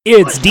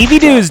It's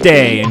DV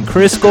Tuesday, and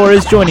Chris Gore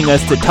is joining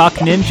us to talk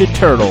Ninja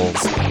Turtles.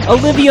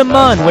 Olivia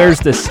Munn wears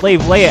the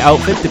Slave Leia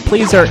outfit to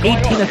please our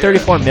 18 to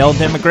 34 male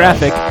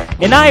demographic,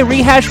 and I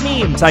rehash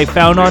memes I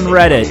found on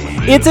Reddit.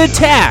 It's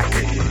Attack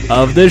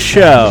of the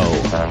Show.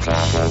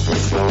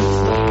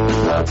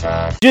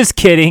 Just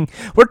kidding.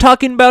 We're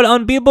talking about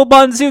Unbeatable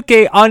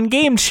Banzuke on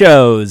game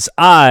shows,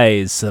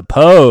 I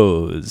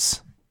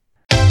suppose.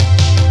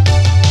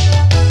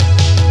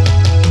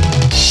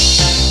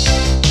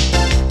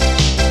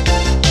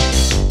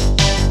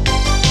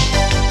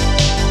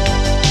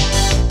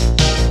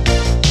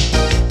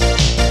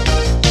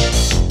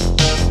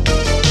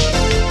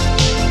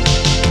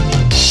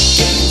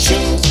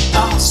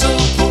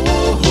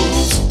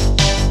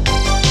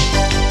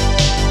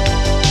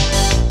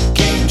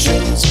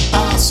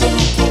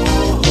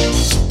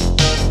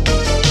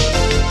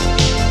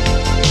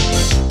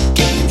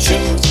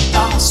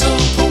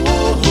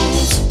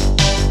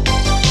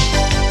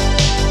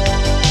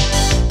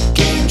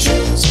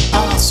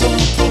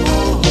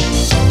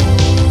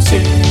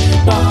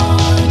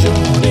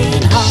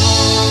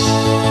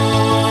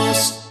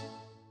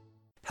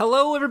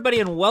 Hello,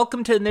 everybody, and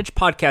welcome to the Niche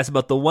Podcast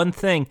about the one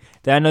thing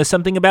that I know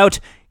something about,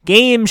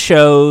 game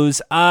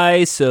shows,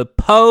 I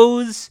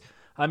suppose.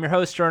 I'm your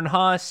host, Jordan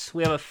Haas.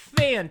 We have a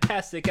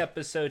fantastic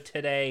episode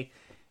today.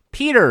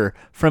 Peter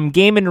from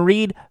Game and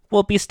Read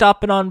will be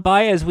stopping on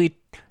by as we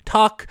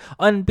talk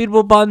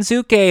Unbeatable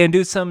Banzuke and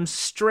do some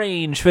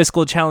strange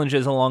physical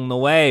challenges along the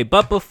way.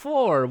 But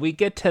before we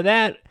get to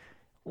that,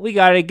 we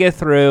gotta get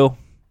through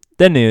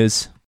the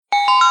news.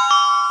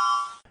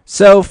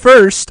 So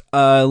first,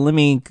 let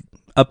me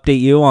update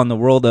you on the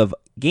world of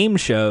game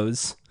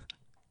shows.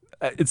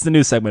 It's the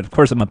news segment. Of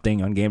course I'm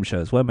updating on game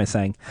shows. What am I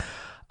saying?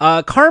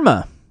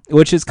 Karma,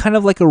 which is kind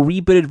of like a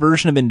rebooted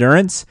version of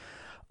Endurance,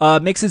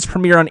 makes its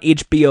premiere on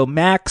HBO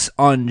Max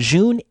on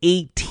June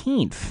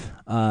 18th.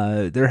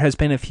 There has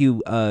been a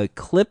few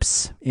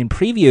clips and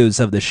previews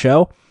of the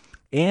show,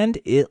 and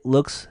it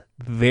looks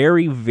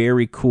very,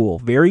 very cool.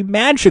 Very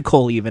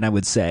magical, even, I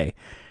would say.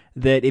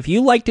 That if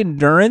you liked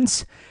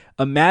Endurance,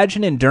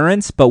 imagine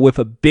Endurance, but with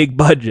a big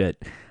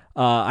budget.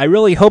 I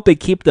really hope they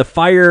keep the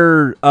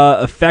fire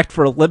effect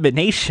for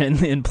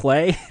elimination in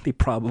play. They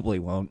probably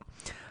won't.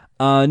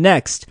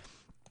 Next,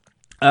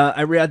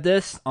 I read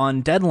this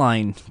on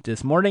Deadline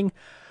this morning.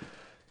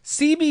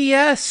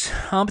 CBS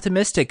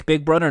optimistic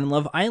Big Brother and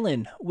Love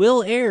Island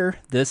will air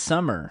this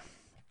summer.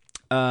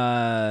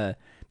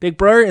 Big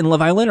Brother and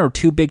Love Island are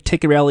two big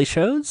ticket reality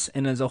shows,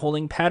 and as a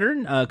holding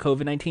pattern,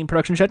 COVID-19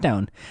 production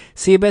shutdown.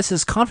 CBS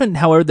is confident,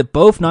 however, that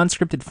both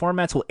non-scripted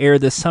formats will air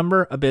this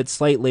summer, a bit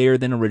slight later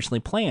than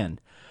originally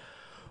planned.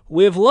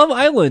 With Love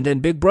Island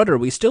and Big Brother,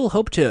 we still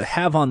hope to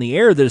have on the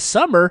air this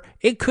summer.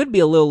 It could be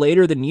a little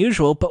later than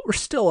usual, but we're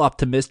still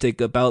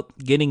optimistic about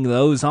getting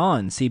those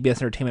on,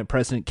 CBS Entertainment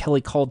President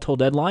Kelly Cald told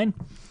Deadline.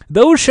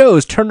 Those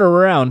shows turn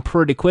around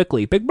pretty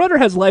quickly. Big Brother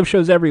has live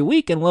shows every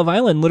week, and Love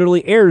Island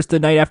literally airs the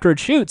night after it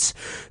shoots.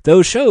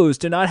 Those shows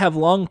do not have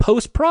long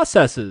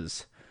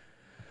post-processes.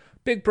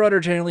 Big Brother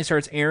generally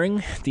starts airing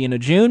at the end of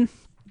June.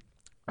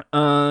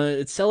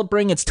 It's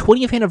celebrating its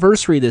 20th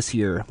anniversary this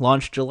year.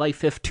 Launched July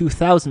 5th,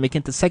 2000, making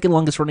it the second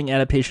longest-running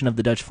adaptation of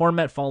the Dutch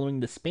format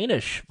following the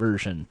Spanish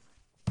version.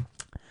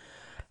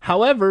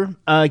 However,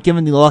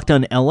 given the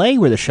lockdown in LA,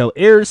 where the show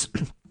airs,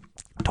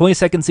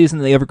 22nd season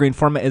of the Evergreen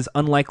format is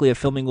unlikely if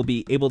filming will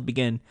be able to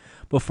begin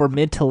before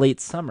mid to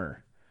late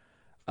summer.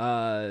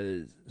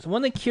 So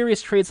one of the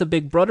curious traits of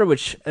Big Brother,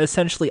 which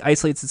essentially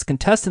isolates its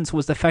contestants,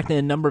 was the fact that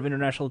in a number of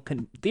international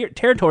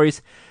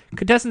territories,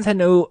 contestants had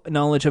no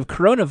knowledge of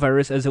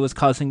coronavirus as it was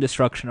causing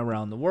destruction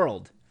around the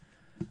world.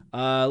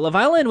 Love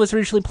Island was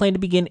originally planned to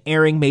begin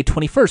airing May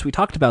 21st. We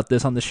talked about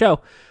this on the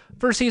show.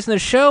 First season of the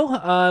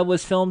show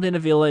was filmed in a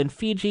villa in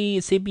Fiji.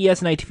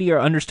 CBS and ITV are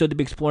understood to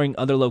be exploring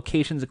other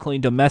locations,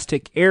 including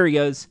domestic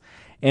areas,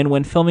 and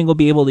when filming will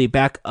be able to be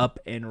back up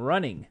and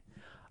running.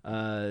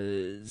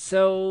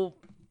 So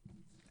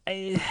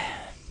I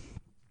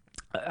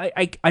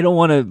don't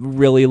want to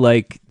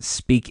really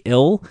speak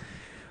ill,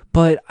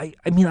 but I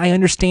mean, I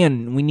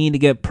understand we need to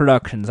get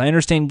productions. I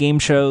understand game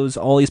shows,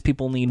 all these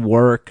people need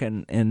work,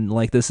 and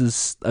this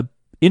is a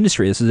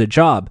industry, this is a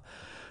job.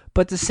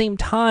 But at the same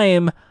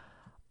time,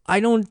 I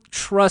don't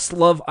trust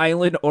Love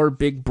Island or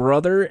Big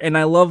Brother, and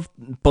I love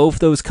both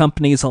those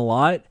companies a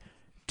lot,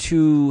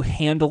 to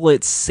handle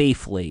it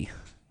safely.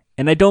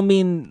 And I don't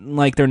mean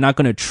they're not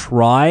going to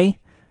try,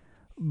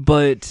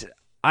 but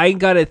I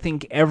got to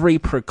think every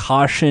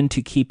precaution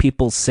to keep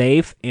people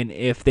safe, and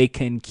if they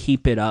can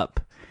keep it up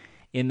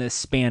in the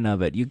span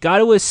of it. You got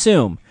to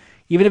assume,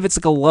 even if it's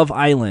like a Love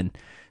Island,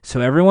 so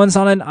everyone's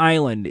on an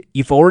island,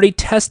 you've already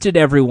tested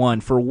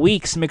everyone for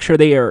weeks to make sure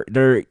they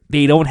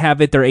don't have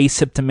it, they're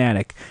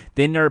asymptomatic.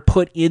 Then they're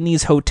put in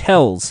these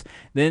hotels.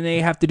 Then they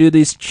have to do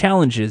these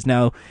challenges.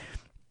 Now,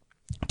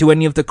 do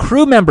any of the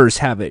crew members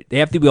have it? They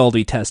have to be all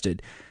be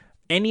tested.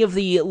 Any of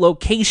the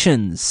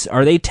locations,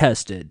 are they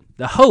tested?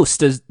 The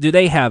host, do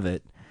they have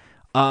it?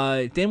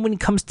 Then when it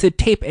comes to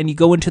tape and you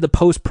go into the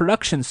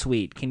post-production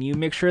suite, can you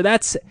make sure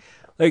that's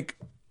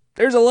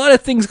there's a lot of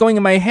things going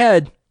in my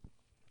head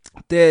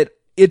that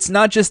it's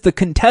not just the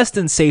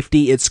contestant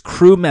safety, it's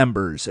crew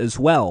members as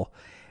well.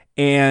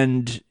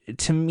 And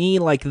to me,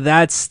 like,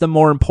 that's the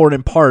more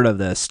important part of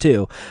this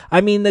too.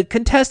 I mean, the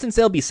contestants,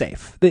 they'll be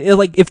safe.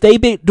 Like, if they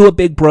do a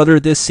Big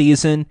Brother this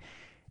season,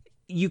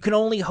 you can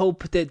only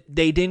hope that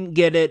they didn't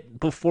get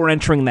it before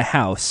entering the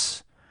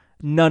house.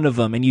 None of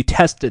them. And you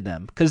tested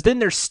them, because then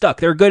they're stuck.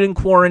 They're good in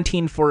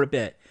quarantine for a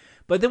bit.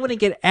 But then when they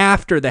get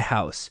after the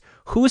house,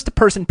 who's the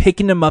person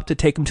picking them up to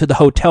take them to the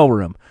hotel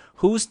room?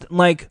 Who's,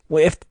 like,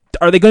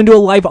 are they going to do a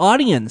live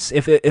audience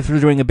if they're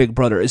doing a Big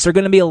Brother? Is there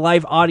going to be a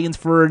live audience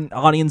for an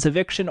audience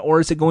eviction, or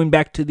is it going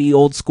back to the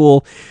old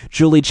school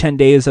Julie Chen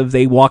days of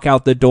they walk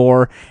out the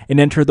door and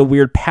enter the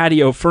weird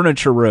patio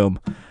furniture room?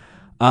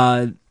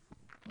 I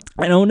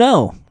don't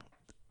know.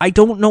 I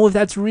don't know if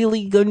that's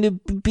really going to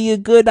be a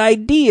good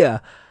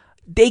idea.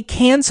 They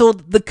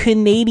canceled the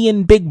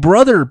Canadian Big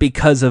Brother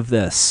because of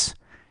this.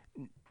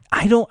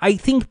 I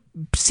think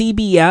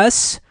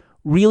CBS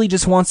really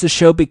just wants the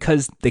show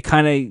because they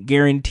kind of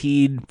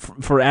guaranteed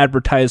for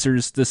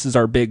advertisers, this is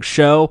our big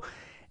show,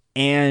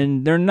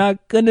 and they're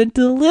not going to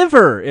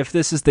deliver if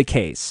this is the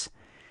case.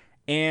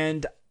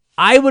 And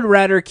I would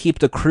rather keep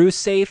the crew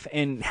safe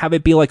and have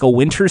it be like a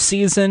winter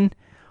season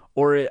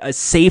or a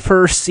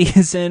safer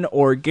season,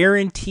 or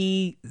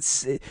guarantee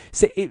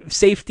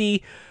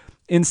safety,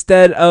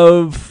 instead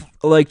of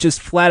like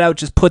just flat out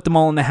just put them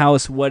all in the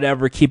house,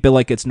 whatever, keep it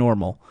like it's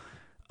normal.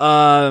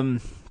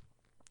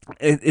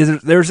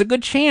 There's a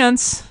good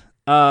chance,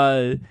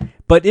 but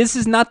this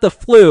is not the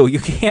flu. You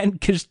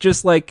can't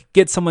just like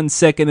get someone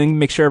sick and then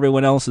make sure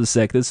everyone else is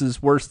sick. This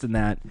is worse than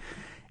that,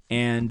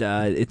 and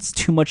it's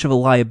too much of a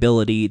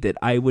liability that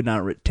I would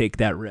not take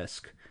that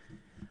risk.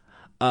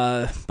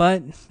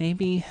 But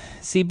maybe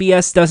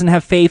CBS doesn't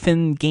have faith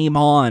in Game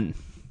On.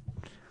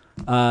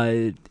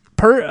 Why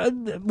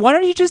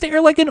don't you just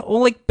air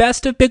like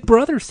best of Big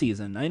Brother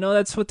season? I know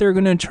that's what they're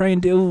going to try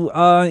and do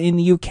in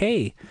the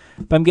UK,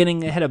 but I'm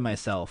getting ahead of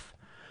myself.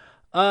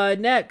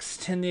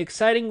 Next, in the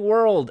exciting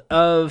world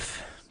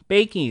of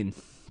baking,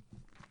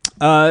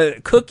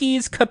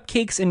 cookies,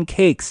 cupcakes, and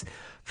cakes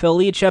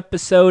fill each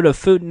episode of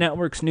Food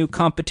Network's new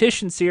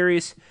competition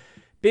series,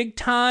 Big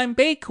Time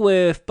Bake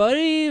with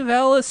Buddy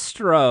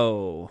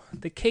Valastro,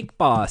 the cake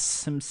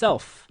boss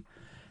himself.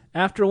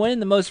 After winning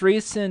the most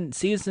recent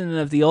season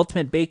of the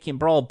Ultimate Baking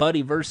Brawl,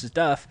 Buddy vs.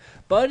 Duff,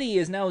 Buddy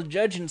is now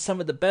judging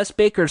some of the best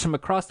bakers from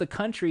across the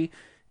country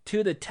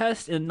to the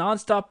test in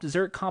non-stop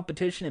dessert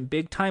competition in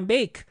Big Time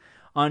Bake.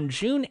 On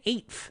June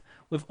 8th,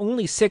 with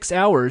only 6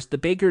 hours, the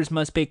bakers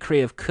must bake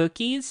creative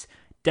cookies,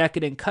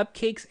 decadent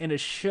cupcakes, and a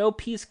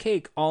showpiece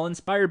cake, all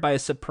inspired by a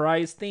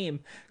surprise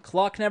theme.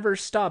 Clock never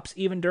stops,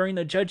 even during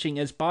the judging,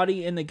 as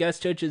Buddy and the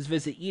guest judges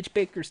visit each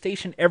baker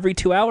station every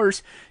 2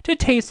 hours to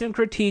taste and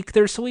critique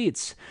their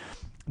sweets.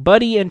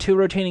 Buddy and 2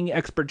 rotating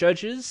expert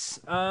judges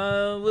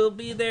will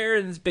be there,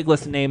 and this big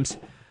list of names.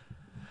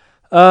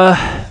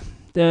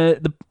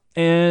 They'll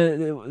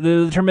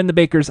determine the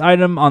baker's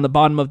item on the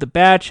bottom of the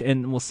batch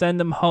and will send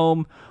them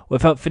home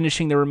without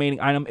finishing the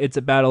remaining item. It's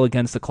a battle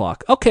against the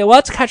clock. Okay, well,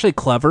 that's actually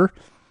clever.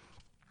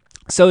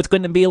 So it's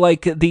going to be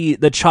like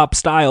the chop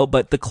style,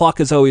 but the clock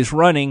is always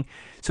running.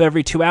 So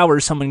every 2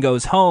 hours, someone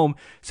goes home.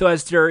 So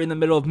as they're in the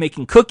middle of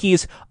making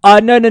cookies,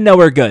 no,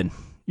 we're good.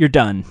 You're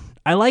done.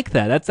 I like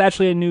that. That's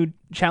actually a new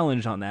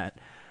challenge on that.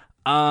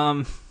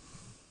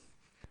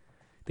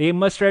 They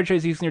must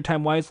strategize using their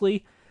time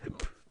wisely.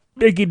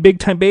 Making Big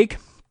Time Bake,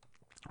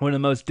 one of the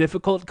most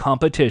difficult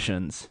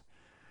competitions.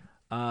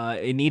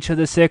 In each of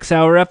the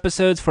 6-hour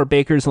episodes, 4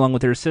 bakers, along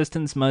with their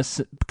assistants,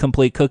 must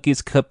complete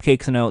cookies,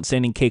 cupcakes, and an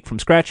outstanding cake from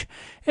scratch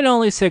in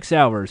only 6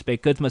 hours.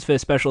 Baked goods must fit a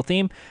special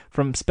theme,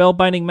 from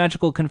spellbinding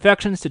magical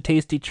confections to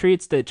tasty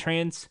treats that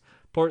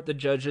transport the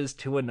judges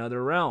to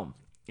another realm,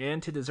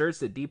 and to desserts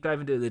that deep dive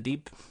into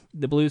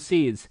the blue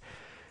seas.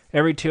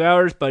 Every 2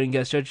 hours, Buddy and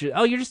guest judges...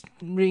 Oh, you're just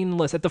reading the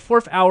list. At the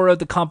 4th hour of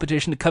the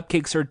competition, the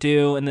cupcakes are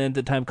due, and then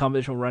the time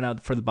competition will run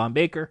out for the bomb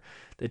baker.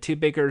 The 2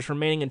 bakers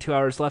remaining and 2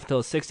 hours left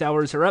till 6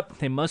 hours are up.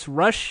 They must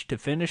rush to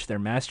finish their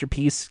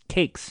masterpiece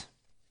cakes.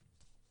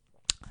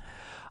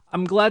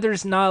 I'm glad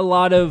there's not a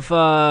lot of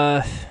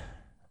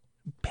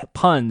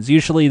puns.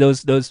 Usually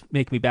those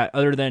make me bad.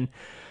 Other than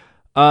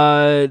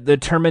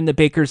determine the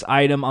baker's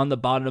item on the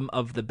bottom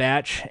of the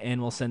batch,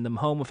 and will send them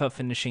home without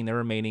finishing their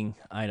remaining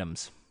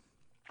items.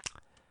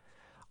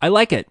 I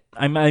like it.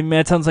 I mean,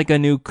 that sounds like a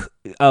new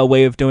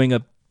way of doing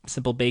a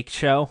simple bake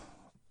show.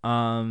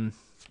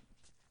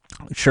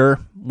 Sure,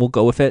 we'll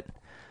go with it.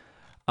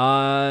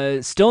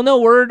 Still no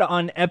word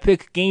on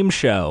Epic Game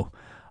Show.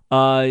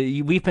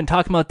 We've been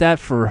talking about that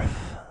for,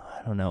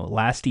 I don't know,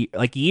 last year,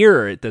 like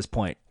year at this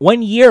point.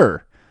 1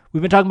 year.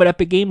 We've been talking about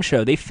Epic Game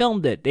Show. They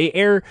filmed it. They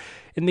air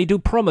and they do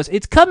promos.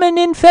 It's coming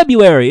in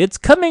February. It's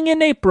coming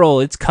in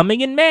April. It's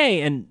coming in May.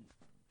 And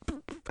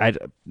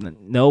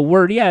no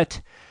word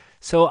yet.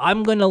 So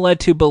I'm going to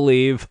let you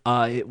believe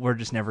we're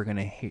just never going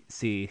to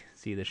see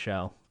the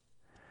show.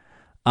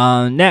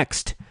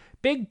 Next,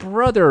 Big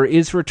Brother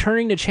is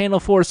returning to Channel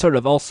 4, sort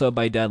of also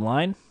by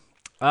deadline.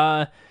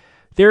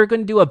 They're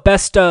going to do a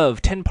best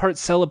of 10-part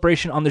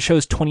celebration on the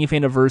show's 20th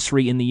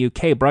anniversary in the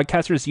UK.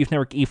 Broadcasters Youth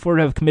Network E4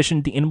 have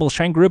commissioned the Inimble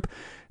Shine Group,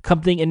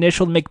 company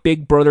initial to make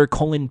Big Brother: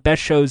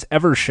 Best Shows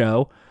Ever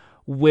show,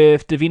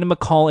 with Davina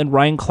McCall and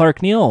Ryan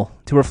Clark Neal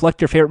to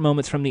reflect your favorite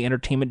moments from the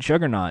entertainment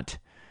juggernaut.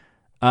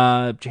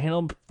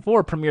 Channel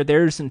 4 premiered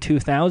theirs in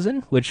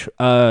 2000, which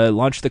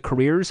launched the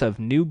careers of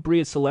new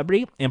breed of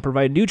celebrity and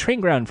provided new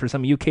training ground for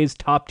some of UK's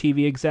top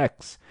TV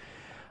execs.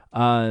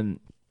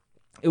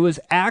 It was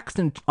axed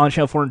on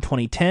Channel 4 in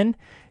 2010.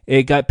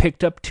 It got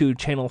picked up to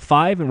Channel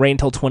 5 and ran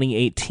until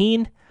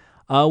 2018,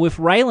 with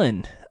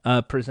Ryland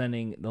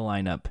presenting the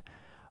lineup.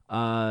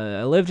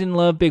 I lived and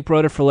loved Big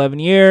Brother for 11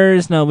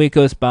 years. Now a week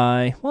goes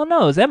by. Well,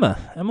 no, it was Emma.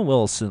 Emma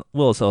Willis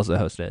also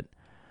hosted it.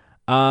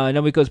 Now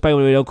a week goes by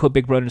when we don't quote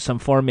Big Brother in some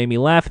form. Made me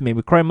laugh, made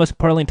me cry. Most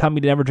importantly, taught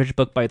me to never judge a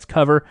book by its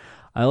cover.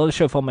 I love the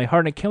show with all my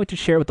heart, and I can't wait to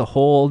share it with a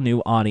whole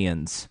new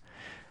audience.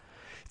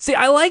 See,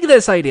 I like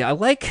this idea. I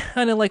like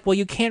well,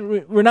 you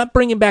can't. We're not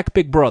bringing back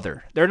Big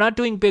Brother. They're not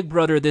doing Big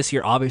Brother this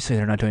year. Obviously,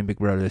 they're not doing Big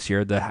Brother this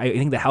year. I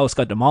think the house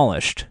got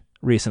demolished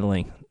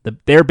recently.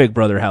 Their Big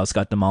Brother house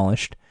got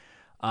demolished.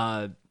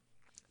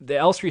 The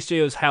L3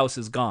 Studios house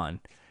is gone.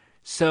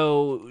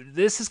 So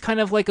this is kind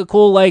of like a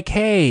cool, like,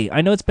 hey,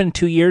 I know it's been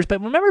 2 years,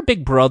 but remember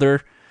Big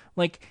Brother?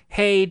 Like,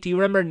 hey, do you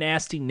remember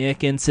Nasty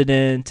Nick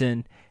incident?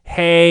 And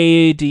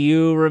hey, do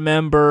you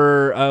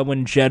remember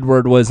when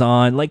Jedward was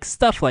on? Like,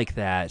 stuff like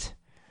that.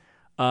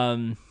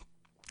 Do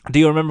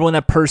you remember when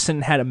that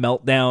person had a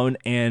meltdown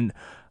and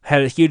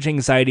had a huge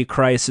anxiety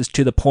crisis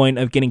to the point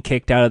of getting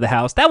kicked out of the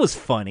house? That was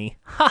funny.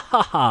 Ha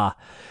ha ha.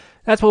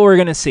 That's what we're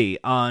going to see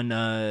on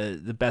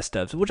the best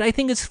ofs, which I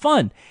think is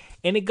fun.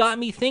 And it got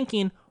me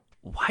thinking,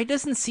 why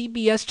doesn't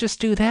CBS just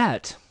do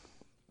that?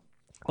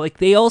 Like,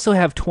 they also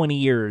have 20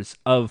 years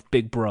of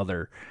Big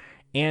Brother.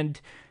 And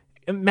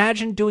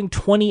imagine doing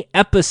 20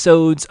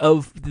 episodes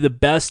of the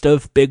best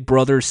of Big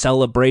Brother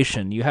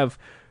celebration.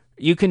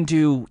 You can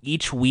do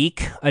each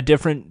week a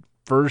different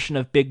version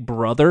of Big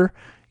Brother.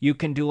 You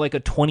can do like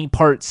a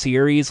 20-part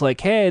series,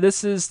 like, hey,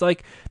 this is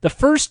like the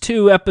first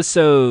 2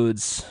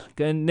 episodes.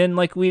 And then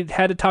like we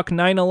had to talk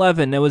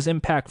 9/11, that was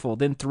impactful.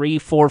 Then 3,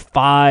 4,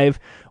 5,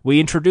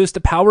 we introduced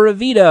the power of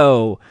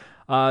veto.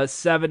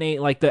 7, 8,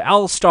 like the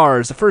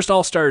All-Stars, the first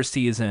All-Stars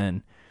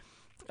season.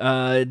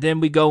 Then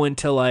we go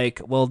into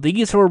like, well,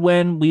 these were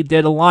when we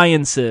did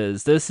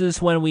alliances. This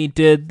is when we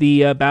did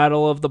the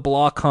Battle of the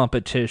Block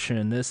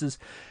competition. This is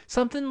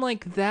something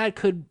like that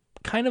could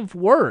kind of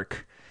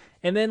work.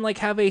 And then like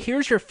have a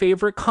here's your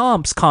favorite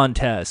comps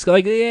contest.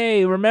 Like,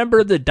 hey,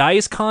 remember the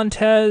dice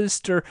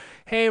contest? Or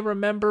hey,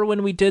 remember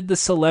when we did the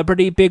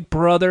Celebrity Big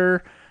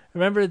Brother?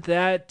 Remember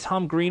that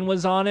Tom Green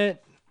was on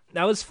it?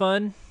 That was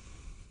fun.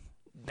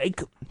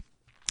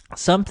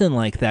 Something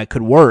like that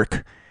could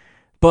work.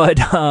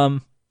 But I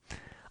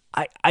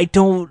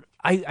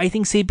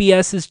think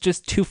CBS is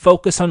just too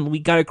focused on we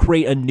got to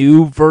create a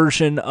new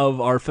version of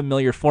our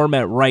familiar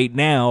format right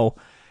now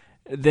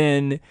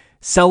than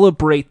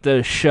celebrate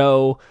the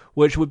show,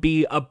 which would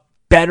be a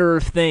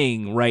better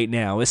thing right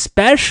now,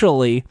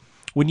 especially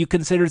when you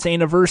consider its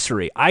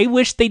anniversary. I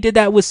wish they did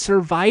that with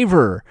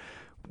Survivor,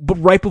 but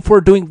right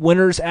before doing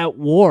Winners at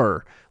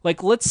War.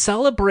 Like, let's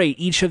celebrate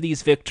each of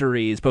these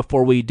victories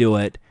before we do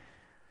it.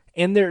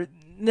 And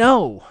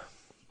no.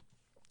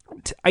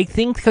 I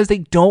think because they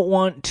don't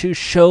want to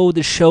show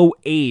the show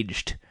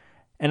aged.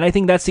 And I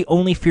think that's the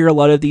only fear a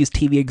lot of these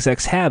TV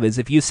execs have, is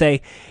if you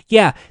say,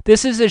 yeah,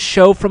 this is a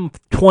show from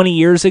 20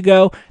 years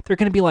ago, they're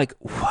going to be like,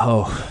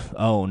 whoa,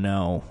 oh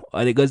no.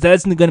 Because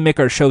that's going to make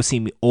our show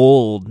seem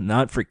old,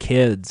 not for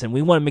kids. And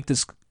we want to make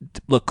this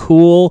look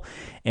cool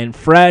and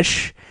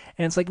fresh.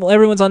 And it's like, well,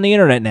 everyone's on the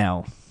internet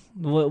now.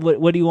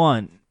 What do you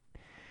want?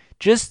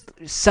 Just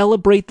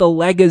celebrate the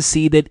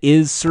legacy that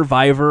is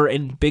Survivor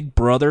and Big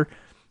Brother.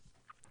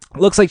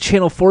 Looks like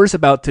Channel 4 is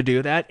about to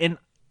do that. And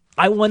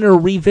I want to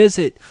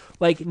revisit,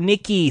 like,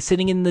 Nikki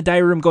sitting in the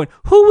diary room going,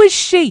 who is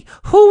she?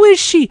 Who is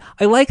she?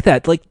 I like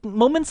that. Like,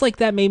 moments like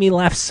that made me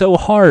laugh so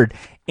hard.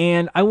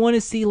 And I want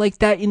to see, like,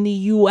 that in the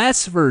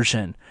US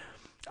version.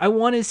 I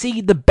want to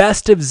see the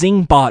best of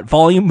Zingbot,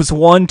 volumes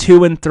 1,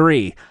 2, and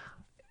 3.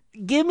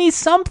 Give me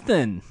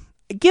something.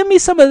 Give me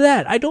some of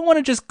that. I don't want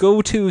to just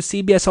go to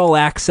CBS All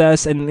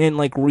Access and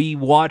like,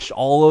 rewatch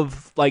all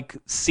of, like,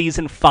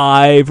 season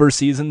 5 or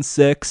season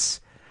 6.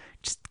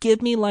 Just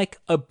give me like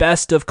a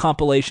best of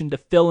compilation to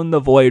fill in the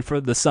void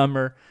for the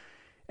summer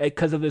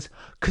because of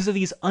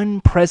these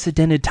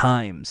unprecedented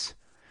times.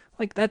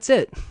 Like, that's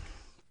it.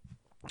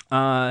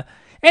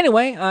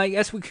 Anyway, I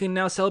guess we can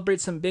now celebrate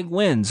some big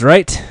wins,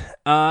 right?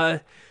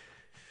 So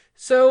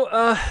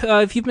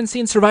if you've been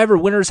seeing Survivor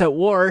Winners at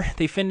War,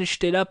 they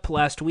finished it up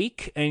last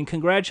week, and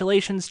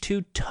congratulations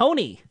to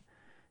Tony.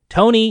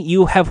 Tony,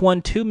 you have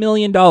won $2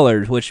 million,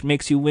 which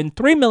makes you win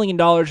 $3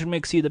 million and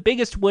makes you the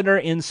biggest winner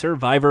in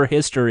Survivor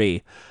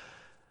history.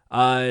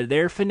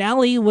 Their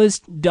finale was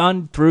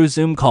done through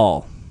Zoom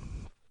call.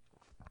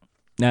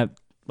 Now,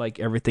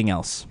 like everything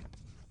else.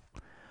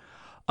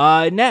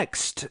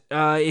 Next,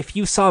 if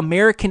you saw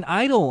American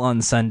Idol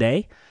on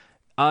Sunday,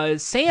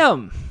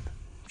 Sam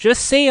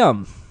Just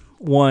Sam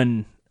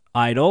won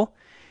Idol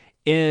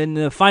in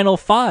the final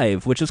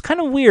 5, which is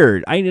kind of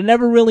weird. I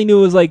never really knew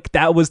it was like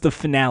that was the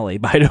finale,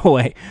 by the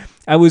way.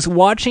 I was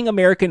watching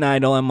American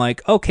Idol. I'm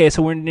like, okay,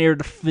 so we're near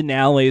the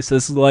finale. So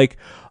this is like,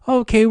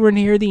 okay, we're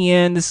near the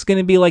end. This is going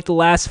to be like the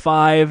last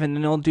 5, and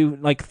then they'll do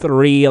like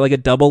 3, like a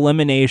double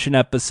elimination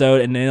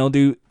episode, and then they'll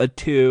do a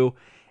 2,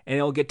 and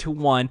it'll get to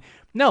 1.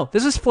 No,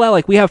 this is flat.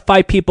 Like, we have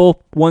 5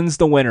 people. 1's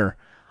the winner.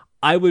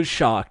 I was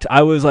shocked.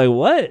 I was like,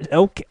 what?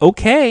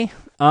 Okay.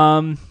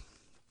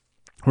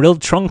 Real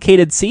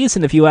truncated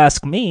season, if you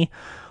ask me.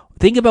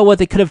 Think about what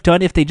they could have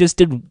done if they just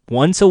did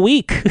once a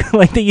week,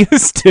 like they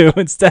used to,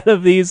 instead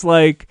of these,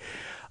 like,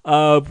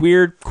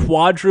 weird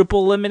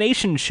quadruple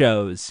elimination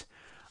shows.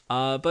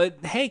 But,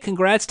 hey,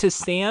 congrats to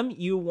Sam.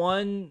 You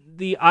won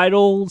the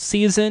Idol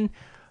season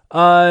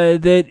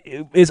that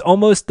is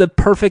almost the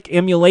perfect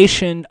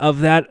emulation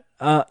of that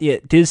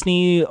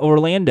Disney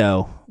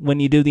Orlando when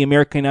you do the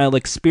American Idol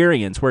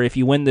experience, where if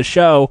you win the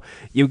show,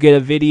 you get a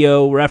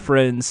video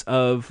reference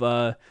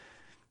of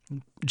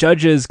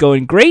judges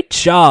going, great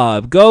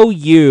job, go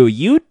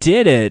you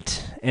did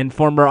it, and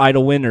former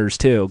Idol winners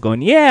too,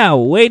 going, yeah,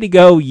 way to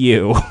go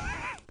you.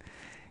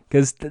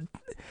 Because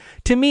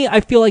to me,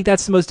 I feel like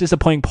that's the most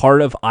disappointing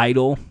part of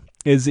Idol,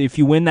 is if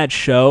you win that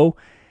show,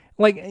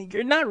 like,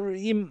 you're not.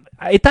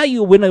 I thought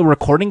you win a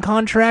recording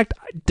contract.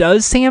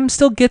 Does Sam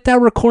still get that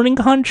recording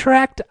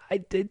contract?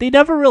 They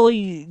never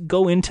really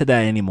go into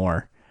that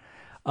anymore.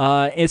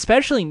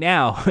 Especially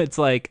now, it's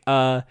like,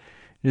 does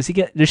she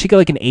get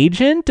like an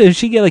agent? Does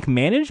she get like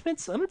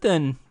management?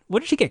 Something? What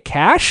did she get?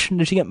 Cash?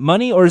 Does she get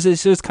money, or is it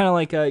just kind of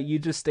like you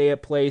just stay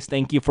at place?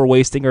 Thank you for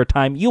wasting our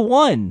time. You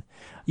won.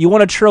 You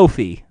won a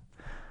trophy.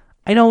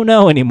 I don't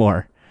know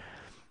anymore.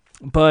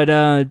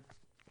 But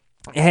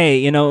hey,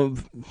 you know,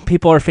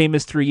 people are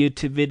famous through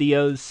YouTube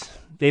videos.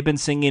 They've been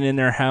singing in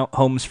their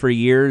homes for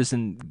years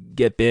and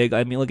get big.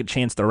 I mean, look at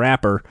Chance the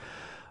Rapper.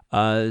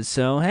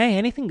 So, hey,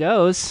 anything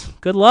goes.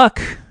 Good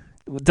luck.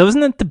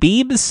 Wasn't it the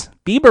Biebs?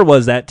 Bieber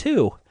was that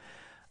too.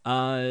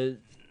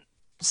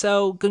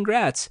 So,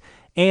 congrats.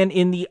 And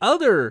in the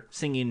other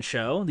singing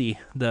show,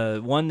 the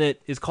one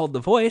that is called The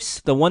Voice,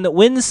 the one that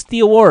wins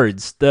the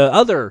awards, the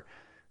other,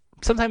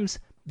 sometimes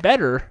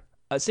better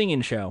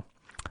singing show,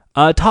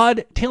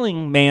 Todd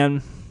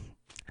Tillingman.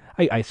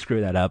 I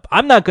screw that up.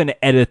 I'm not going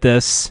to edit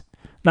this.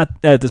 Not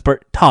edit this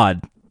part.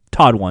 Todd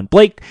won.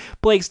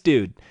 Blake's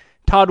dude.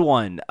 Todd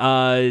won.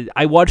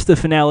 I watched the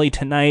finale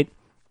tonight.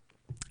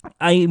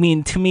 I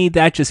mean, to me,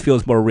 that just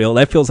feels more real.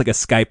 That feels like a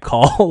Skype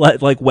call,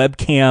 like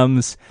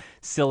webcams,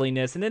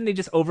 silliness, and then they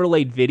just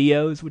overlaid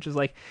videos, which is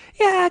like,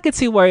 yeah, I could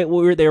see where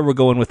we're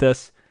going with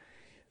this.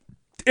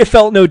 It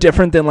felt no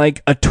different than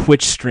like a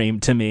Twitch stream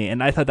to me,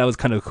 and I thought that was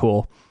kind of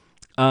cool.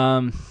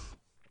 I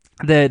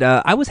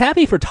was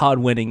happy for Todd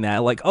winning that.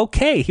 Like,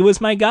 okay, he was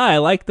my guy. I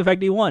like the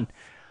fact he won.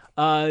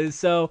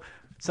 So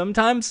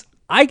sometimes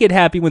I get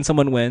happy when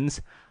someone wins.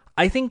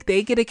 I think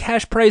they get a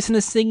cash prize in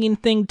a singing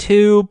thing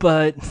too,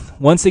 but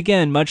once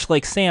again, much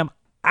like Sam,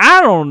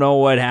 I don't know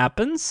what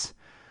happens.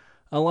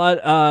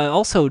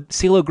 Also,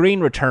 CeeLo Green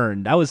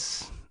returned. That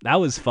was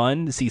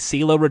fun to see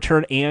CeeLo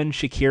return and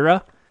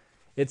Shakira.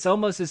 It's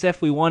almost as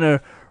if we want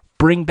to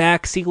bring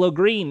back CeeLo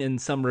Green in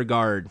some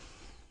regard.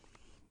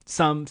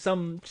 Some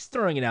just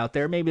throwing it out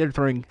there. Maybe they're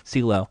throwing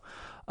CeeLo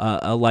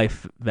a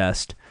life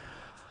vest.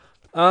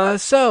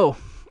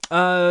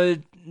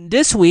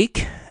 This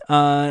week,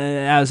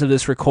 as of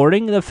this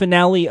recording, the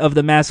finale of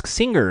The Masked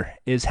Singer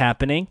is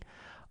happening.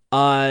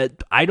 I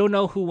don't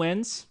know who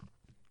wins.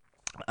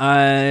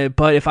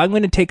 But if I'm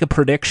going to take a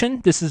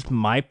prediction, this is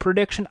my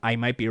prediction. I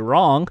might be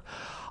wrong.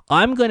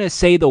 I'm going to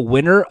say the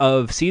winner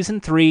of season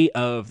 3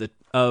 of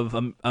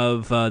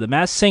The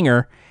Masked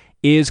Singer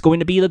is going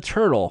to be the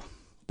Turtle.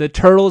 The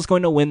Turtle is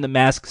going to win The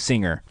Masked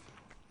Singer.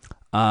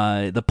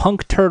 The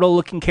punk turtle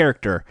looking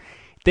character.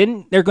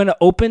 Then they're going to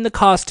open the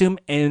costume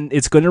and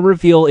it's going to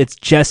reveal it's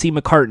Jesse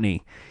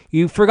McCartney.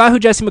 You forgot who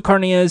Jesse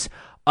McCartney is?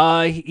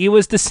 He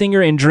was the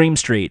singer in Dream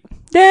Street.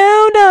 Down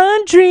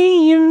on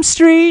Dream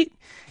Street.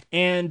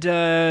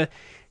 And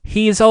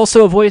he is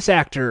also a voice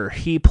actor.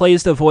 He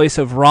plays the voice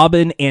of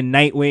Robin and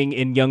Nightwing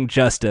in Young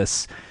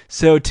Justice.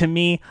 So to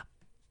me,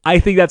 I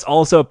think that's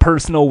also a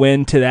personal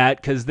win to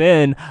that, because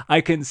then I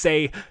can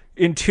say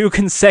in 2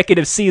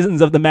 consecutive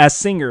seasons of The Masked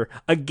Singer,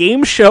 a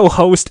game show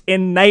host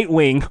and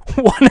Nightwing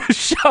won a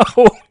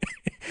show.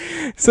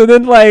 So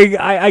then, like,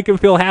 I can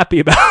feel happy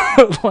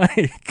about,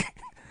 like,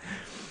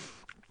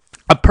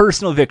 a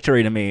personal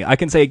victory to me. I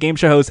can say a game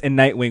show host and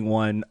Nightwing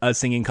won a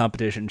singing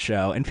competition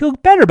show and feel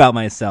better about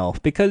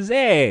myself because,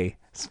 hey,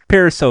 it's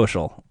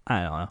parasocial.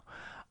 I don't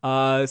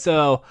know.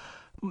 So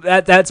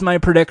that's my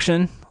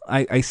prediction.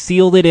 I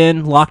sealed it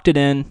in, locked it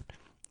in.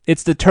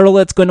 It's the Turtle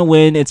that's going to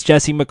win. It's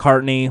Jesse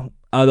McCartney.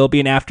 There'll be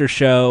an after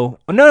show.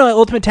 Oh, no,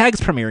 Ultimate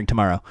Tag's premiering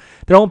tomorrow.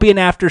 There won't be an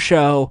after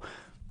show.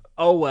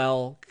 Oh,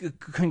 well.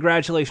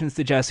 Congratulations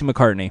to Jesse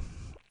McCartney.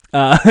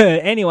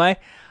 Anyway,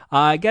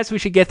 I guess we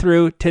should get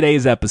through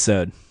today's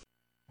episode.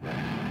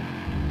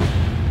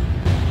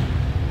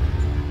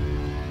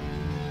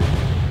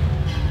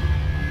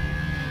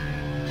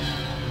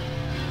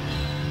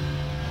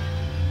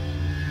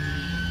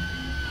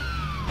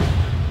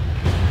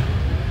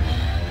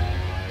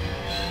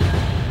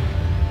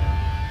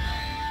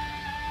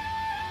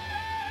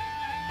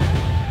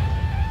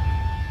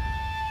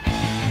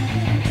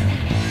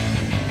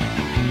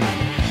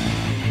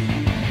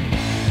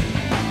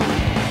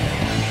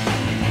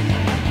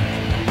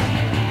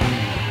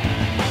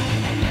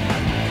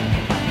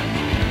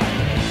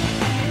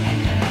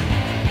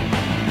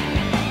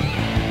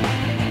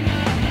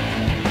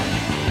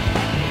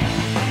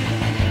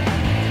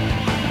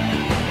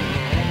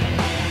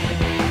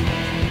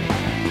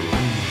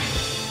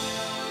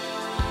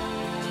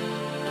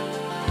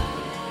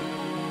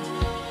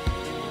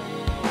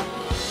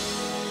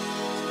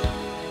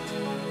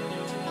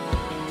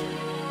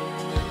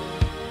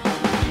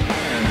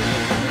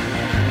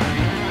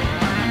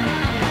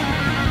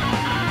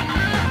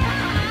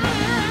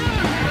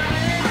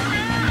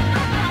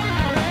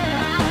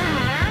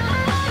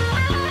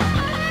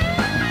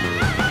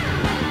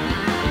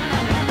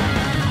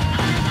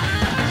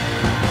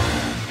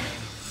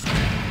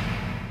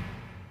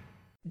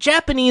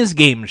 Japanese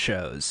game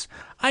shows.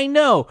 I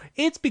know,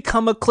 it's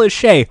become a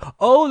cliche.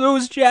 Oh,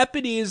 those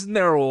Japanese and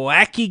their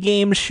wacky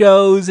game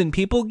shows and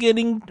people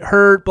getting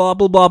hurt, blah,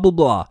 blah, blah, blah,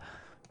 blah.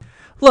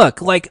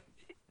 Look, like,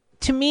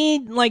 to me,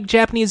 like,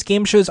 Japanese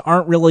game shows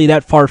aren't really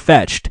that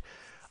far-fetched.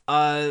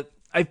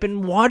 I've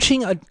been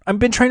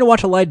trying to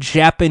watch a lot of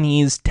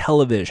Japanese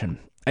television.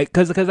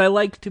 Because I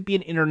like to be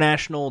an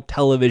international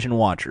television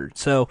watcher.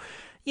 So,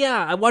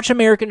 yeah, I watch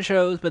American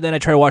shows, but then I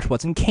try to watch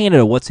what's in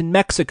Canada, what's in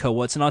Mexico,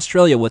 what's in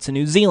Australia, what's in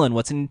New Zealand,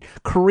 what's in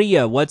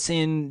Korea, what's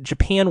in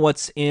Japan,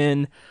 what's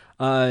in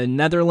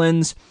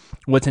Netherlands,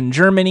 what's in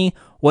Germany,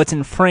 what's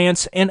in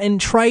France,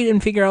 and try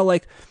and figure out,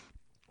 like,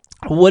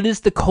 what is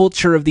the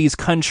culture of these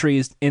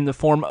countries in the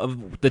form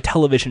of the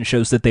television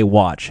shows that they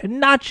watch, and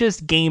not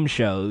just game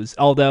shows,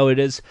 although it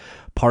is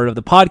part of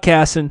the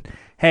podcast. And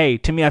hey,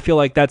 to me, I feel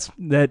like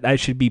that I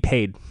should be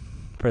paid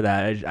for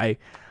that.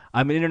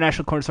 I'm an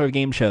international cornerstone of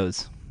game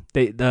shows.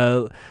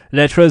 The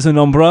Lettres du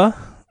Nombre,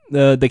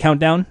 the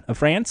countdown of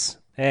France.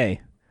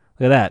 Hey,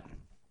 look at that.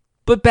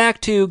 But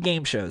back to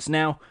game shows.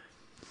 Now,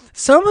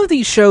 some of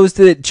these shows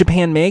that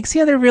Japan makes,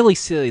 yeah, they're really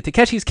silly.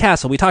 Takeshi's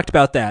Castle, we talked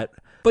about that.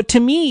 But to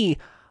me,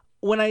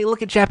 when I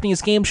look at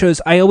Japanese game shows,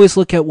 I always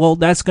look at, well,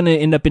 that's going to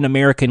end up in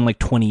America in like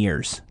 20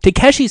 years.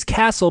 Takeshi's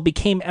Castle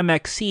became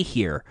MXC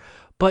here,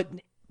 but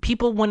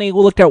people, when they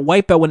looked at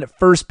Wipeout when it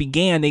first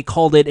began, they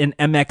called it an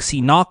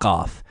MXC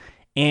knockoff.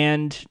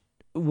 And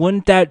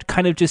wouldn't that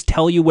kind of just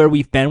tell you where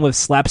we've been with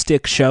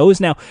slapstick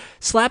shows? Now,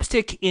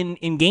 slapstick in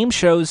game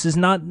shows is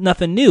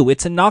nothing new.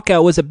 It's a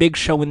Knockout was a big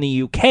show in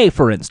the UK,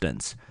 for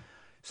instance.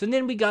 So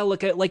then we gotta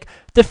look at, like,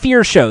 the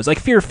fear shows, like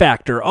Fear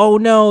Factor. Oh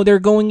no, they're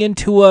going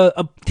into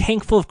a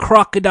tank full of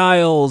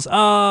crocodiles.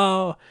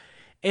 Oh,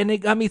 and it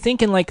got me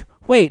thinking, like,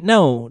 wait,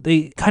 no,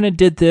 they kind of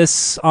did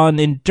this on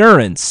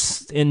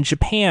Endurance in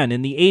Japan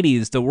in the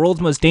 80s, the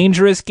world's most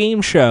dangerous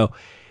game show.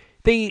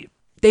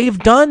 They've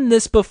done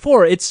this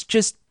before. It's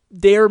just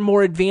they're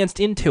more advanced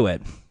into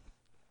it.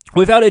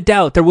 Without a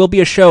doubt, there will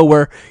be a show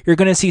where you're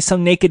going to see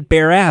some naked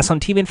bare ass on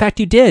TV. In fact,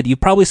 you did. You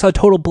probably saw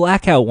Total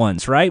Blackout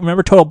once, right?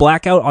 Remember Total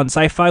Blackout on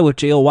Sci-Fi with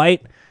J.L.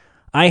 White?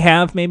 I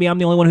have. Maybe I'm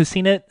the only one who's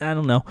seen it. I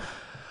don't know.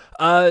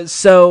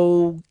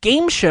 So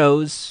game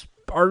shows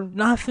are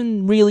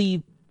nothing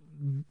really,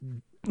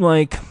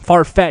 like,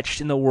 far-fetched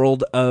in the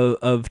world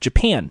of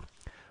Japan.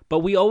 But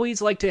we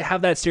always like to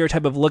have that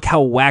stereotype of look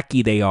how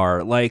wacky they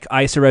are. Like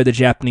Isara, the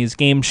Japanese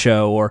game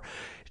show, or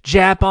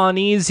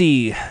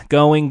Japaneasy,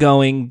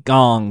 going,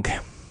 gong,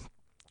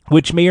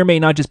 which may or may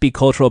not just be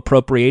cultural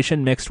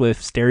appropriation mixed with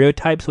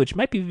stereotypes, which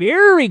might be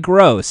very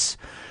gross,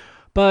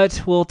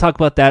 but we'll talk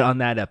about that on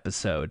that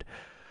episode.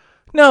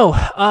 No,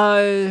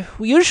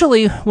 we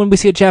usually, when we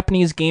see a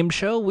Japanese game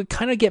show, we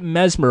kind of get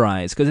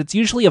mesmerized, because it's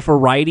usually a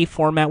variety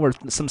format where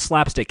some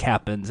slapstick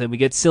happens, and we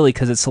get silly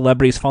because it's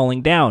celebrities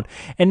falling down.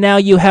 And now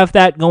you have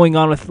that going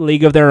on with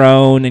League of Their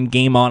Own and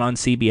Game On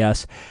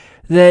CBS,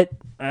 that,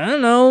 I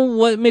don't know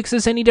what makes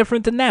this any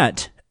different than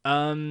that.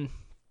 And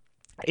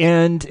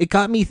it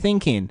got me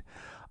thinking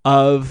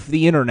of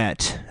the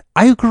internet.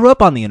 I grew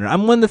up on the internet.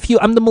 I'm one of the few.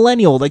 I'm the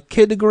millennial, like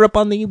kid that grew up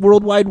on the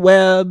World Wide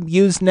Web,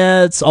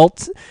 Usenets,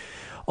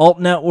 alt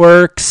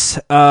networks,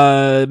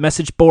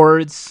 message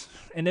boards,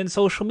 and then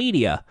social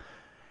media.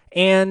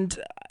 And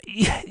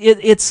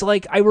it's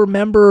like, I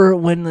remember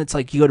when it's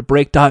like you go to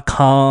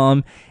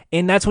break.com,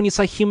 and that's when you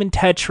saw Human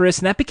Tetris,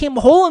 and that became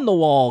a hole in the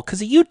wall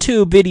because a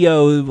YouTube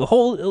video,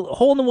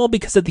 hole in the wall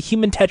because of the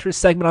Human Tetris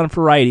segment on a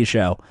variety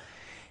show.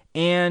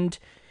 And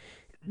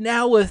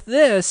now with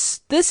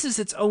this is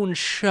its own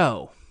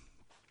show.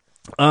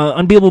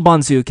 Unbeatable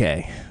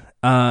Banzuke,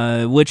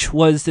 which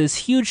was this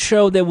huge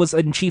show that was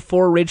in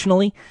G4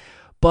 originally,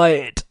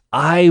 but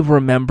I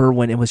remember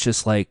when it was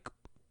just like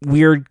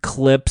weird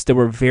clips that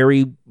were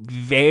very,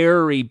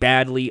 very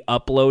badly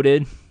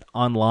uploaded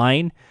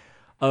online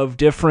of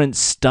different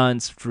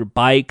stunts for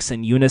bikes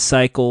and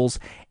unicycles,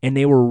 and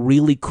they were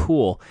really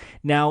cool.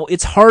 Now,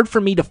 it's hard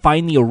for me to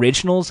find the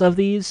originals of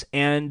these,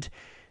 and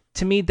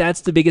to me,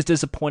 that's the biggest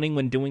disappointing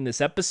when doing this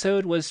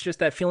episode, was just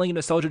that feeling of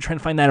nostalgia, trying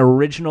to find that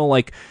original,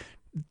 like,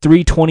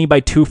 320 by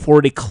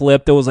 240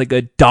 clip that was like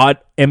a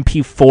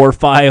 .mp4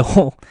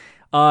 file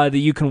that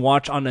you can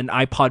watch on an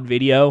iPod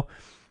video,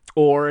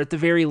 or at the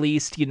very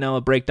least, you know,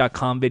 a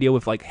break.com video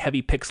with like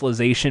heavy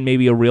pixelization,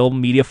 maybe a real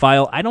media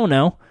file. I don't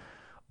know.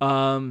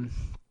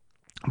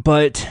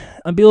 But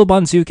Unbeatable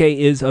Banzuke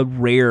is a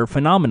rare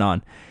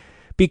phenomenon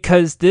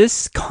because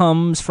this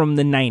comes from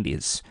the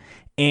 90s.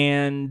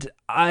 And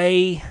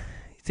I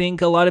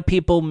think a lot of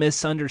people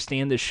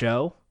misunderstand the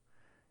show.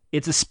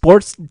 It's a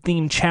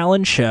sports-themed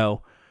challenge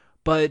show,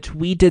 but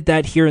we did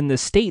that here in the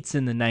States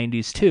in the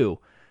 90s too.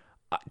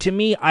 To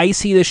me, I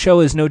see the show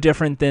as no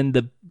different than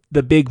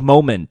the Big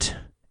Moment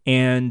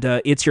and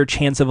It's Your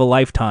Chance of a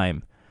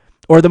Lifetime.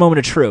 Or The Moment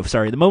of Truth,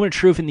 The Moment of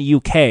Truth in the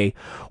UK,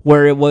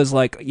 where it was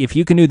like, if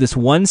you can do this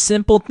one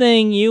simple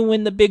thing, you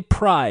win the big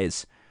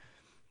prize.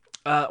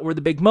 Or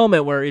The Big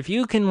Moment, where if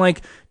you can,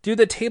 like, do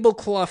the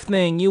tablecloth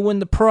thing, you win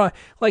the prize.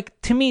 Like,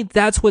 to me,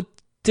 that's what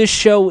this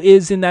show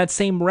is in that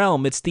same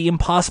realm. It's the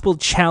impossible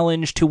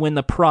challenge to win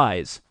the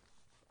prize.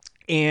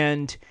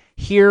 And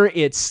here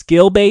it's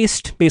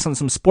skill-based, based on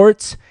some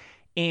sports,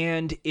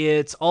 and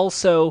it's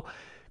also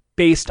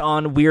based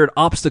on weird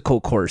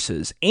obstacle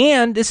courses.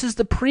 And this is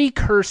the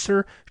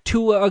precursor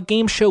to a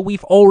game show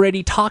we've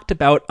already talked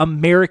about,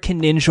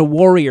 American Ninja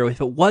Warrior. If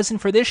it wasn't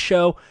for this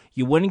show,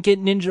 you wouldn't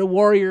get Ninja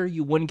Warrior,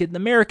 you wouldn't get the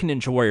American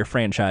Ninja Warrior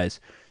franchise.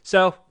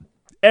 So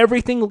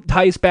everything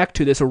ties back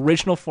to this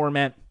original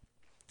format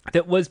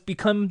that was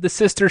become the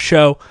sister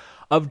show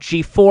of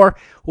G4.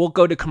 We'll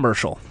go to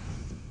commercial.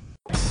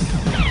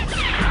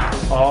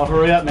 Oh,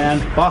 hurry up, man.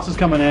 Boss is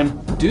coming in.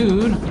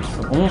 Dude,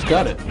 almost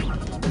got it.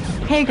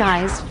 Hey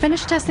guys,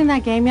 finished testing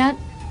that game yet?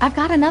 I've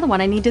got another one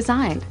I need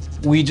designed.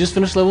 We just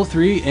finished level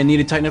 3 and need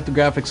to tighten up the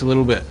graphics a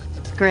little bit.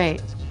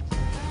 Great.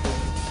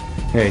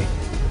 Hey,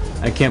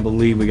 I can't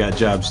believe we got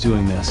jobs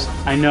doing this.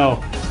 I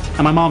know.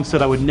 And my mom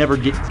said I would never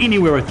get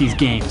anywhere with these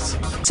games.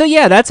 So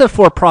yeah, that's a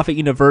for-profit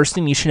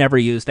university and you should never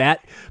use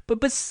that. But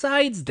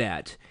besides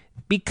that,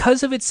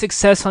 because of its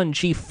success on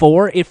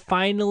G4, it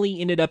finally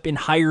ended up in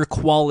higher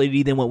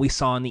quality than what we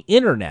saw on the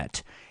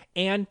internet.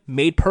 And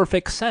made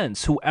perfect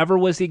sense. Whoever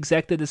was the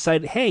exec that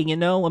decided, hey, you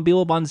know,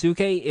 Unbeatable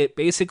Banzuke, it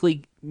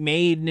basically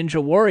made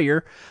Ninja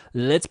Warrior.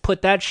 Let's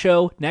put that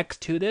show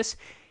next to this.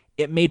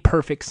 It made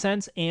perfect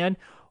sense and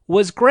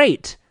was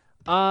great.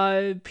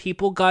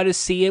 People got to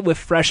see it with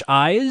fresh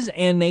eyes,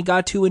 and they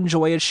got to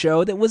enjoy a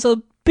show that was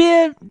a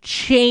bit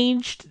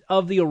changed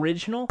of the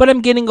original. But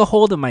I'm getting a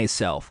hold of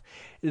myself.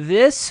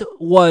 This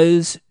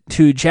was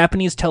to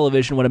Japanese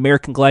television what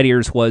American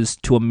Gladiators was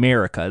to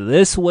America.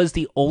 This was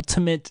the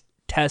ultimate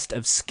test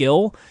of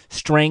skill,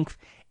 strength,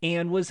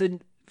 and was a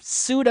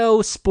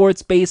pseudo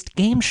sports-based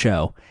game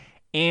show.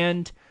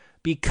 And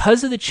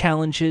because of the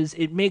challenges,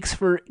 it makes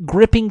for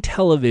gripping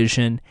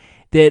television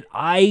that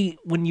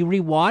when you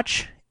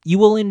rewatch, you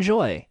will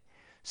enjoy.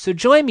 So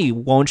join me,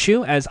 won't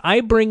you, as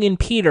I bring in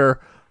Peter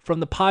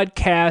from the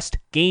podcast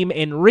Game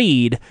and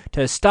Read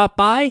to stop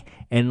by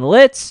and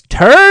let's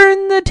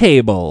turn the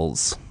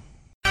tables.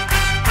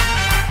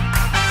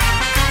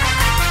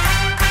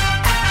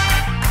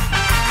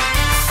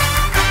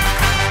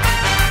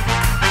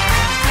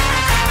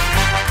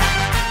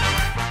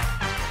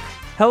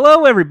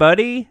 Hello,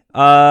 everybody.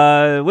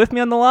 With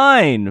me on the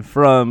line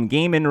from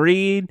Game and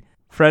Read,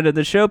 friend of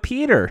the show,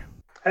 Peter.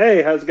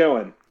 Hey, how's it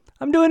going?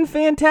 I'm doing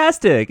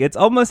fantastic. It's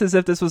almost as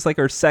if this was like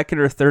our second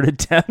or third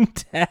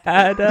attempt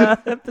at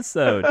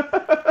episode.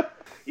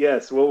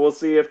 Yes, well, we'll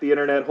see if the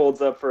internet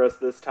holds up for us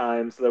this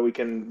time so that we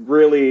can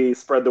really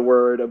spread the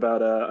word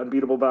about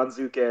Unbeatable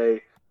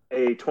Banzuke,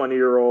 a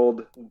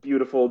 20-year-old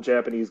beautiful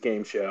Japanese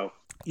game show.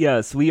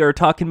 Yes, we are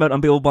talking about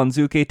Unbeatable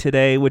Banzuke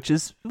today, which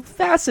is a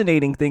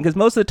fascinating thing, because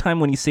most of the time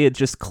when you see it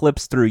just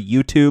clips through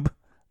YouTube.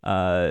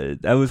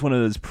 That was one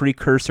of those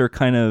precursor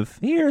kind of,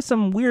 here's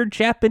some weird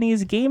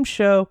Japanese game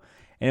show,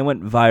 and it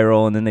went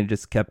viral, and then they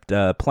just kept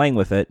playing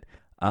with it.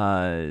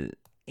 And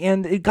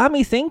it got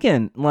me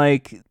thinking,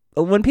 like,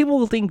 when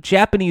people think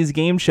Japanese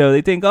game show,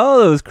 they think, oh,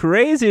 those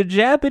crazy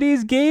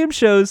Japanese game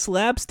shows,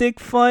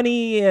 slapstick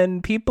funny,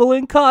 and people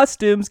in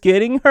costumes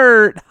getting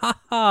hurt, ha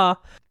ha.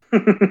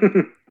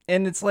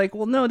 And it's like,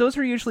 well, no, those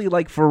are usually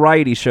like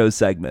variety show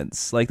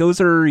segments. Like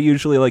those are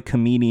usually like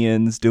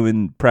comedians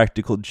doing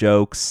practical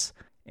jokes.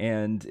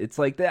 And it's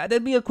like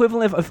that'd be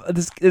equivalent if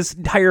this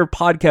entire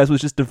podcast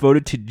was just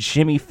devoted to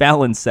Jimmy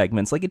Fallon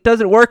segments. Like it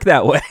doesn't work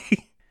that way.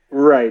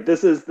 Right.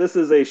 This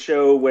is a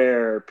show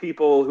where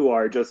people who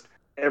are just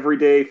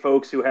everyday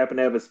folks who happen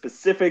to have a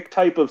specific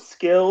type of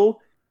skill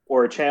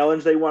or a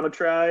challenge they want to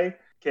try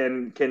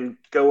can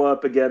go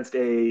up against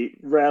a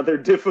rather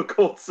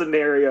difficult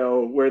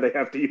scenario where they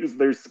have to use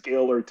their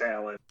skill or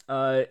talent.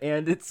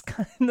 And it's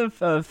kind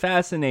of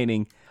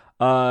fascinating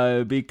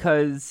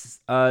because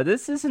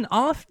this is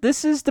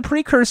the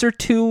precursor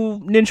to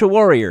Ninja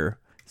Warrior.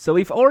 So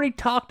we've already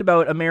talked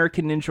about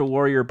American Ninja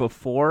Warrior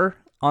before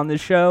on the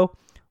show.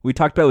 We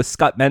talked about it with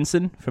Scott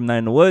Benson from Night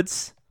in the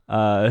Woods.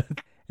 And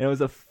it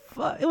was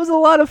a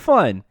lot of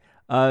fun.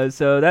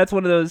 So that's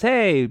one of those,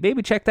 hey,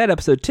 maybe check that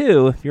episode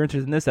too if you're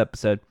interested in this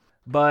episode.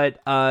 But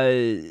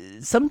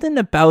something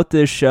about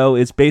this show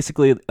is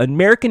basically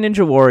American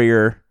Ninja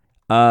Warrior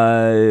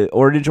or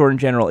Ninja Warrior in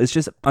general. It's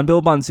just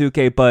Unbeatable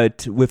Banzuke,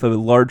 but with a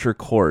larger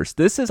course.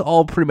 This is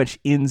all pretty much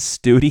in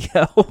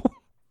studio.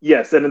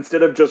 Yes, and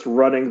instead of just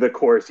running the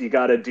course, you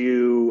got to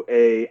do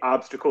a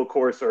obstacle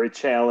course or a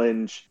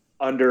challenge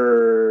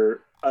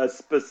under a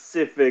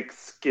specific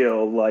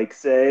skill, like,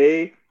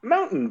 say,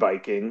 mountain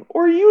biking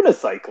or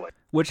unicycling.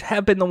 Which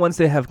have been the ones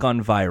that have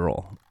gone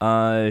viral.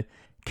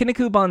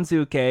 Kinniku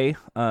Banzuke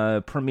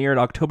premiered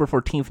October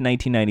 14th,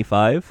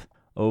 1995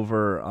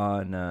 over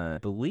on, I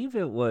believe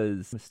it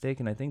was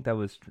mistaken. I think that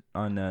was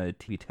on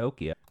TV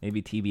Tokyo,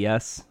 maybe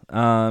TBS.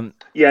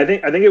 Yeah, I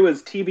think it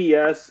was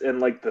TBS and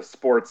like the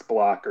Sports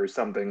Block or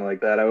something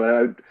like that.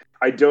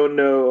 I don't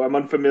know. I'm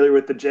unfamiliar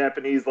with the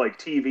Japanese like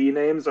TV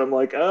names. So I'm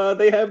like,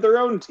 they have their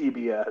own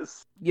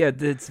TBS. Yeah,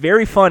 it's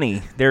very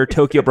funny. Their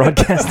Tokyo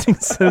Broadcasting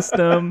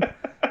System.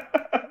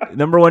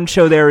 Number one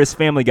show there is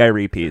Family Guy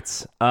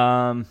repeats.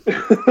 Turner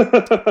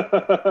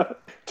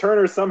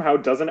somehow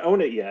doesn't own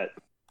it yet.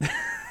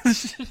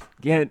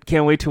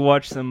 Can't wait to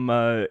watch some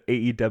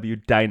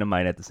AEW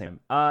Dynamite at the same.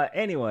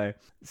 Anyway,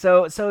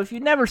 so if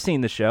you've never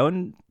seen the show,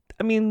 and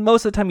I mean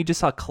most of the time you just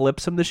saw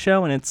clips from the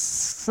show, and it's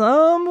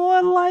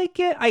somewhat like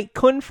it. I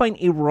couldn't find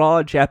a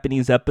raw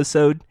Japanese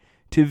episode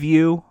to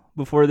view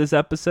before this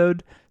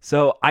episode,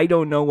 so I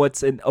don't know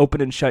what's an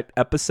open and shut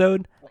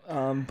episode.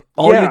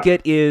 All you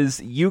get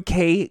is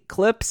UK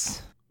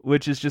clips,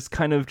 which is just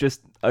kind of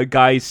just a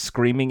guy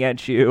screaming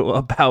at you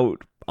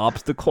about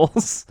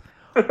obstacles,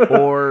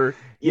 or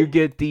you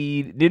get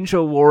the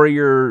Ninja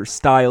Warrior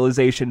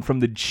stylization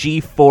from the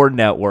G4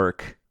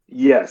 network.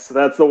 Yes,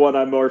 that's the one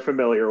I'm more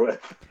familiar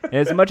with. And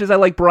as much as I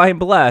like Brian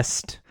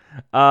Blessed,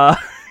 all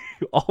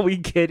we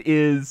get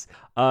is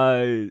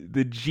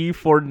the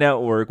G4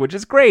 network, which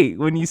is great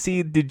when you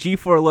see the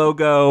G4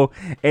 logo,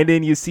 and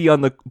then you see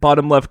on the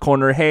bottom left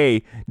corner,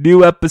 hey,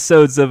 new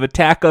episodes of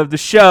Attack of the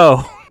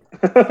Show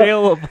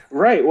available.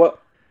 Right. Well,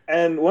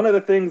 and one of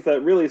the things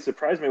that really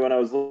surprised me when I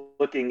was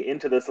looking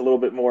into this a little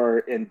bit more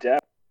in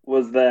depth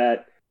was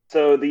that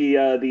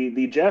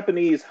the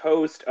Japanese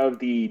host of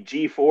the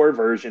G4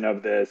 version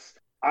of this,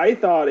 I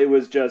thought it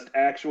was just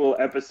actual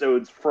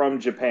episodes from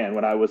Japan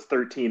when I was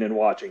 13 and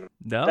watching.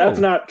 No. That's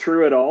not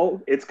true at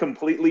all. It's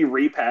completely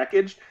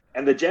repackaged,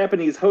 and the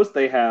Japanese host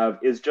they have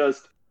is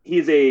just,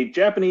 he's a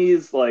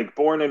Japanese, like,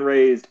 born and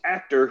raised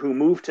actor who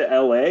moved to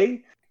LA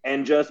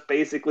and just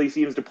basically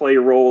seems to play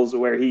roles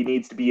where he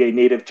needs to be a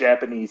native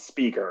Japanese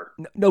speaker.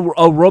 No,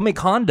 Romy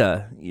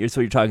Konda, is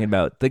what you're talking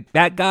about.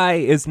 That guy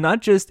is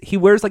not just, he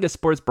wears like a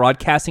sports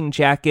broadcasting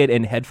jacket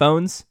and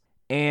headphones,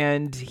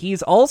 and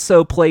he's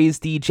also plays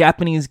the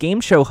Japanese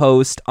game show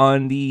host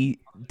on the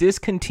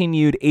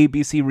discontinued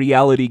ABC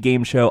reality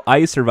game show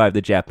I Survived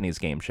the Japanese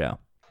Game Show.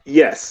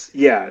 Yes,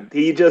 yeah.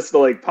 He just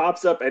like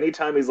pops up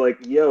anytime he's like,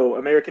 yo,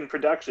 American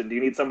production, do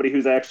you need somebody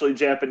who's actually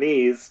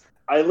Japanese?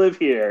 I live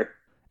here.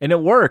 And it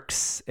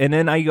works. And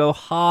then I go,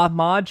 ha,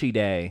 Maji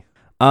Day.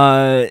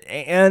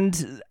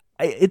 And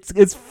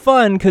it's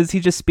fun because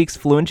he just speaks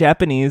fluent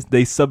Japanese.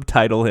 They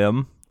subtitle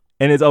him.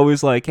 And it's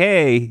always like,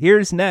 hey,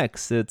 here's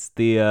next. It's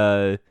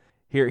the,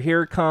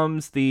 here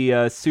comes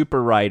the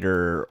Super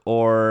Rider.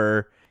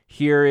 Or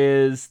here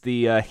is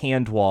the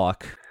hand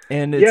walk.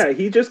 And it's, yeah,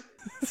 he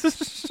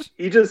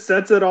just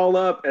sets it all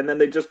up and then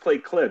they just play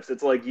clips.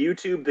 It's like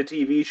YouTube, the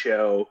TV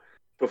show,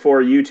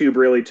 before YouTube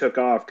really took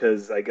off,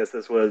 because I guess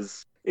this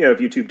was, if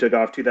YouTube took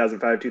off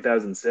 2005,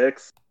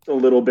 2006, a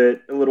little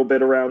bit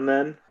around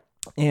then.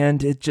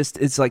 And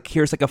it's like,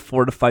 here's like a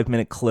 4 to 5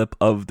 minute clip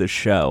of the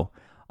show,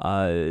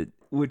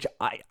 which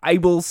I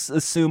will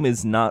assume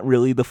is not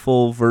really the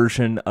full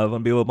version of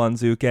Unbeatable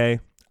Banzuke.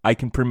 I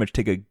can pretty much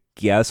take a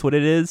guess what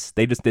it is.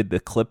 They just did the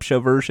clip show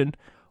version,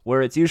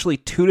 where it's usually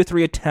 2 to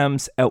 3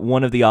 attempts at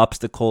one of the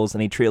obstacles,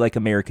 and they treat it like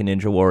American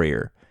Ninja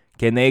Warrior.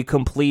 Can they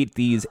complete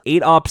these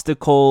 8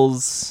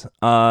 obstacles,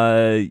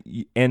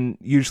 and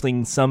usually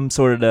in some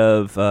sort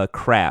of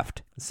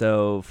craft?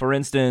 So, for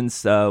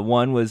instance,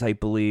 one was, I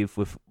believe,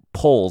 with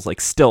poles, like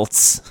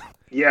stilts.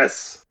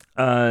 Yes.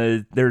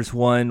 There's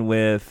one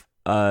with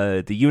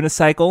the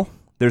unicycle.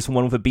 There's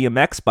one with a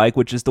BMX bike,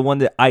 which is the one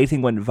that I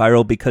think went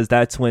viral because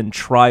that's when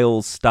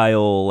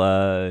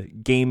Trials-style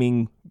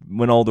gaming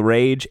went all the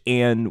rage,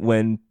 and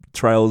when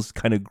Trials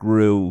kind of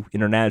grew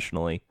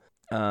internationally.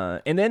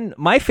 And then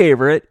my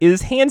favorite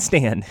is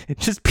handstand.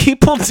 It's just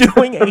people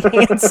doing a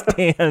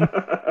handstand.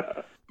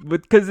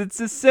 Because it's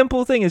a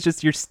simple thing. It's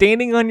just you're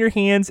standing on your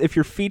hands. If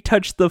your feet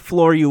touch the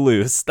floor, you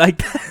lose. Like,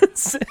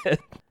 that's it.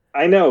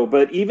 I know,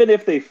 but even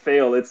if they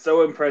fail, it's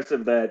so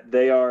impressive that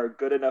they are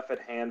good enough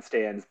at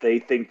handstands. They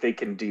think they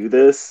can do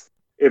this.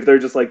 If they're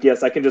just like,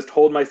 yes, I can just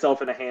hold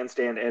myself in a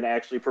handstand and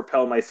actually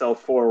propel myself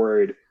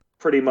forward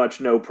pretty much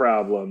no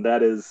problem.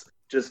 That is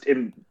just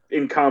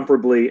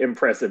incomparably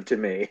impressive to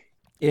me.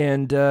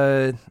 And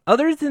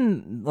other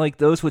than like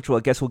those, which I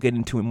guess we'll get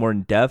into more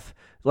in depth,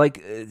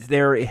 like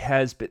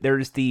there's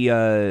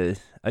the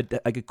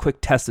like a quick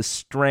test of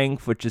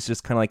strength, which is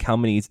just kind of like how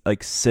many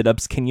like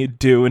sit-ups can you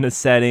do in a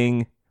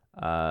setting.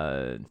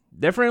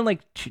 Different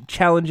like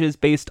challenges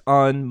based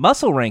on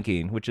muscle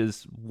ranking, which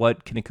is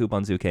what Kinniku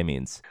Banzuke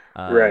means.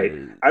 Right.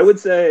 I would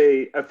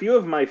say a few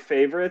of my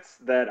favorites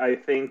that I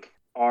think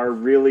are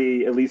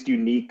really at least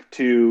unique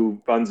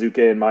to Banzuke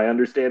in my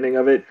understanding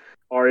of it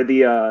are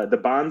the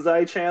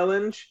Bonsai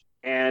Challenge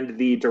and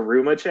the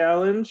Daruma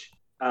Challenge.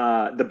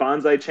 The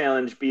Bonsai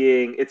Challenge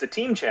being, it's a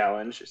team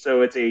challenge,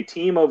 so it's a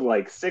team of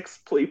like 6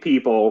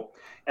 people,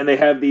 and they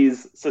have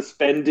these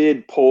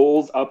suspended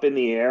poles up in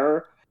the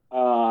air,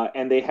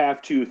 and they have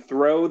to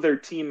throw their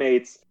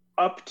teammates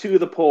up to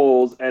the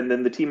poles, and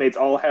then the teammates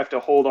all have to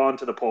hold on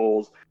to the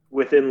poles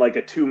within like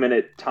a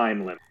 2-minute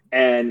time limit.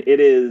 And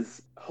it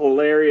is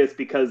hilarious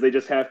because they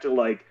just have to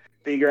like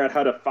figure out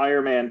how to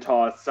fireman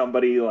toss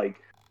somebody like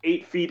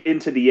 8 feet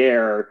into the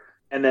air,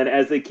 and then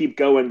as they keep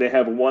going, they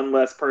have one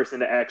less person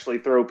to actually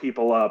throw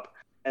people up,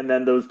 and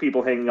then those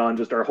people hanging on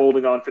just are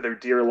holding on for their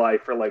dear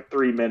life for like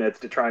 3 minutes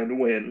to try and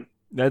win.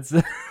 That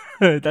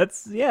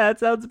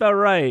sounds about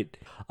right.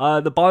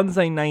 The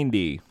Bonsai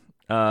 90,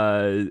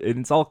 and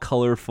it's all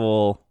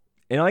colorful.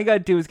 And all you gotta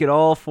do is get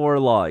all 4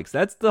 logs.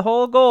 That's the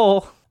whole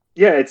goal.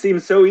 Yeah, it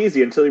seems so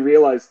easy until you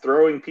realize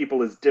throwing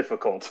people is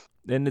difficult.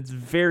 And it's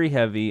very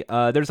heavy.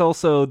 There's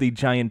also the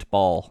giant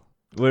ball,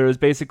 where it was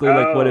basically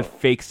like what if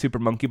fake Super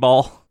Monkey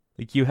Ball?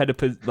 Like you had to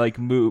put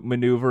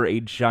maneuver a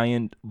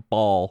giant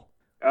ball.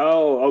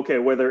 Oh, okay,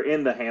 where they're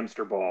in the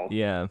hamster ball.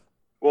 Yeah.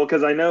 Well,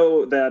 because I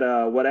know that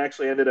what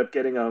actually ended up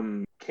getting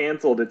them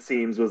canceled, it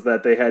seems, was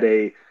that they had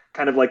a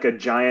kind of like a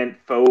giant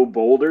faux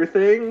boulder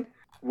thing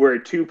where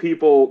 2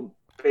 people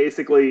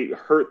basically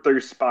hurt their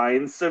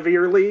spines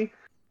severely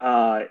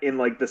in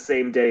like the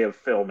same day of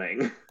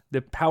filming.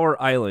 The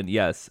Power Island,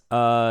 yes.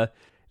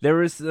 There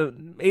was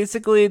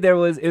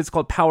it's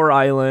called Power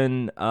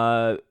Island.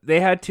 They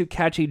had to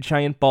catch a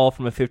giant ball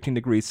from a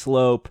 15-degree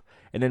slope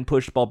and then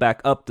push the ball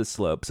back up the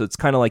slope. So it's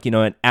kind of like,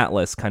 an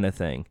Atlas kind of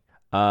thing.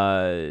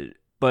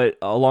 But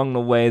along the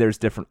way, there's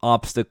different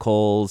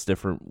obstacles,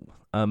 different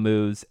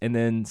moves, and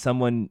then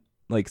someone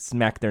like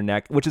smacked their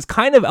neck, which is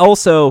kind of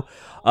also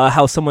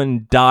how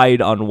someone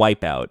died on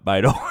Wipeout, by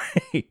the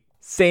way.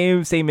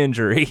 Same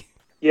injury.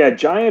 Yeah,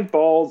 giant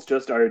balls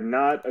just are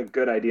not a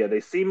good idea. They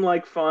seem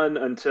like fun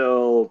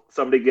until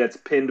somebody gets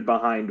pinned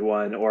behind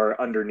one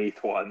or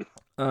underneath one.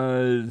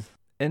 And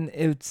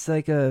it's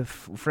like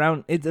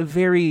it's a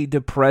very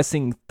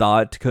depressing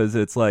thought because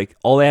it's like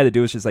all they had to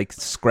do was just like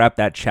scrap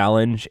that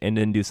challenge and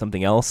then do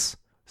something else.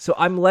 So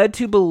I'm led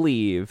to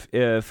believe,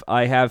 if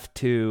I have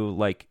to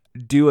like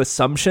do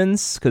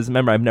assumptions, because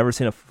remember, I've never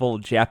seen a full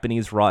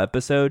Japanese Raw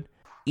episode.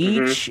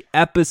 Each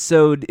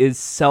episode is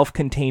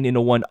self-contained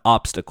into one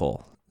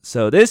obstacle.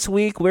 So this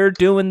week we're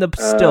doing the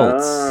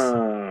stilts.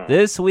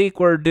 This week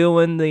we're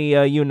doing the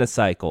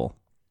unicycle.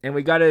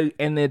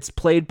 And it's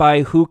played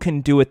by who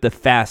can do it the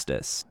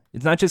fastest.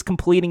 It's not just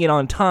completing it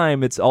on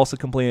time, it's also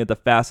completing it the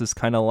fastest,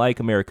 kind of like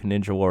American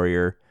Ninja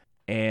Warrior.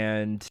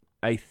 And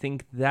I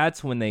think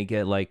that's when they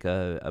get like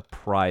a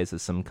prize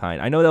of some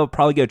kind. I know they'll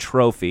probably get a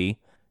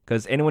trophy,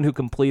 because anyone who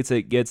completes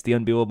it gets the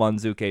Unbeatable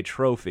Banzuke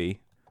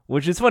trophy.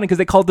 Which is funny, because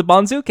they called it the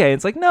Banzuke.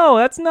 It's like, no,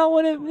 that's not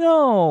what it...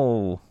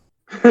 No.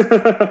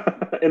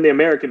 In the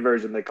American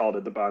version, they called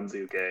it the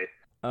Banzuke.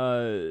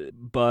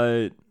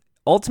 But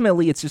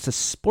ultimately, it's just a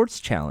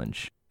sports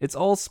challenge. It's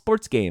all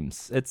sports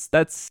games.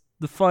 That's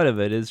the fun of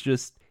it. Is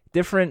just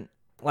different,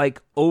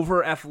 like,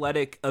 over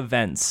athletic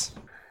events.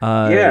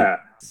 Yeah.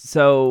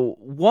 So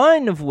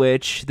one of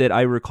which that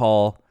I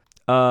recall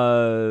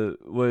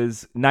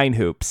was 9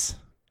 hoops.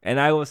 And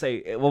I will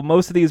say, well,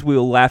 most of these we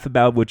will laugh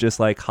about with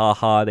just like,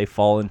 haha, they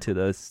fall into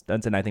the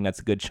stunts, and I think that's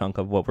a good chunk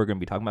of what we're going to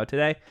be talking about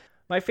today.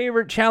 My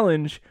favorite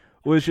challenge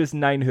was just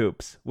 9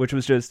 hoops, which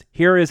was just,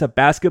 here is a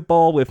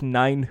basketball with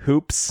 9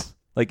 hoops,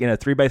 like in a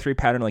 3x3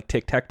 pattern, like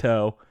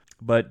tic-tac-toe,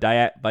 but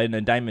in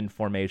a diamond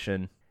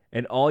formation.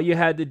 And all you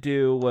had to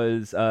do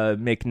was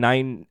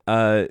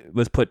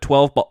put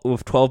 12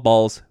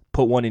 balls,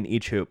 put 1 in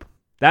each hoop.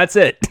 That's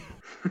it.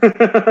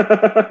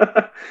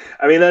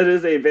 I mean, that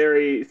is a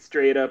very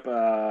straight up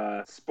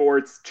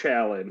sports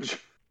challenge.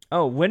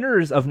 Oh,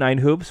 winners of 9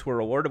 hoops were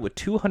awarded with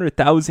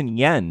 200,000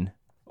 yen,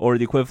 or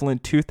the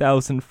equivalent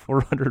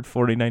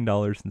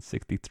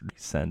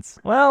 $2,449.63.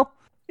 Well,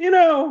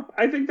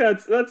 I think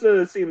that's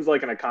seems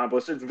like an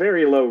accomplishment. It's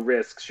very low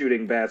risk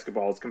shooting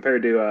basketballs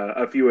compared to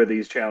a few of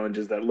these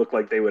challenges that look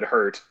like they would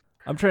hurt.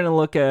 I'm trying to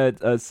look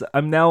at.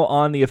 I'm now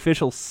on the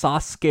official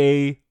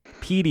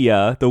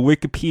Sasukepedia, the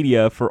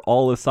Wikipedia for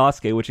all of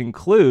Sasuke, which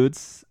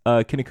includes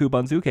Kinniku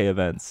Banzuke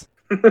events.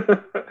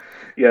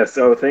 Yeah,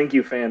 so thank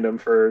you, fandom,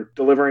 for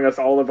delivering us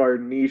all of our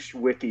niche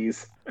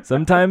wikis.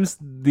 Sometimes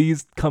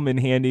these come in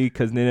handy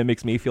because then it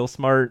makes me feel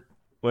smart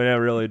when I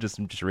really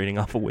I'm just reading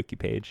off a wiki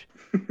page.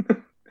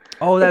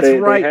 Oh, that's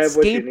right,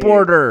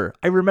 Skateboarder.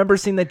 I remember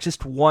seeing that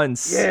just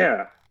once.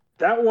 Yeah,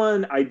 that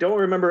one I don't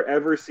remember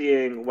ever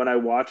seeing when I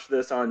watched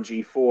this on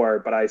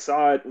G4, but I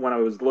saw it when I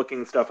was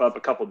looking stuff up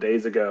a couple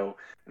days ago.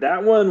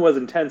 That one was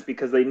intense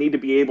because they need to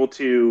be able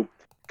to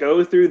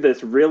go through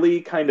this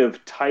really kind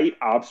of tight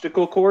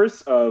obstacle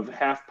course of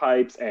half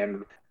pipes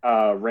and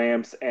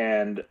ramps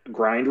and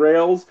grind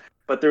rails,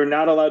 but they're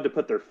not allowed to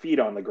put their feet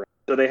on the ground.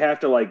 So they have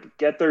to like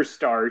get their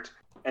start,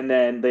 and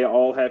then they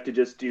all have to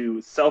just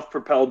do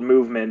self-propelled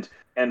movement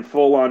and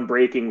full-on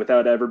braking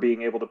without ever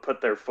being able to put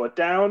their foot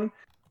down.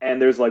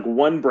 And there's like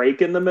one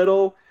break in the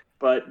middle,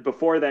 but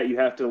before that you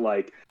have to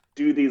like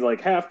do these like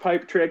half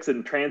pipe tricks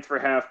and transfer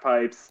half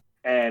pipes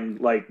and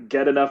like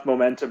get enough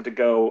momentum to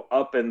go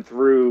up and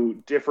through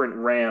different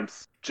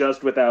ramps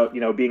just without,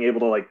 being able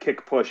to like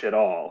kick push at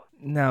all.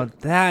 Now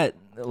that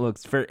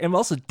looks very, and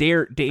also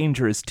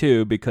dangerous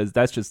too, because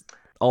that's just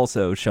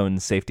also showing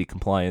safety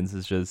compliance.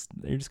 Is just,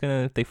 they're just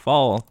gonna, if they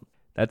fall,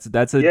 that's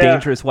a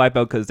dangerous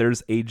wipeout because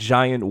there's a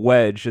giant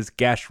wedge just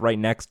gashed right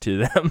next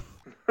to them.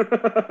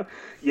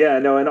 Yeah,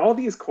 no, and all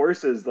these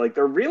courses, like,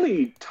 they're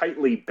really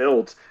tightly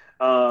built.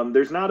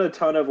 There's not a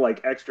ton of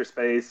like extra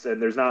space,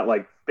 and there's not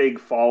like big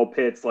fall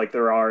pits like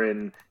there are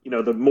in,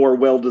 the more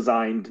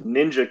well-designed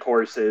ninja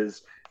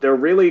courses. They're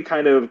really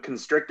kind of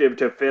constrictive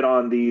to fit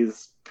on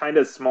these kind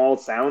of small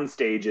sound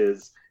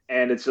stages,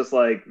 And it's just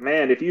like,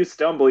 man, if you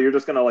stumble, you're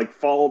just gonna like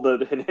fall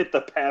and hit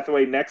the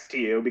pathway next to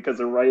you because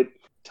they're right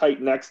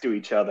tight next to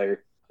each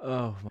other.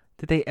 Oh,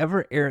 did they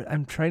ever air?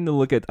 I'm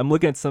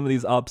looking at some of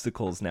these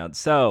obstacles now.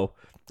 So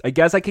I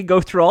guess I could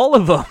go through all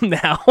of them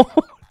now.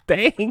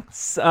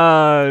 Thanks,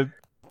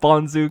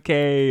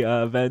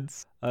 Bonzuke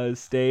events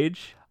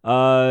stage.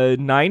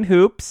 9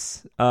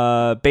 hoops.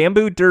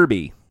 Bamboo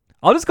derby.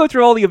 I'll just go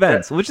through all the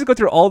events. Let's just go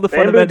through all the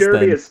fun events. Bamboo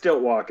derby then. is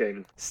stilt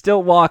walking.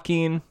 Stilt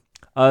walking.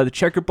 The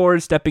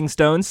checkerboard, stepping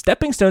stones.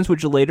 Stepping stones,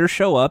 which will later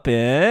show up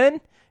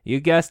in, you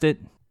guessed it,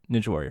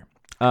 Ninja Warrior.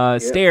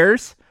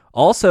 Stairs,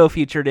 also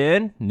featured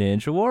in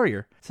Ninja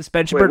Warrior.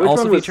 Suspension bird,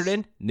 also featured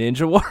in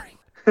Ninja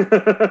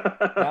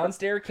Warrior. Down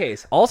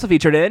staircase, also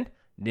featured in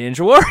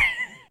Ninja Warrior.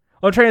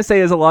 What I'm trying to say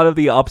is a lot of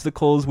the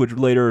obstacles would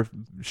later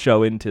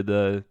show into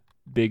the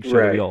big show.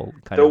 Right. We all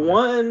kind the of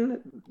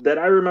one that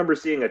I remember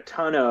seeing a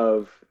ton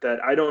of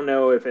that I don't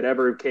know if it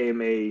ever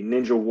became a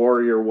Ninja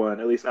Warrior one,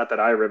 at least not that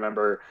I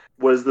remember,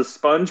 was the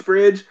Sponge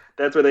Bridge.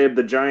 That's where they have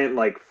the giant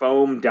like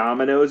foam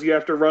dominoes you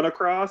have to run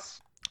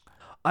across.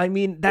 I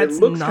mean, that's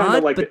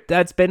not, like but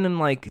that's been in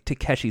like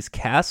Takeshi's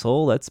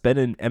Castle. That's been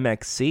in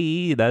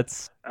MXC.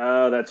 That's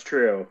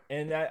true.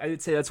 And I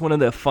would say that's one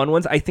of the fun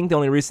ones. I think the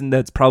only reason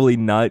that's probably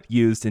not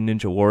used in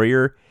Ninja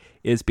Warrior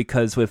is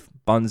because with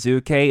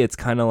Bonzuke, it's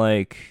kind of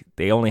like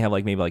they only have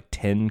like maybe like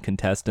 10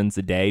 contestants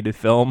a day to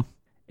film,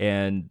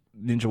 and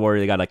Ninja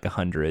Warrior they got like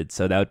 100,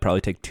 so that would probably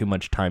take too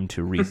much time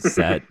to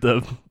reset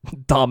the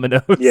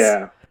dominoes.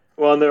 Yeah.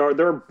 Well, and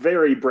they're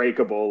very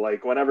breakable.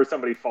 Like whenever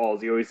somebody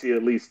falls, you always see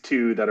at least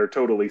 2 that are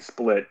totally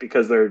split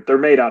because they're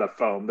made out of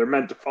foam. They're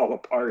meant to fall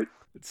apart.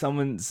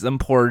 Some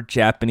poor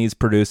Japanese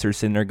producer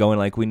sitting there going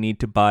like, we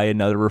need to buy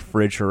another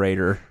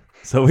refrigerator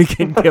so we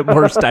can get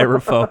more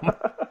styrofoam.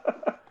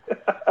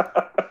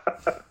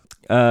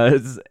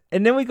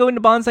 And then we go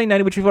into Bonsai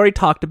 90, which we've already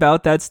talked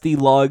about. That's the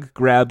log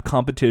grab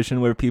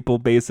competition where people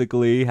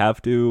basically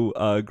have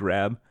to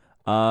grab.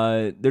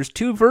 There's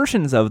 2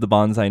 versions of the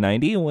Bonsai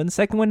 90. The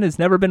second one has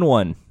never been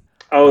won.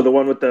 Oh, the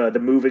one with the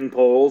moving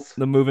poles?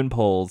 The moving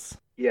poles.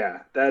 Yeah,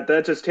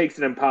 that just takes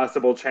an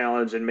impossible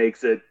challenge and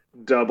makes it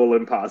double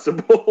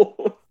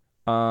impossible.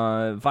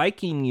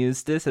 Viking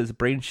used this as a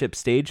BrainShip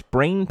stage.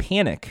 Brain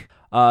Panic.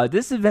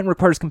 This event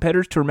requires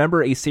competitors to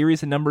remember a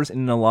series of numbers in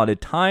an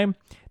allotted time,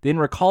 then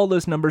recall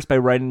those numbers by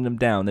writing them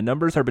down. The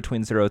numbers are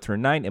between 0 through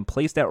 9 and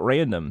placed at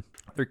random.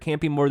 There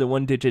can't be more than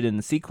 1 digit in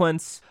the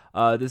sequence.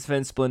 This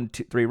event split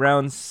into 3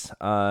 rounds.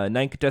 9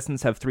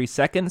 contestants have 3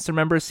 seconds to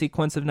remember a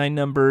sequence of 9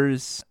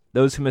 numbers.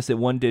 Those who miss it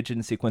 1 digit in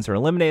the sequence are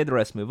eliminated. The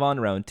rest move on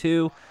to round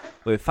 2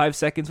 with 5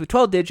 seconds with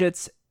 12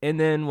 digits.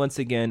 And then once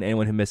again,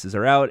 anyone who misses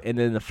are out. And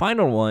then the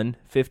final one,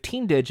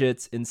 15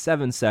 digits in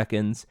 7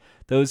 seconds.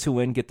 Those who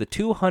win get the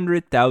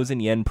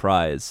 200,000 yen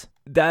prize.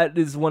 That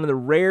is one of the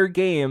rare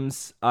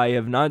games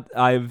I've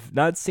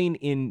not seen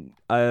in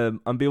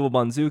Unbeatable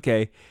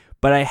Bonzuke,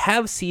 but I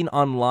have seen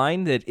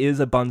online that is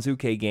a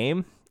Bonzuke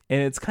game,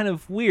 and it's kind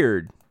of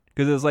weird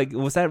because it's like,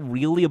 was that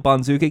really a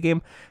Bonzuke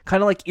game?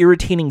 Kind of like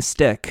Irritating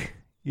Stick,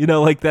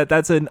 like that.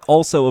 That's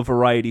also a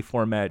variety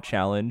format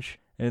challenge,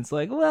 and it's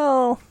like,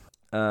 well,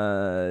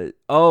 here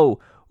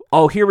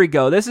we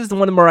go. This is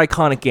one of the more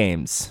iconic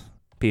games,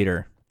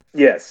 Peter.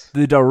 Yes.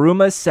 The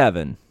Daruma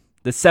 7,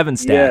 the 7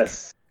 stack.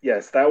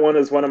 Yes, that one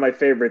is one of my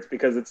favorites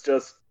because it's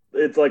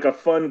like a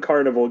fun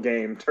carnival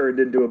game turned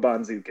into a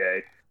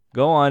Bonzuke.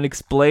 Go on,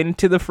 explain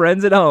to the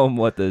friends at home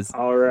what this.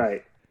 All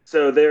right.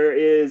 So there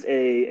is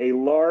a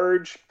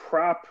large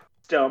prop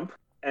stump,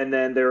 and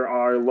then there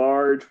are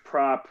large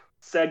prop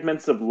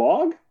segments of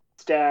log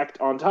stacked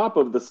on top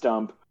of the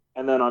stump,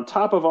 and then on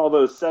top of all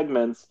those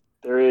segments,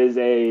 there is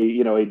a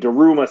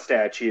Daruma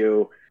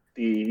statue,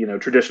 the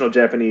traditional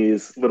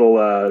Japanese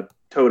little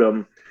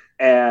totem,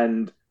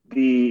 and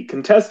the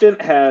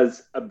contestant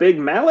has a big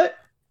mallet,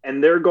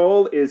 and their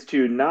goal is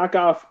to knock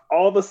off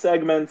all the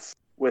segments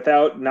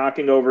without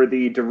knocking over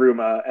the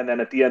Daruma, and then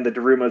at the end, the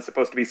Daruma is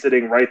supposed to be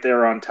sitting right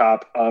there on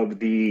top of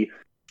the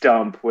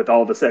stump with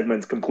all the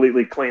segments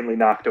completely cleanly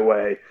knocked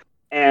away.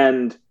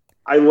 And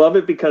I love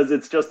it because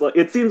it's just like,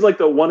 it seems like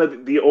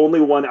the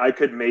only one I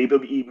could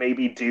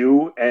maybe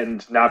do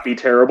and not be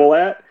terrible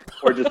at,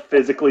 or just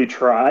physically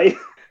try.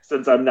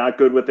 Since I'm not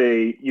good with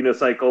a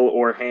unicycle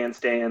or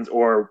handstands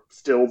or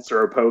stilts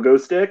or a pogo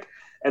stick.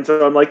 And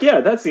so I'm like, yeah,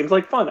 that seems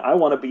like fun. I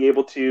want to be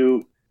able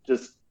to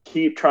just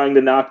keep trying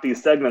to knock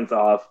these segments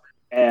off.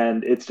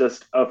 And it's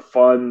just a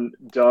fun,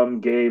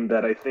 dumb game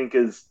that I think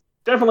is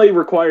definitely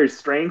requires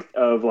strength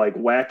of like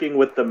whacking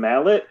with the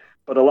mallet.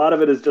 But a lot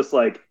of it is just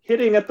like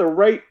hitting at the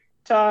right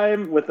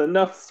time with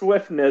enough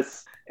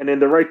swiftness and in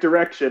the right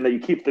direction that you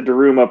keep the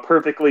Daruma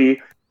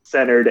perfectly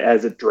centered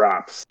as it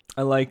drops.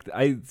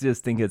 I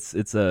just think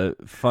it's a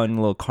fun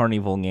little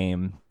carnival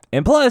game.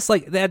 And plus,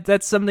 like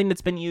that's something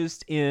that's been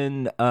used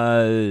in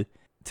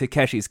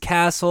Takeshi's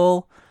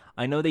Castle.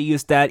 I know they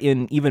used that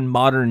in even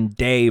modern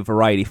day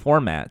variety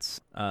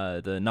formats.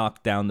 The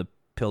knock down the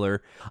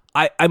pillar.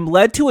 I'm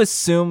led to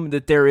assume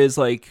that there is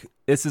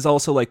this is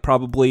also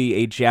probably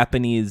a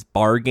Japanese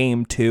bar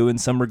game too in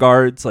some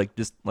regards,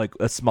 just like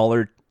a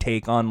smaller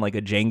take on like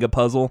a Jenga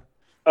puzzle?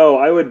 Oh,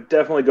 I would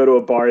definitely go to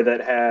a bar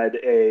that had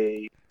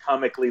a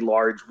comically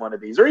large one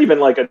of these, or even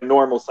like a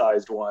normal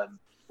sized one,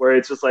 where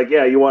it's just like,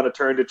 yeah, you want to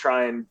turn to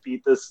try and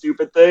beat this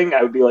stupid thing?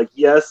 I would be like,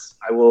 yes,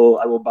 I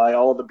will buy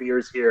all the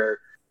beers here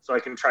so I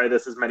can try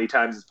this as many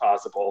times as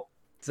possible.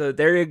 So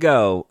there you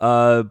go.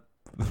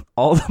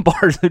 All the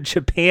bars of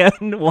Japan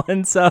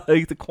once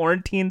the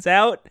quarantine's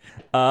out.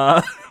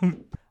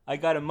 I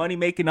got a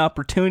money-making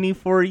opportunity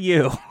for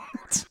you.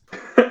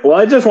 Well,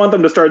 I just want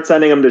them to start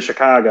sending them to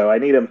Chicago. I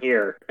need them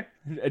here.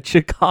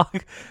 Chicago.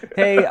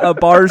 Hey,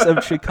 bars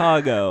of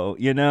Chicago.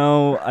 You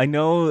know, I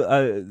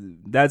know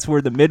that's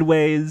where the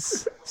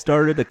Midways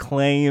started to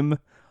claim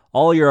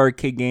all your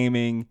arcade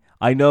gaming.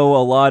 I know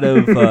a lot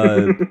of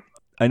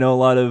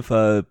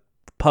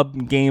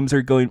pub games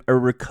are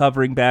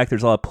recovering back.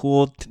 There's a lot of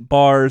pool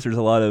bars. There's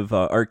a lot of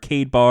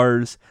arcade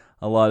bars.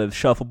 A lot of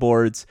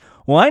shuffleboards.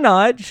 Why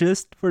not?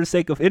 Just for the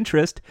sake of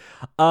interest.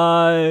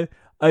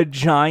 A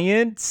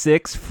giant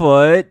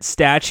 6-foot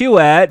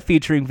statuette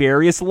featuring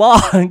various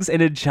logs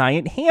and a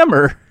giant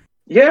hammer.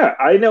 Yeah,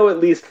 I know at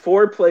least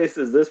 4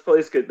 places this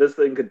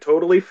thing could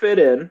totally fit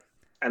in,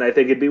 and I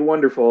think it'd be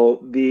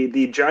wonderful.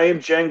 The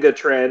giant Jenga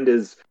trend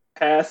is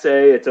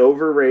passé. It's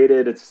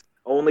overrated. It's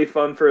only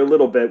fun for a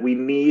little bit. We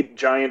need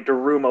giant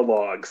Daruma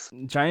logs.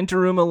 Giant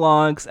Daruma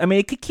logs. I mean,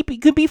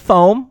 it could be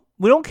foam.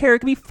 We don't care. It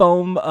could be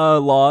foam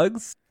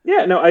logs.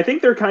 Yeah, no, I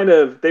think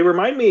they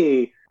remind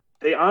me.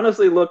 They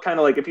honestly look kind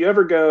of like, if you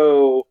ever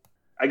go,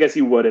 I guess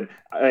you wouldn't.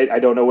 I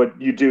don't know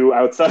what you do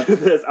outside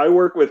of this. I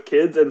work with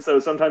kids, and so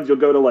sometimes you'll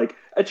go to like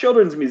a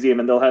children's museum,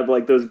 and they'll have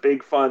like those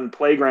big fun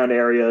playground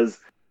areas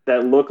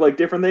that look like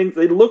different things.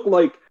 They look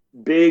like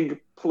big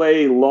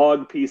play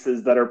log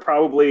pieces that are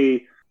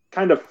probably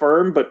kind of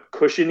firm but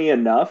cushiony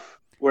enough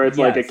where it's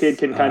like a kid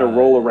can kind of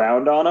roll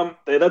around on them.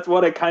 That's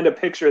what I kind of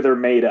picture they're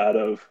made out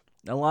of.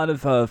 A lot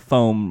of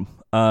foam.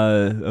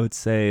 I would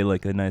say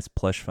like a nice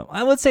plush foam.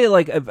 I would say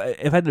like if I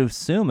had to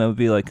assume, it would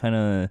be like kind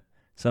of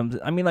some.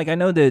 I mean, like I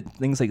know that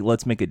things like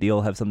Let's Make a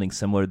Deal have something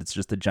similar. That's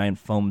just a giant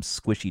foam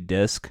squishy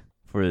disc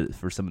for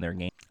some of their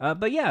games.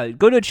 But yeah,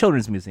 go to a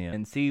children's museum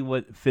and see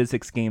what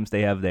physics games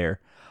they have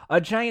there.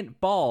 A giant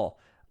ball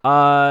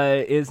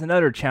is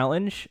another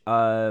challenge.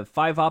 5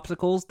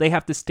 obstacles. They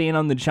have to stand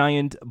on the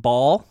giant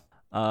ball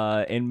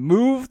and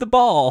move the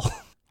ball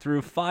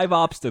through 5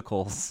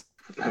 obstacles.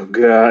 Oh,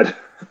 God.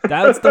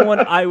 That's the one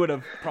I would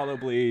have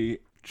probably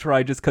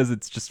tried just because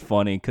it's just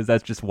funny, because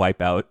that's just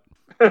Wipeout.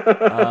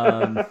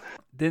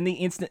 Then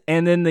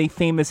the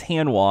famous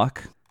hand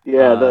walk.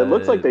 Yeah, it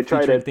looks like they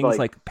tried it things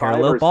like 5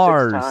 parallel or 6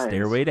 bars, times.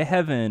 Stairway to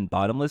Heaven,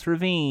 Bottomless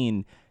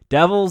Ravine,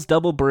 Devil's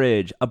Double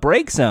Bridge, a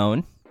break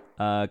zone,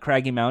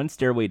 Craggy Mountain,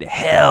 Stairway to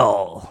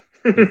Hell.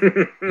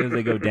 As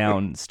they go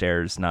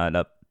downstairs, not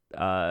up.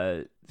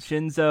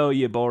 Shinzo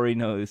Yabori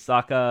no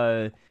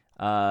Usaka,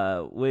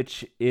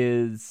 which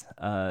is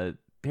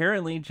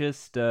apparently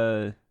just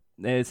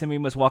somebody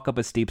must walk up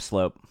a steep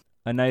slope,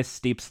 a nice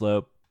steep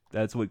slope.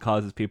 That's what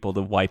causes people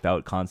to wipe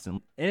out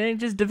constantly, and it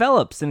just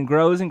develops and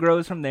grows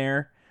from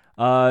there.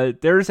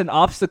 There's an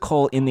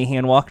obstacle in the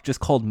hand walk just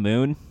called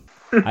Moon.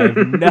 I have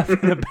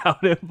nothing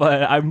about it,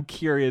 but I'm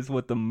curious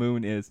what the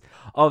moon is.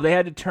 Oh, they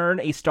had to turn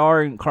a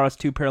star and cross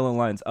 2 parallel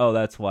lines. Oh,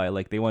 that's why.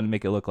 Like, they want to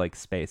make it look like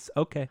space.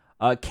 Okay.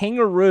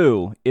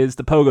 Kangaroo is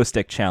the pogo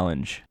stick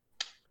challenge.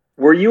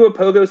 Were you a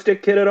pogo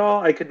stick kid at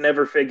all? I could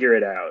never figure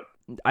it out.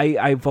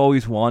 I've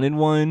always wanted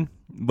one,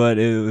 but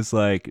it was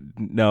like,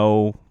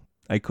 no,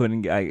 I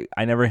couldn't. I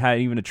never had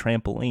even a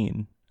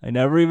trampoline. I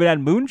never even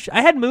had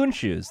I had moon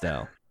shoes,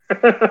 though.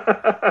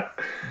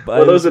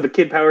 Well, those are the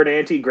kid-powered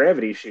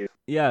anti-gravity shoes.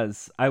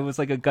 Yes, I was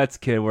like a Guts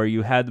kid where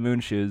you had the moon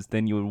shoes,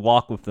 then you would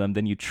walk with them,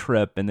 then you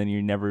trip, and then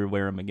you never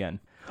wear them again.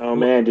 Oh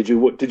man, did you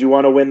want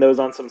to win those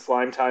on some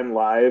Slime Time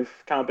Live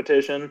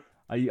competition?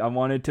 I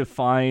wanted to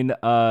find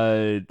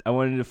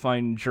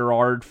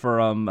Gerard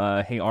from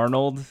Hey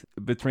Arnold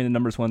between the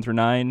numbers 1 through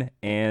 9,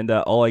 and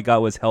all I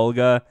got was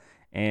Helga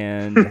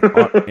and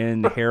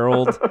and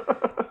Harold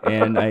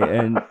and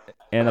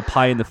a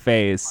pie in the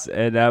face,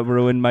 and that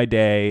ruined my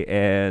day.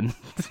 And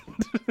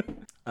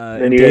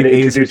then you Dave had to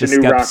Azer introduce just a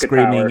new kept rocket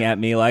screaming power. at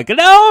me like,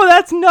 "No,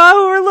 that's not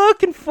what we're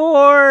looking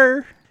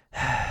for."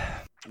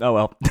 Oh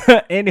well.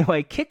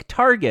 Anyway, Kick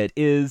Target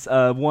is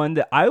one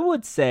that I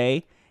would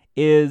say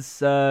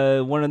is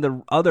one of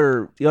the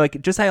other,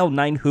 like, just how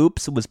 9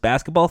 Hoops was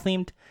basketball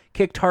themed.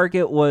 Kick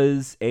Target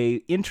was a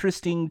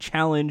interesting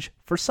challenge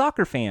for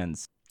soccer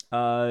fans.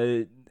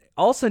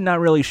 Also not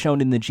really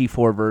shown in the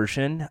G4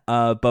 version,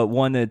 but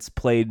one that's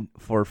played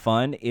for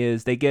fun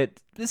is they get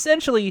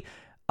essentially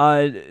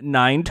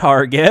 9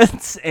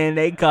 targets, and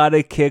they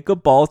gotta kick a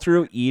ball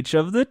through each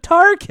of the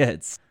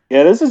targets.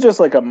 Yeah, this is just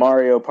like a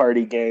Mario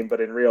Party game, but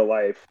in real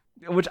life.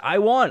 Which I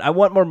want. I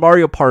want more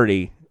Mario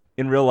Party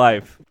in real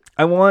life.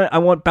 I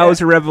want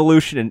Bowser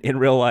Revolution in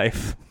real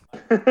life.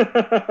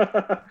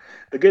 The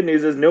good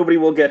news is nobody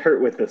will get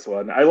hurt with this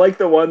one. I like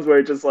the ones where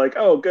it's just like,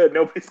 oh, good,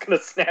 nobody's going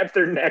to snap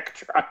their neck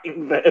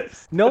trying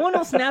this. No one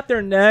will snap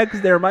their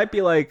necks. There might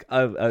be like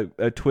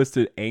a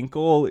twisted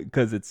ankle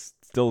because it's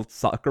still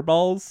soccer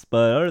balls,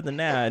 but other than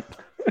that,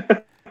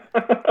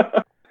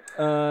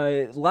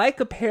 like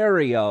a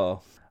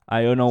Perio.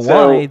 I don't know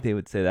why they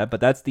would say that,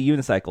 but that's the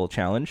unicycle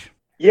challenge.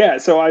 Yeah,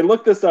 so I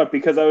looked this up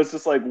because I was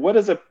just like, what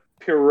is a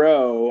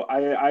Pierrot?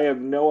 I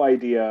have no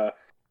idea.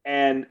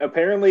 And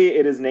apparently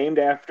it is named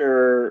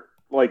after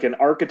like an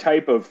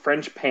archetype of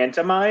French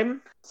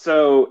pantomime.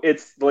 So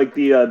it's like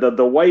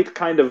the white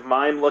kind of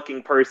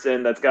mime-looking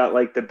person that's got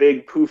like the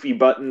big poofy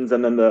buttons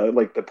and then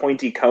the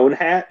pointy cone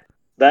hat.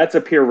 That's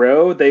a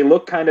Pierrot. They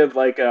look kind of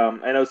like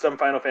I know some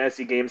Final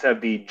Fantasy games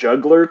have the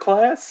juggler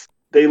class.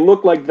 They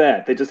look like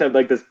that. They just have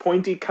like this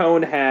pointy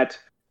cone hat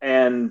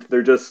and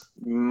they're just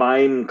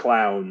mime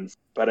clowns.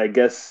 But I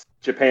guess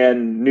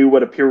Japan knew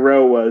what a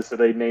Pierrot was, so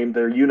they named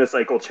their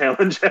unicycle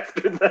challenge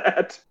after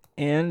that.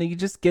 And you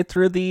just get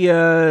through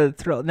the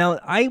thrill. Now,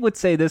 I would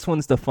say this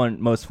one's the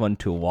most fun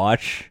to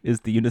watch,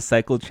 is the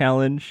unicycle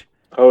challenge.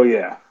 Oh,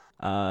 yeah.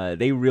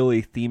 They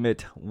really theme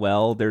it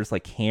well. There's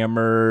like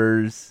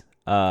hammers.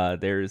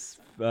 There's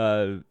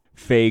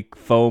fake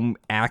foam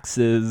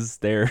axes.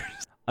 There's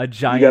a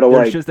giant.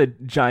 There's just a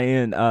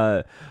giant.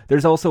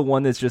 There's also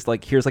one that's just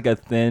like, here's like a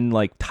thin,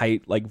 like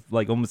tight, like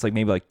almost like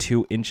maybe like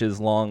 2 inches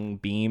long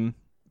beam,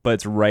 but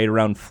it's right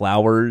around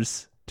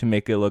flowers to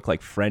make it look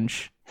like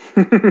French.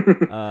 And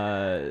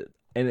I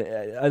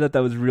thought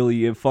that was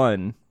really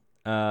fun.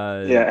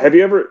 Yeah. Have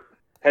you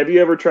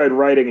ever tried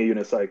riding a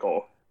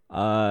unicycle?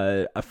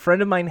 A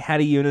friend of mine had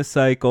a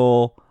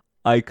unicycle.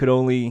 I could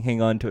only hang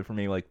on to it for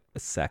maybe like a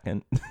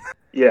second.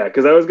 Yeah,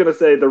 because I was going to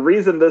say the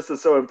reason this is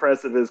so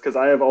impressive is because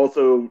I have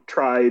also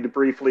tried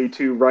briefly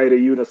to ride a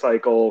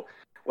unicycle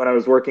when I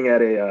was working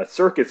at a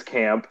circus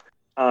camp.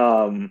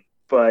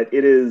 But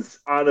it is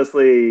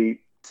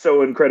honestly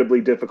so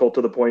incredibly difficult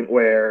to the point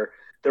where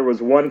there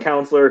was one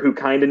counselor who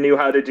kind of knew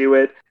how to do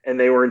it, and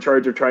they were in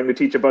charge of trying to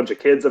teach a bunch of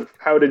kids of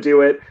how to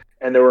do it.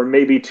 And there were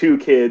maybe 2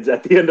 kids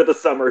at the end of the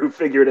summer who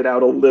figured it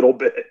out a little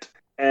bit.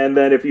 And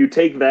then if you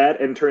take that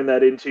and turn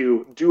that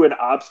into do an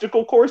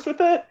obstacle course with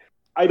it,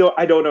 I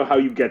don't know how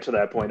you get to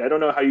that point. I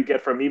don't know how you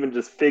get from even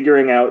just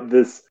figuring out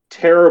this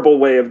terrible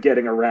way of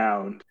getting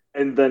around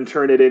and then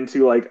turn it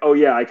into like, oh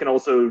yeah, I can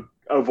also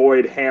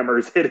avoid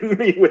hammers hitting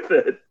me with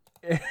it.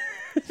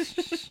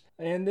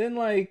 And then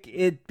like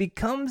it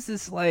becomes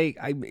this like,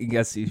 I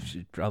guess you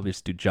should probably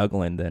just do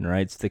juggling then,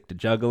 right? Stick to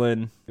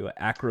juggling, do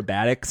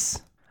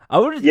acrobatics. I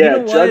would,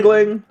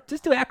 juggling.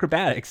 Just do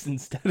acrobatics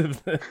instead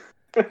of the.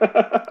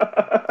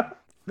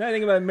 I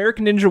think about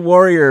American Ninja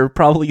Warrior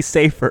probably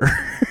safer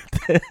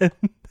than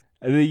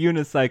the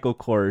unicycle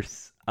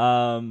course.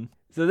 So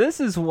this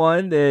is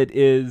one that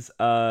is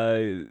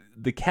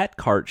the cat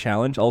cart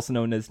challenge, also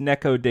known as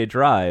Neko de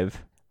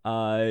Drive.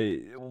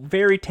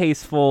 Very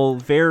tasteful,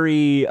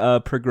 very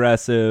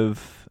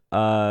progressive.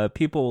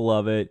 People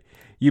love it.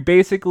 You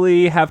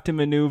basically have to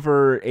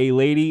maneuver a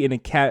lady in a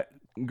cat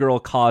girl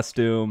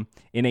costume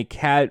in a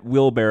cat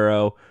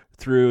wheelbarrow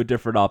through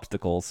different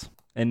obstacles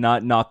and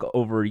not knock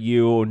over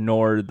you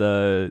nor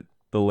the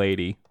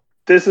lady.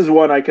 This is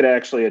one I could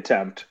actually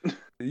attempt.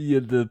 Yeah,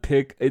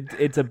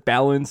 it's a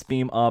balance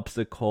beam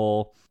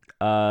obstacle.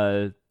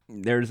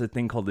 There's a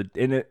thing called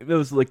and it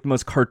was like the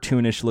most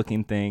cartoonish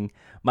looking thing.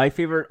 My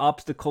favorite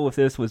obstacle with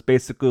this was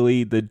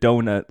basically the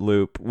donut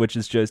loop, which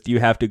is just you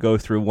have to go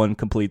through one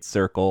complete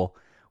circle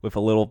with a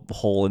little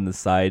hole in the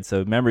side. So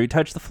remember, you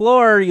touch the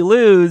floor, you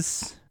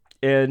lose.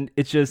 And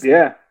it's just,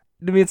 yeah.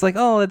 I mean, it's like,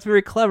 oh, that's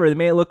very clever. They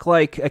made it look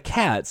like a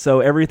cat.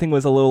 So everything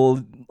was a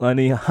little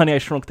Honey, I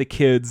Shrunk the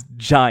Kids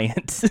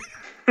giant.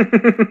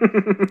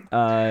 And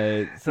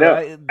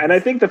I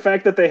think the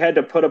fact that they had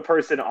to put a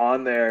person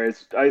on there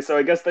is, so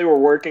I guess they were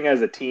working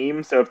as a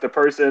team. So if the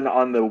person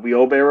on the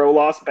wheelbarrow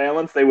lost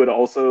balance, they would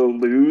also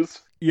lose.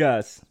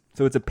 Yes.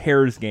 So it's a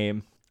pairs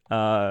game.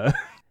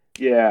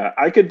 Yeah,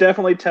 I could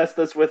definitely test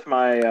this with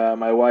my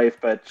my wife,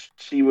 but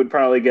she would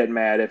probably get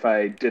mad if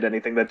I did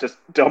anything that just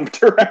dumped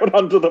her out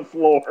onto the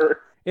floor.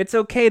 It's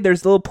okay.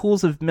 There's little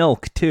pools of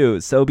milk, too,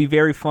 so it'll be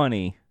very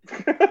funny.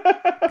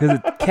 Because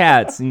it's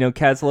cats.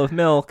 Cats love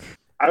milk.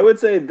 I would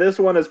say this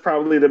one is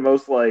probably the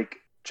most, like,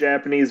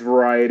 Japanese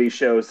variety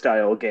show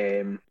style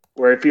game,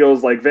 where it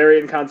feels, like, very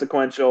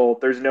inconsequential.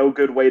 There's no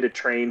good way to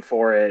train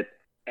for it,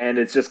 and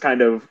it's just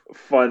kind of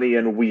funny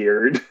and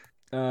weird.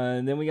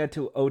 And then we got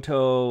to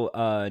Oto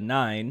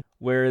 9,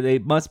 where they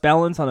must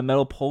balance on a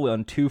metal pole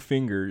on 2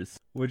 fingers,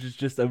 which is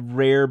just a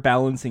rare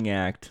balancing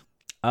act.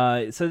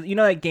 So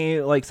that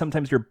game, like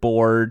sometimes you're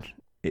bored,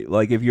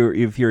 like if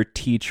you're a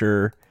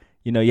teacher,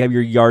 you have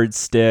your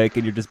yardstick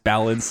and you're just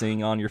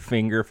balancing on your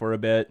finger for a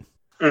bit.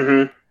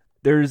 Mm-hmm.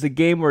 There's a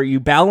game where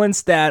you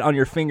balance that on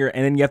your finger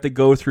and then you have to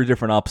go through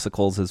different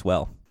obstacles as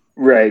well.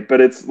 Right,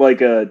 but it's like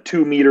a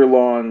 2-meter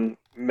long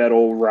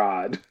metal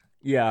rod.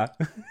 Yeah,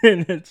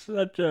 and it's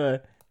such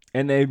a...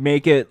 And they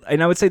make it...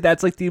 And I would say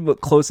that's like the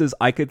closest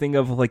I could think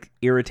of like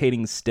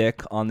irritating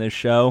stick on this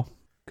show.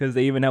 Because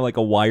they even have like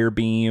a wire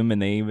beam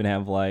and they even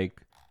have like,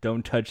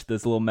 don't touch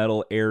this little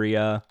metal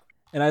area.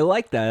 And I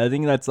like that. I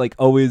think that's like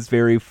always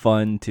very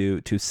fun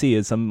to see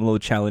is some little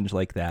challenge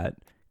like that.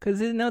 Because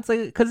it's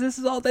like... Because this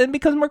is all... And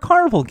because we're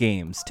carnival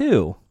games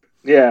too.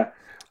 Yeah.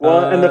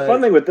 Well, and the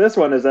fun thing with this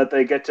one is that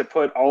they get to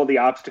put all the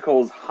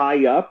obstacles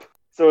high up.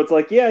 So it's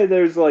like, yeah,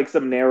 there's like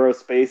some narrow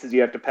spaces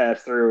you have to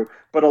pass through,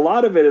 but a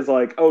lot of it is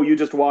like, oh, you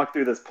just walk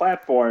through this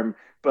platform,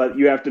 but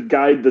you have to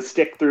guide the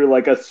stick through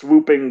like a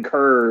swooping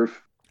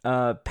curve.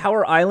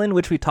 Power Island,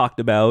 which we talked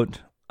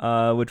about,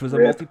 which was a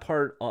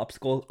multi-part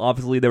obstacle.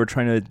 Obviously, they were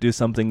trying to do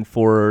something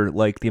for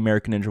like the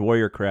American Ninja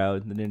Warrior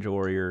crowd, the Ninja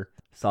Warrior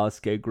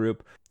Sasuke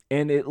group.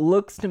 And it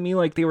looks to me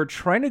like they were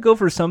trying to go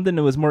for something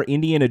that was more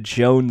Indiana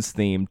Jones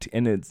themed,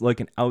 and it's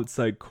like an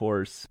outside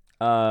course.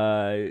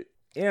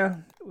 Yeah,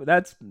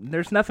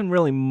 there's nothing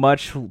really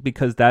much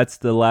because that's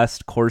the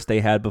last course they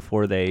had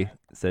before they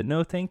said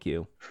no, thank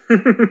you.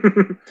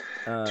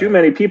 Too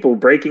many people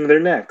breaking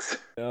their necks.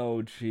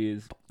 Oh,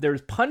 jeez.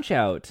 There's Punch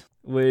Out,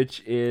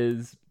 which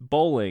is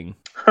bowling.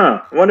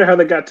 Huh. I wonder how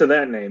they got to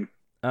that name.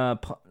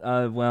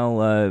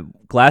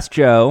 Glass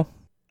Joe.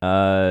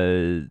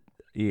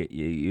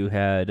 You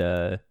had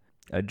a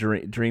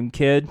Dream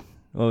Kid.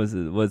 What was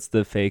it? What's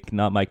the fake?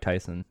 Not Mike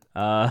Tyson.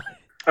 Oh,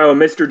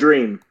 Mr.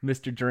 Dream.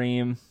 Mr.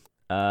 Dream.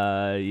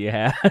 You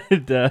had.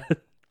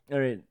 All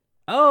right.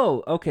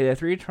 Oh, okay. The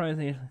 3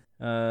 tries.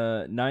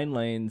 9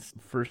 lanes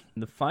for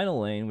the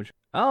final lane. Which.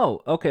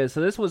 Oh, okay.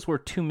 So this was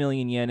worth 2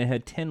 million yen. It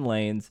had 10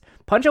 lanes.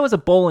 Punch Out was a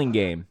bowling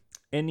game,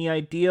 and the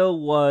idea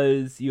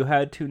was you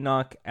had to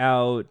knock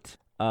out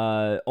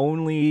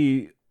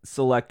only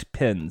select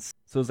pins.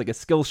 So it was like a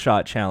skill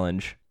shot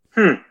challenge.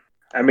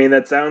 I mean,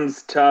 that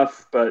sounds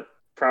tough, but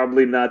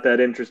probably not that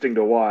interesting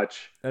to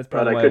watch. That's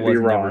probably why it was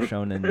never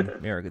shown in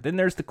America. Then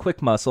there's the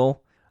Quick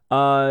Muscle. You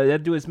have to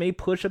do as many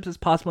push-ups as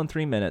possible in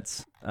 3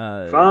 minutes.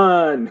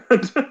 Fun!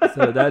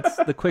 So that's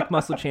the Quick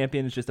Muscle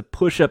Champion. Is just a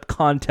push-up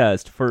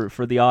contest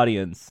for the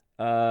audience.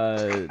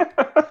 Welcome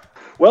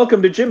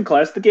to Gym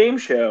Class, the game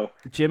show.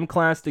 Gym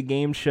Class, the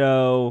game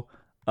show.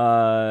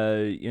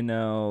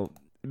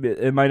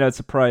 It might not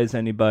surprise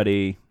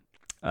anybody.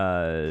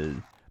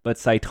 But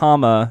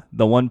Saitama,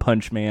 the One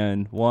Punch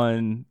Man,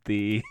 won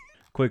the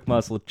Quick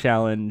Muscle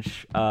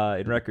Challenge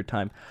in record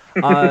time.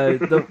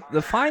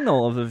 The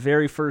final of the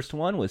very first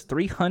one was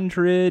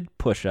 300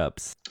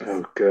 push-ups.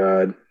 Oh,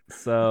 God.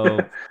 So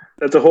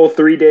that's a whole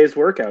 3 days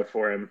workout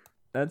for him.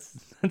 That's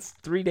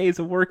 3 days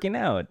of working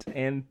out,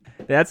 and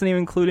that's not even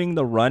including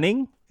the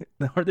running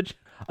or the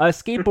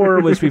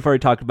skateboard, which we've already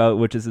talked about,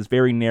 which is this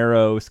very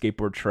narrow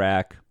skateboard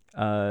track.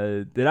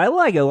 That I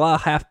like a lot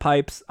of half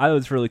pipes. I thought it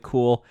was really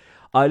cool.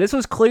 This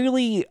was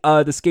clearly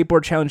the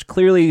skateboard challenge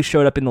clearly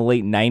showed up in the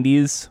late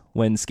 90s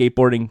when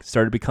skateboarding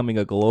started becoming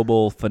a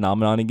global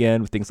phenomenon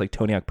again with things like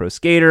Tony Hawk Pro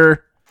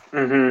Skater.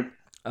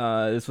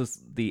 Mm-hmm. This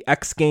was the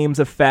X Games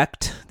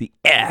effect. The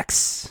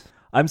X.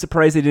 I'm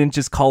surprised they didn't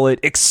just call it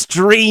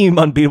Extreme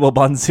Unbeatable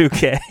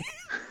Banzuke.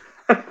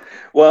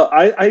 Well,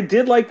 I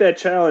did like that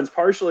challenge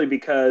partially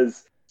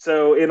because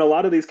so in a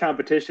lot of these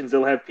competitions,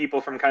 they'll have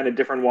people from kind of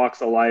different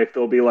walks of life.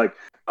 They'll be like,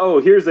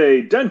 oh, here's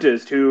a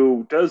dentist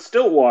who does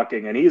stilt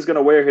walking, and he's going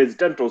to wear his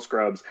dental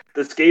scrubs.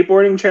 The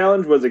skateboarding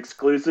challenge was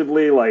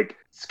exclusively, like,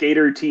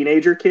 skater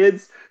teenager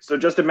kids. So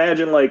just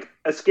imagine, like,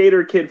 a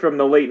skater kid from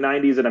the late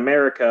 90s in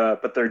America,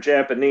 but they're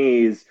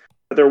Japanese,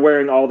 but they're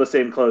wearing all the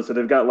same clothes. So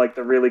they've got, like,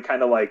 the really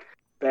kind of, like,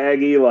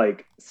 baggy,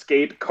 like,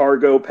 skate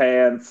cargo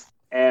pants.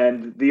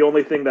 And the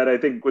only thing that I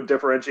think would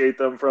differentiate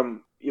them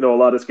from, a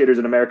lot of skaters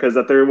in America is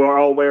that they were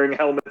all wearing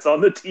helmets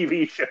on the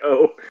TV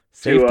show.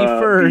 Safety to,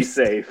 first. Be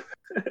safe.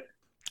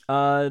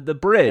 The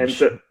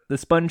bridge, the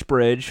sponge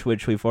bridge,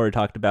 which we've already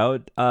talked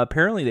about.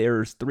 Apparently,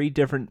 there's 3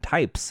 different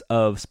types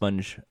of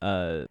sponge,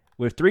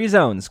 with 3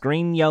 zones: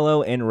 green,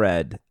 yellow, and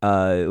red.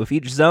 With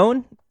each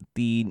zone,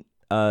 the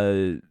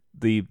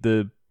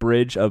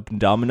bridge of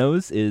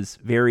dominoes is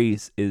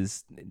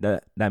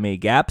that many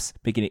gaps,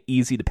 making it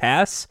easy to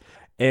pass.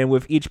 And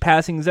with each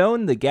passing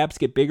zone, the gaps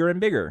get bigger and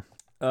bigger.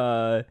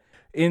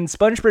 In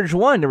Sponge Bridge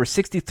 1, there were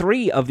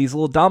 63 of these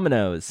little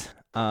dominoes.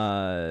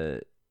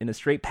 In a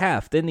straight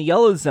path. Then the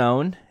yellow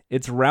zone,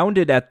 it's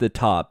rounded at the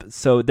top,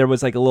 so there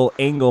was like a little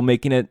angle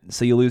making it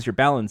so you lose your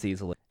balance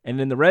easily.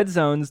 And in the red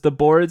zones, the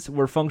boards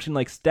were functioning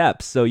like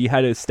steps, so you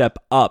had to step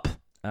up.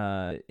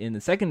 In the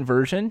second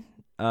version,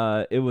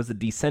 it was a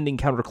descending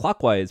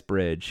counterclockwise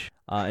bridge.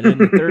 And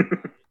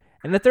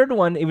then the third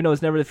one, even though it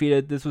was never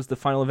defeated, this was the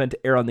final event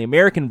to air on the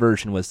American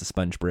version, was the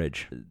Sponge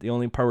Bridge. The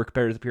only part where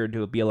competitors appeared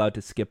to be allowed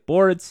to skip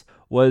boards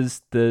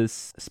was the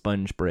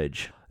Sponge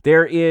Bridge.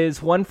 There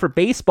is one for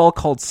baseball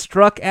called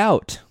Struck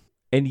Out.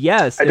 And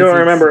yes, I don't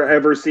remember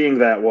ever seeing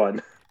that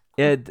one.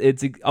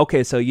 It's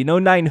okay, so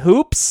 9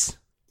 hoops?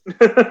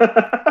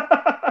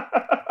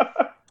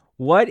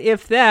 What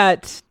if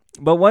that?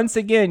 But once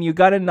again, you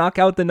got to knock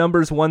out the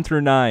numbers 1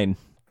 through 9.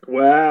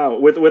 Wow,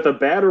 with a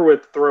bat or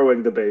with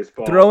throwing the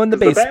baseball? Throwing the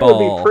baseball.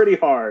 The bat would be pretty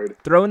hard.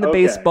 Throwing the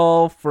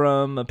baseball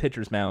from a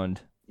pitcher's mound.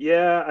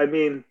 Yeah, I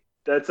mean,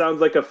 that sounds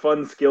like a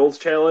fun skills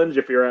challenge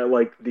if you're at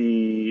like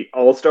the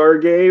All-Star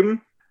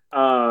game.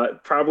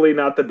 Probably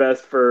not the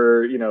best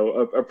for,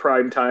 a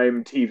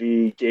primetime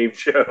TV game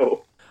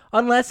show.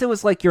 Unless it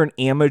was like you're an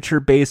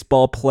amateur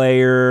baseball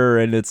player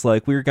and it's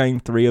like we're getting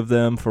 3 of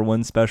them for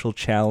one special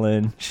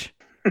challenge.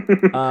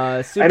 Super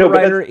I know, but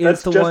Rider that's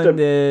is the just one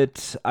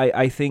that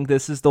I think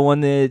this is the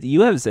one that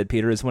you have said,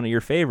 Peter, is one of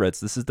your favorites.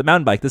 This is the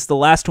mountain bike. This is the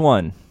last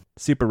one.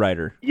 Super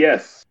Rider.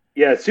 Yes.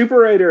 Yeah, Super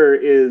Rider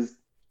is,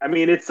 I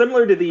mean, it's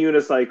similar to the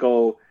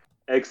unicycle,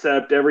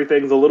 except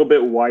everything's a little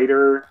bit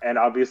wider, and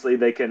obviously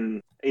they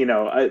can,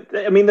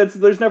 I mean,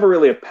 there's never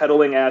really a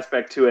pedaling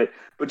aspect to it,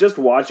 but just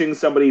watching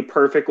somebody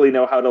perfectly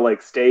know how to,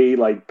 like, stay,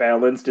 like,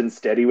 balanced and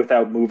steady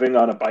without moving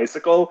on a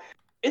bicycle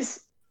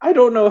is, I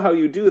don't know how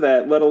you do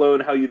that, let alone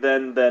how you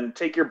then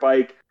take your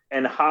bike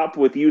and hop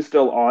with you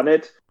still on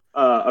it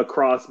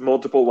across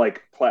multiple,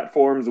 like,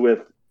 platforms with,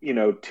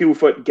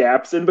 2-foot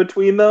gaps in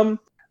between them.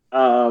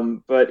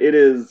 But it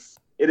is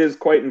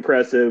quite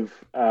impressive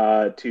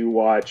to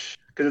watch,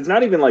 because it's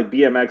not even like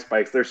BMX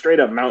bikes; they're straight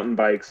up mountain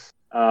bikes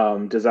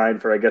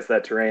designed for, I guess,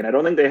 that terrain. I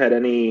don't think they had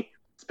any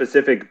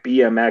specific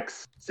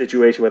BMX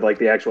situation with like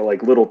the actual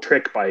like little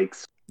trick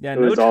bikes. Yeah, it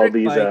was no all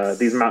trick bikes.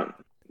 these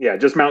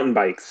just mountain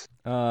bikes.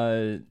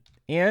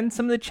 And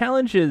some of the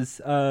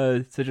challenges,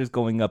 such as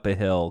going up a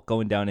hill,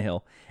 going down a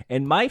hill,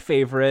 and my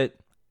favorite.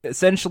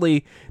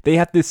 Essentially, they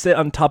have to sit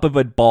on top of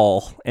a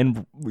ball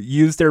and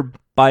use their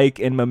bike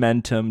and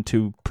momentum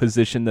to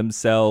position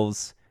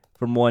themselves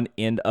from one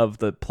end of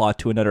the plot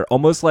to another,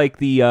 almost like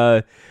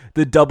the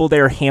Double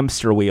Dare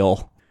hamster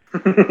wheel.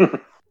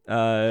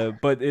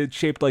 But it's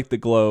shaped like the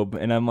globe,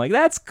 and I'm like,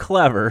 that's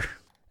clever.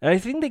 And I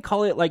think they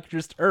call it like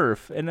just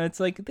Earth, and it's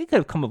like they could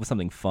have come up with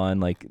something fun,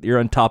 like you're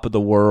on top of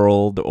the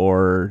world,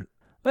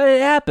 but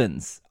it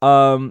happens.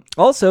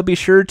 Also, be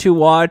sure to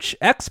watch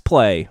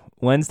X-Play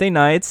Wednesday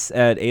nights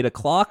at 8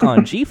 o'clock on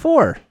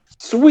G4.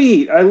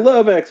 Sweet. I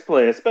love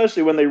X-Play,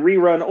 especially when they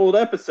rerun old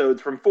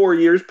episodes from 4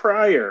 years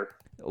prior.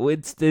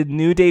 It's the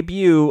new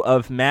debut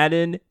of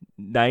Madden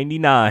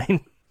 99.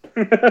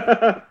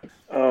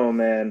 Oh,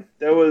 man.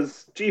 That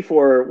was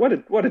G4.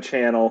 What a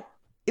channel.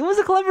 It was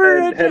a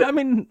clever... I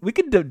mean, we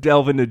could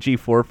delve into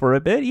G4 for a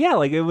bit. Yeah,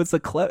 like it was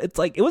it's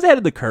like it was ahead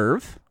of the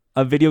curve.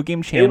 A video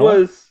game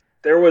channel.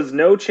 There was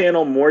no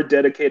channel more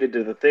dedicated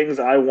to the things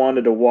I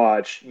wanted to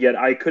watch, yet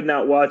I could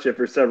not watch it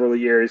for several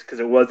years because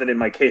it wasn't in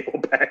my cable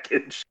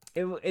package.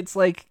 It's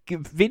like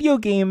video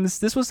games.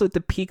 This was at the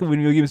peak of when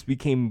video games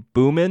became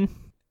booming,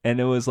 and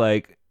it was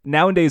like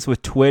nowadays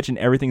with Twitch and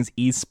everything's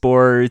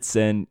esports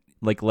and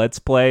like Let's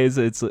Plays,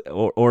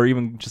 or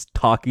even just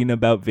talking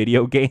about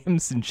video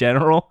games in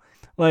general.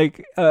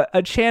 Like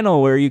a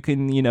channel where you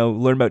can,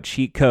 learn about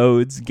cheat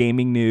codes,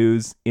 gaming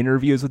news,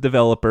 interviews with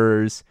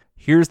developers.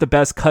 Here's the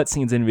best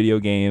cutscenes in video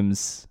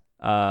games.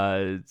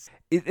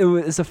 It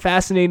was a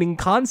fascinating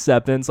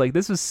concept, and it's like,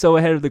 this was so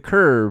ahead of the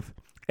curve.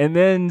 And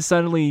then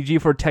suddenly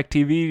G4 Tech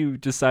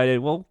TV decided,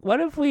 well,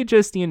 what if we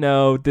just,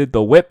 did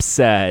the whip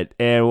set?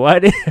 And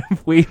what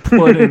if we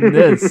put in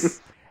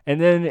this? And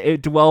then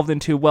it delved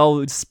into,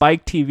 well,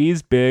 Spike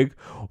TV's big.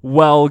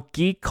 Well,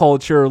 geek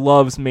culture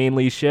loves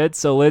mainly shit,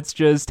 so let's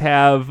just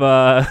have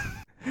cheaters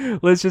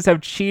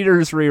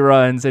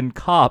reruns and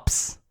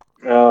cops.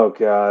 Oh,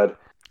 God.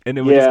 And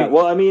it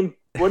well, I mean,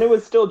 when it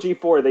was still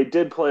G4, they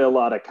did play a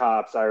lot of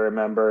cops, I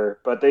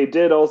remember. But they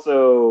did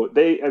also,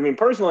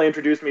 personally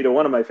introduced me to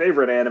one of my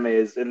favorite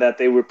animes in that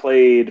they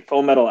played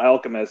Full Metal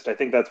Alchemist. I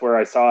think that's where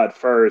I saw it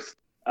first,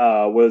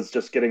 was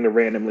just getting to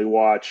randomly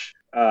watch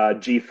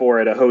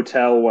G4 at a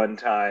hotel one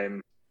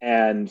time.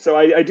 And so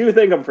I do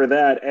thank them for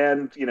that,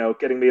 and,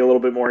 getting me a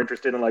little bit more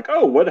interested in like,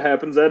 oh, what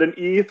happens at an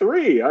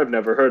E3? I've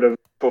never heard of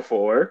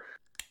before.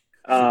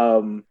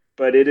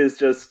 But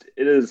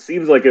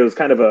seems like it was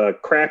kind of a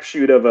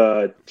crapshoot of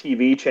a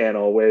TV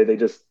channel where they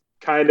just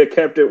kind of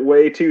kept it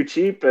way too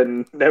cheap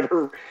and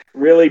never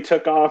really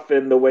took off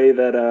in the way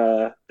that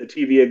the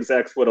TV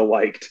execs would have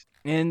liked.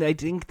 And I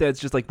think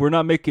that's just like, we're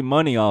not making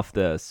money off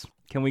this.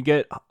 Can we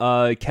get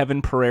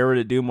Kevin Pereira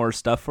to do more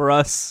stuff for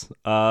us?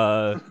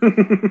 And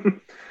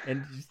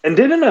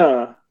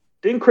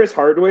didn't Chris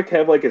Hardwick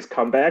have like his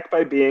comeback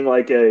by being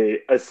like a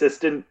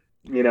assistant?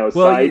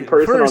 Side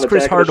person first, on the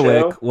Chris back of the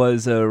Hardwick show?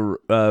 Was a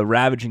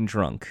ravaging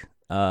drunk.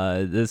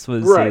 This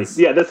was right.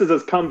 This is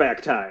his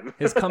comeback time.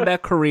 His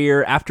comeback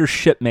career after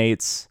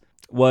Shipmates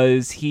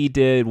was he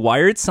did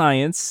Wired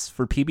Science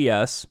for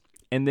PBS,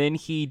 and then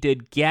he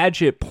did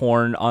gadget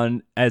porn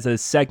as a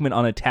segment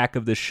on Attack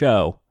of the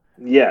Show.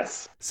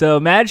 Yes. So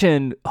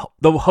imagine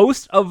the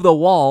host of The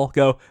Wall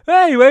go,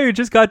 hey, we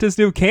just got this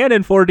new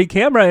Canon 4D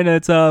camera, and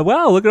it's,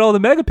 wow, look at all the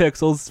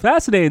megapixels.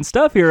 Fascinating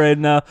stuff here.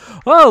 And, oh,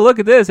 look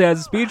at this. It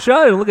has a speed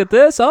shot. And look at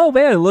this. Oh,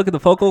 man, look at the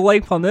focal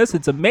length on this.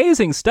 It's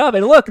amazing stuff.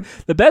 And look,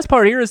 the best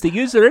part here is the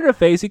user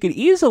interface. You can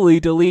easily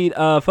delete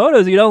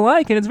photos you don't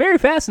like, and it's very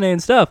fascinating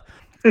stuff.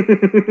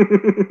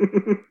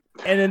 And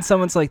then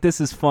someone's like,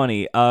 this is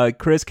funny.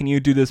 Chris, can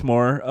you do this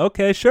more?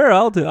 Okay, sure,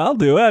 I'll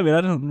do it. I mean,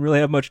 I don't really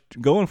have much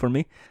going for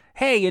me.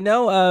 Hey,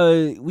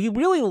 we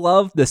really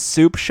love the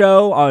Soup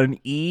Show on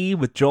E!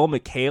 With Joel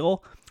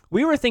McHale.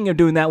 We were thinking of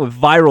doing that with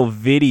viral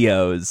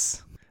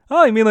videos.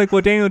 Oh, you mean like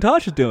what Daniel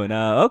Tosh is doing?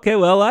 Okay,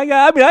 well,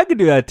 I could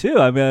do that too.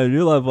 I mean, I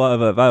do love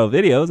viral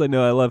videos. I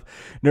know I love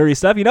nerdy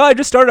stuff. I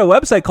just started a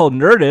website called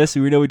Nerdist.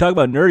 We talk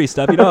about nerdy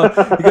stuff,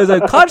 because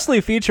I'm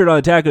constantly featured on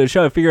Attack of the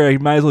Show. I figure I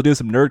might as well do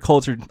some nerd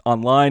culture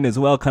online as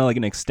well, kind of like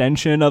an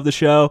extension of the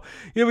show.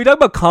 We talk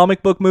about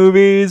comic book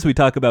movies. We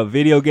talk about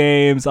video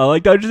games. I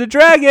like Dungeons and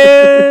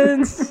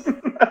Dragons.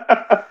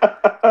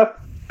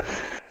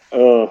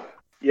 Oh,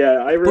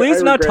 yeah.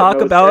 Please not talk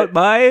about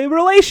my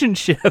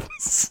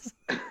relationships.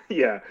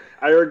 Yeah,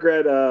 I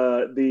regret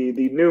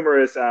the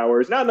numerous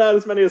hours, not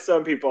as many as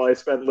some people, I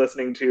spent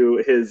listening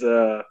to his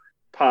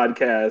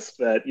podcast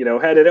that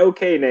had an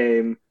okay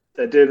name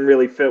that didn't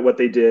really fit what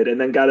they did, and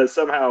then got a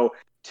somehow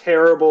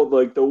terrible,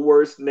 like the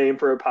worst name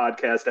for a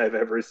podcast I've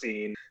ever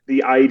seen,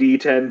 the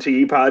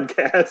ID10T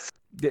podcast.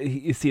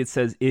 You see, it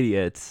says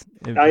idiots.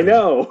 I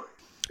know.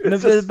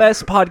 The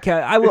best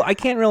podcast. I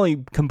can't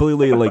really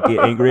completely get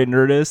angry at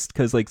Nerdist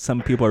because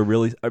some people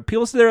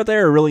people out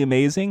there are really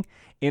amazing.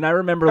 And I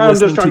remember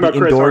listening to the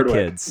Indoor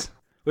Kids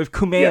with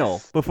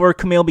Kumail before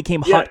Kumail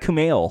became Hot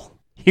Kumail.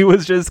 He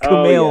was just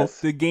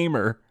Kumail, the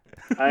gamer.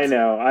 I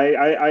know.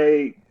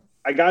 I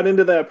got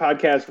into that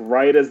podcast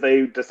right as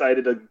they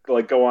decided to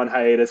go on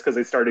hiatus because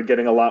they started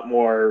getting a lot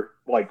more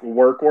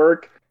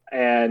work.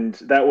 And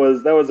that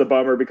was a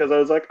bummer because I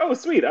was like, oh,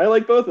 sweet. I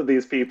like both of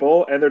these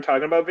people and they're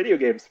talking about video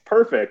games.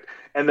 Perfect.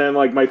 And then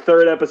my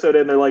third episode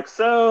in, they're like,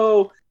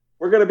 so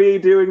we're going to be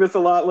doing this a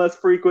lot less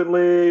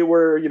frequently.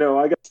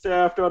 I got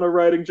staffed on a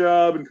writing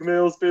job and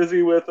Camille's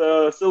busy with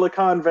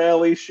Silicon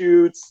Valley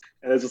shoots.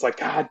 And it's just like,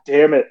 God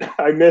damn it.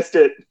 I missed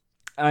it.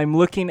 I'm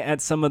looking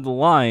at some of the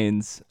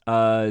lines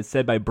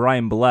said by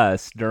Brian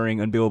Bless during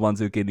Unbeatable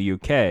Banzuke in the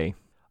UK.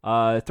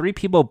 3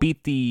 people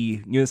beat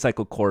the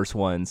unicycle course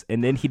once,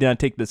 and then he did not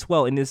take this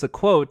well. And there's a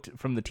quote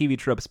from the TV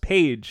Tropes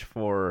page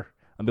for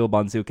Unbeatable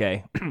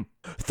Banzuke.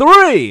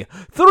 3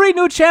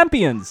 new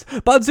champions.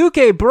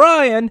 Banzuke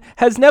Brian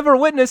has never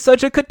witnessed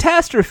such a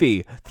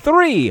catastrophe.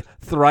 3,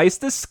 thrice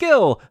the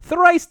skill,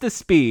 thrice the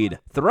speed,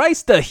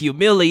 thrice the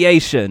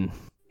humiliation.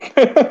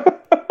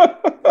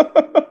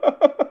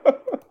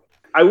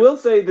 I will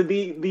say that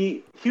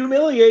the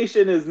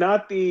humiliation is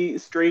not the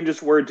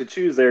strangest word to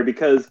choose there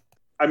because,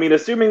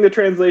 assuming the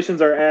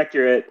translations are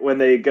accurate, when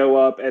they go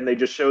up and they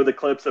just show the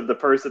clips of the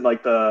person,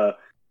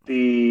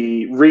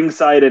 the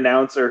ringside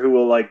announcer who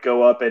will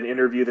go up and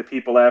interview the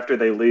people after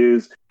they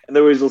lose, and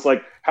they're always just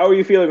like, how are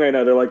you feeling right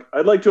now? They're like,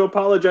 I'd like to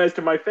apologize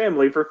to my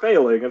family for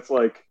failing. It's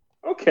like,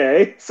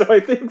 okay. So I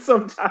think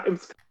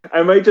sometimes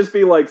I might just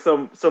be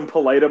some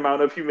polite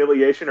amount of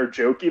humiliation or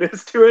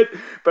jokiness to it,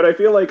 but I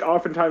feel like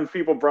oftentimes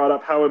people brought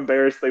up how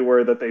embarrassed they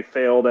were that they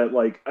failed at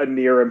a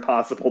near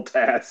impossible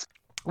task.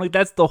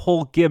 That's the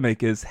whole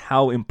gimmick, is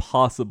how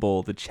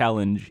impossible the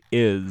challenge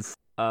is.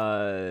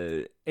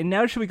 And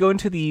now should we go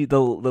into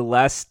the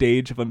last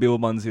stage of Unbeatable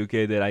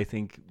Banzuke that I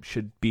think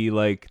should be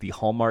the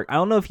hallmark? I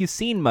don't know if you've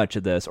seen much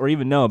of this or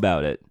even know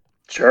about it.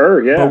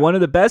 Sure, yeah. But one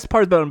of the best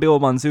parts about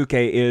Unbeatable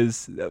Banzuke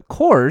is, of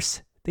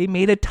course, they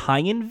made a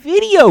tie-in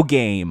video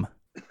game.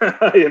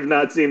 I have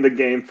not seen the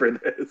game for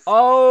this.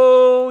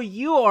 Oh,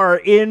 you are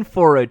in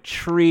for a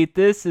treat.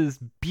 This is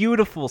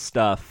beautiful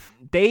stuff.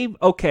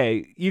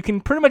 You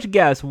can pretty much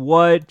guess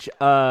what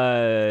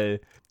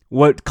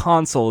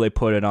console they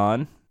put it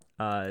on.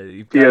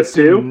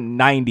 PS2?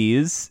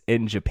 90s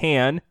in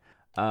Japan.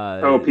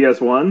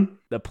 PS1?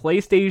 The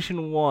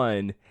PlayStation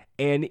 1.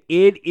 And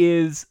it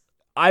is,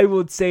 I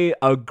would say,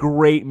 a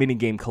great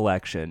minigame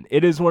collection.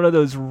 It is one of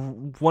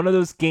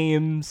those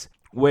games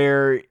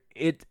where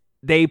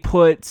they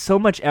put so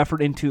much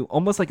effort into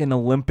almost like an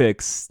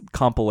Olympics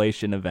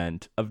compilation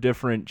event of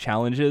different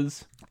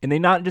challenges. And they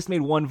not just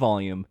made 1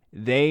 volume,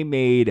 they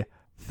made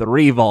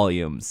 3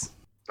 volumes.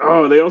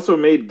 Oh, they also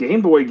made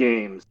Game Boy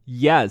games.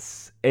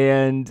 Yes,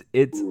 and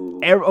it's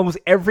almost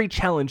every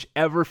challenge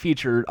ever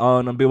featured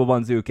on Unbeatable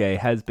Banzuke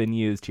has been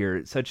used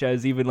here, such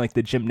as even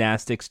the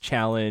gymnastics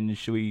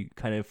challenge we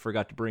kind of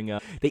forgot to bring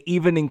up. They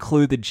even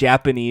include the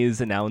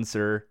Japanese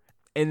announcer,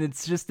 and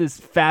it's just this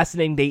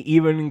fascinating. They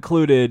even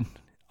included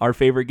our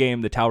favorite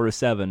game, the Tower of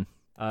Seven.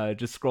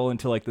 Just scroll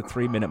into the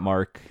 3-minute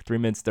mark, 3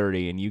 minutes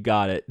 30, and you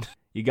got it.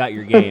 You got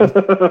your game.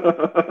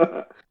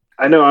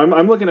 I know.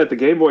 I'm looking at the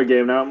Game Boy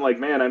game now. I'm like,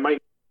 man, I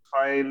might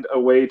find a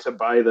way to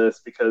buy this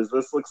because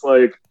this looks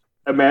like.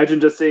 Imagine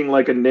just seeing a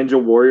Ninja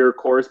Warrior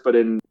course, but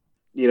in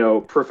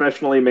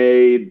professionally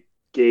made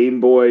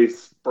Game Boy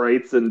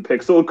sprites and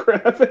pixel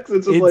graphics.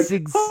 It's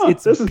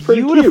just this is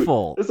pretty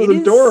beautiful. Cute. This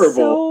is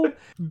adorable. Is so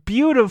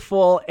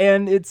beautiful,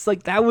 and it's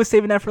that was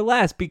saving that for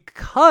last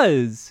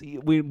because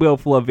we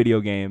both love video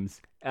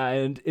games,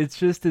 and it's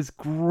just this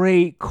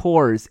great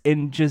course,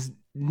 and just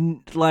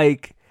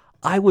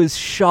I was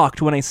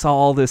shocked when I saw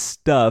all this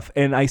stuff,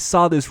 and I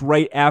saw this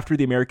right after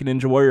the American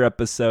Ninja Warrior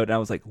episode, and I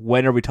was like,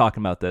 when are we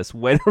talking about this?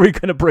 When are we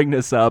going to bring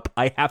this up?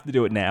 I have to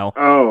do it now.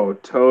 Oh,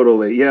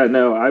 totally. Yeah,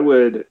 no, I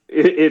would.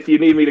 If you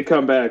need me to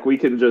come back, we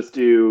can just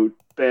do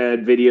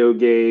bad video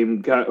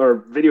game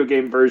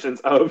versions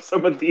of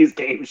some of these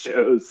game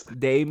shows.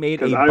 They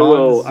made a I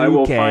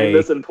will find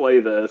this and play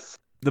this.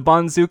 the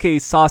Banzuke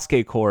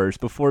Sasuke course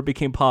before it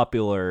became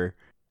popular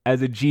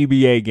as a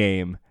GBA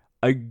game,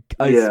 a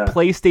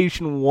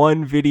PlayStation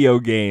 1 video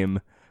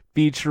game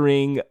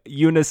featuring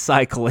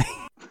unicycling.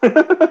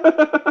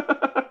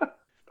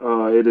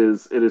 Oh, it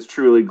is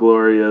truly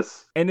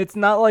glorious. And it's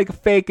not like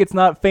fake, it's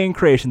not fan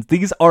creations.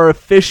 These are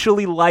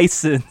officially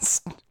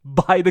licensed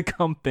by the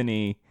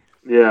company.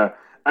 Yeah.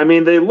 I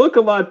mean, they look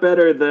a lot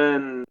better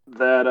than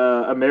that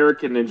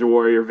American Ninja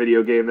Warrior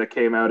video game that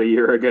came out a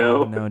year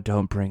ago. Oh, no,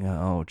 don't bring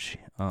up. Oh, gee.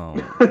 Oh.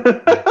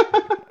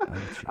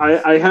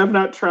 I have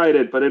not tried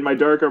it, but in my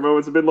darker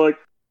moments, I've been like,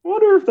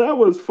 wonder if that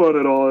was fun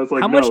at all. It's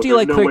like, how much do you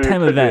like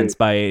QuickTime events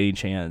by any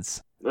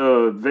chance?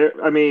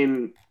 I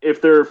mean,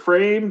 if they're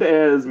framed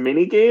as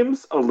mini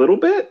games, a little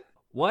bit.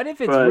 What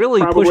if it's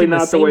really pushing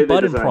the same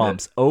button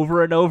prompts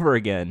over and over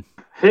again?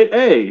 Hit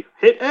A,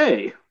 hit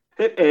A,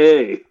 hit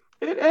A,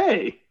 hit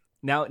A.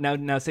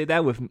 Now say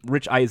that with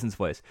Rich Eisen's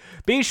voice.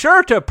 Be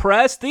sure to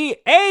press the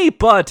A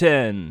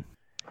button.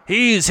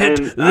 He's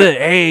hit the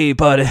A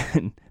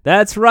button.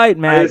 That's right,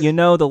 Matt.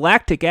 The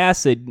lactic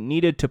acid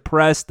needed to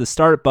press the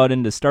start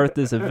button to start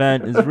this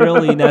event is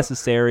really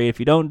necessary. If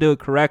you don't do it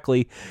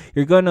correctly,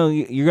 you're gonna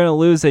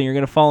lose it and you're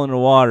gonna fall into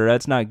water.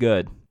 That's not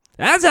good.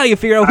 That's how you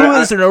figure out who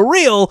isn't a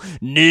real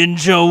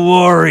Ninja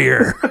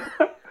Warrior.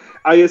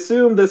 I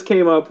assume this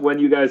came up when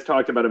you guys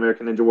talked about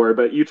American Ninja Warrior,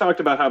 but you talked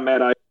about how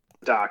Matt Eisen was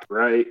a doctor,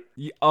 right?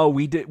 Oh,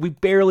 we did. We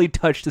barely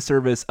touched the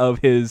surface of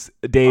his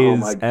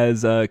days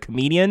as a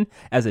comedian,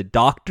 as a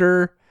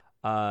doctor.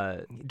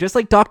 Just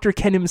like Dr.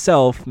 Ken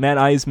himself, Matt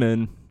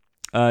Eisman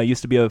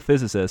used to be a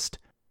physicist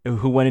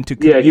who went into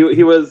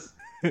he was.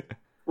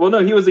 Well, no,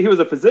 he was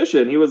a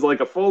physician. He was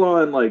like a full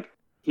on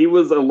he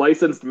was a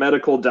licensed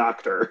medical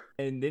doctor.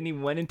 And then he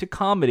went into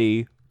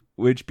comedy,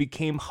 which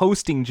became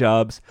hosting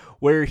jobs,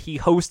 where he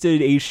hosted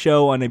a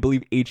show on, I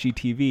believe,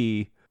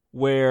 HGTV,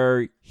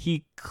 where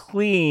he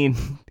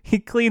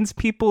cleans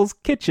people's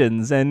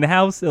kitchens and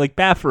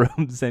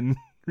bathrooms and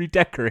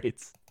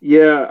redecorates.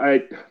 Yeah,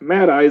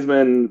 Matt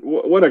Eisman,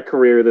 what a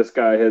career this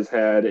guy has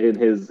had in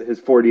his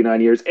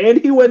 49 years, and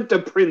he went to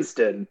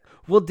Princeton.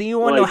 Well, do you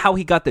want to know how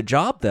he got the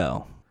job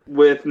though?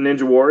 With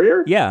Ninja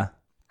Warrior? Yeah.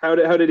 How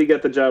did he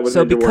get the job with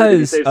Ninja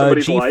Warrior? So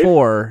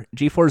because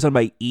G4 is owned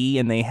by E,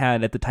 and they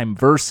had at the time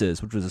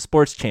Versus, which was a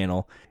sports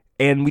channel,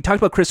 and we talked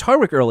about Chris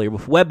Hardwick earlier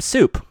with Web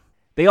Soup.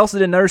 They also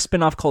did another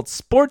spinoff called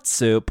Sports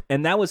Soup,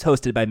 and that was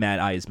hosted by Matt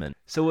Eisman.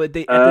 So at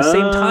the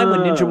same time when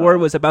Ninja Warrior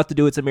was about to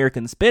do its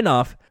American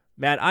spinoff,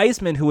 Matt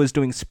Eisman, who was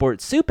doing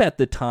Sports Soup at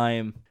the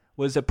time,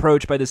 was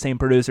approached by the same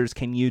producers,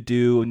 can you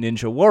do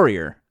Ninja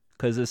Warrior?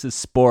 Because this is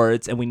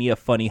sports, and we need a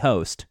funny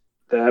host.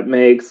 That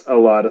makes a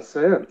lot of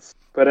sense.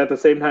 But at the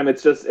same time,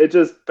 it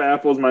just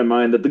baffles my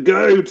mind that the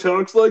guy who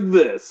talks like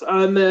this,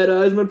 I'm Matt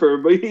Eisman, for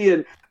me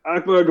and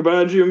Akbar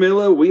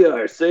Gabanjumila, we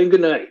are saying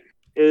goodnight.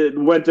 It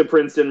went to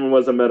Princeton and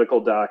was a medical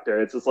doctor.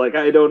 It's just like,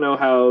 I don't know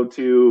how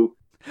to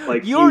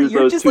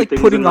you're just like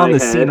putting on the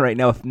scene right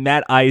now with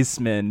Matt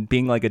Eisman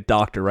being like a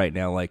doctor right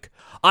now. Like,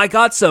 I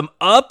got some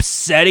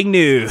upsetting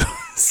news.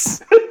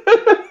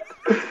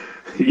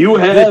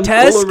 The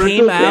test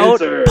came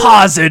out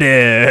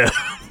positive.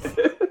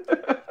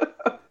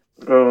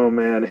 Oh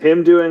man,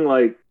 him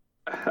doing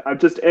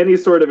just any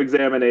sort of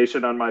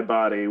examination on my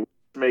body would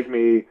make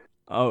me,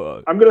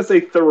 I'm gonna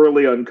say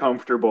thoroughly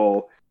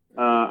uncomfortable.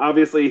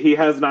 Obviously, he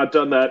has not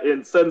done that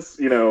since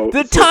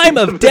the time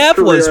of death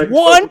was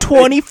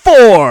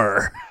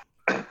 124.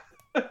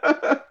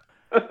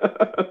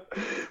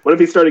 What if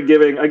he started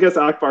giving? I guess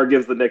Akbar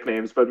gives the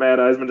nicknames, but Matt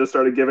Eisman just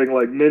started giving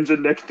ninja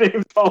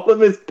nicknames to all of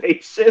his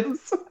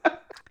patients.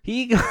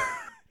 He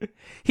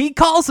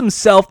calls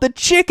himself the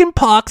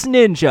Chickenpox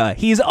Ninja.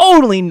 He's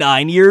only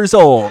 9 years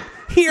old.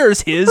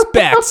 Here's his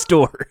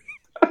backstory.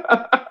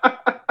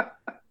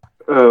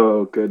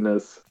 Oh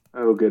goodness.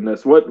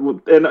 What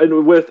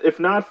and with if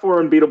not for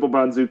Unbeatable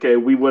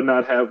Banzuke, we would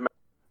not have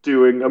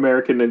doing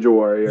American Ninja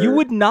Warrior. You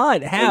would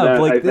not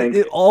have.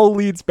 It all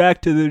leads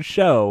back to the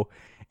show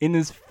in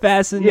this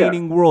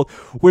fascinating world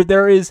where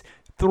there is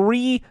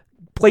 3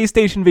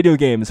 PlayStation video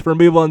games for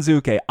Unbeatable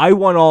Banzuke. I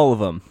want all of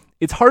them.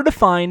 It's hard to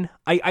find.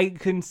 I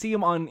can see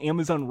them on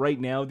Amazon right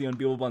now, the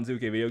Unbeatable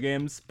Banzuke video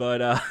games, but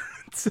I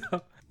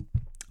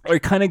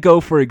kind of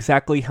go for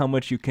exactly how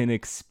much you can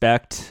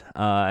expect.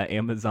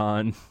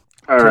 Amazon.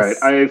 All right,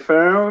 I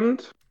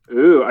found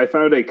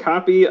a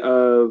copy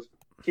of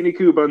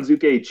Kiniku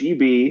Banzuke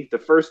GB, the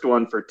first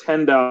one, for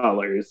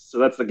 $10. So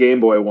that's the Game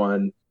Boy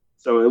one.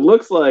 So it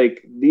looks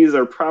like these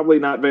are probably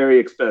not very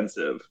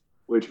expensive,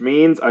 which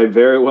means I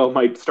very well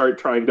might start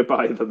trying to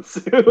buy them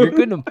soon. You're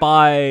going to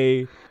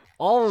buy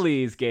all of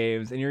these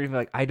games, and you're going to be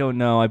like, I don't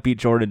know, I beat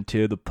Jordan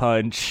to the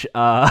punch.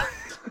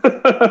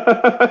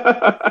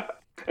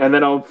 And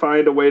then I'll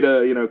find a way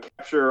to,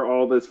 capture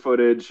all this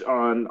footage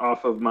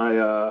off of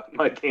my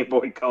my Game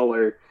Boy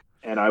Color,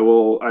 and I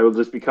will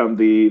just become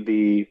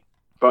the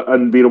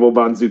Unbeatable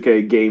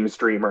Banzuke game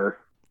streamer.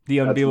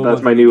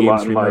 That's my new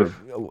lot in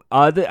life.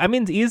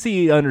 It's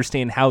easy to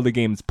understand how the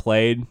game's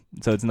played,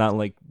 so it's not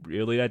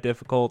really that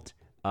difficult.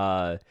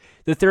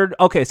 The third,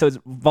 okay, so it's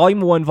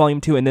Volume 1,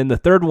 Volume 2, and then the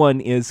third one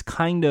is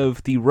kind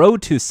of the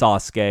Road to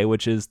Sasuke,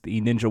 which is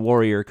the Ninja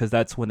Warrior, because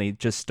that's when they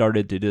just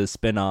started to do a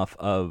spin-off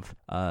of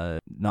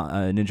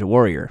Ninja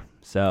Warrior.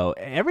 So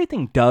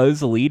everything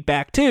does lead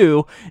back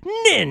to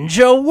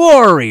Ninja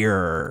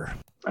Warrior.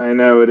 I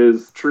know, it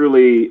is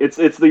truly, it's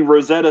the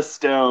Rosetta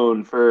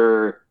Stone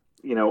for,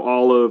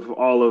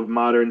 all of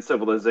modern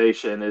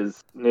civilization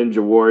is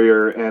Ninja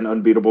Warrior and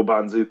Unbeatable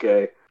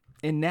Banzuke.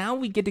 And now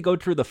we get to go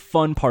through the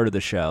fun part of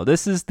the show.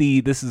 This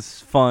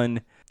is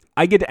fun.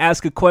 I get to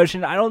ask a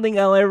question I don't think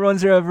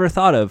everyone's ever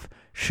thought of.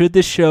 Should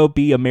this show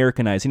be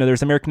Americanized?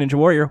 There's American Ninja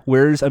Warrior.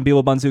 Where's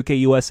Unbeatable Banzuke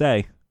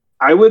USA?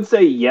 I would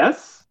say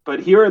yes, but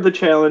here are the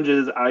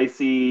challenges I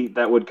see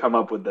that would come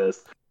up with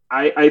this.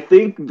 I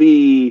think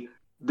the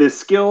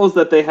skills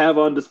that they have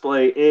on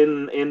display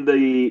in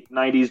the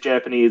 90s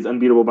Japanese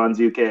Unbeatable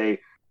Banzuke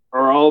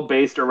are all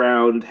based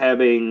around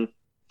having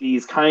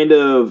these kind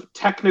of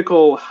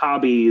technical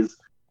hobbies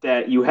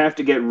that you have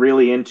to get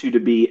really into to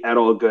be at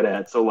all good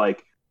at. So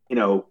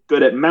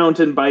good at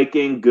mountain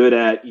biking, good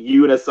at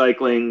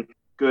unicycling,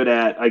 good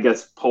at, I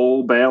guess,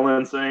 pole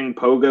balancing,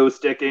 pogo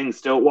sticking,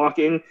 stilt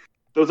walking.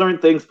 Those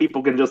aren't things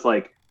people can just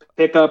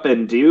pick up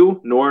and do,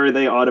 nor are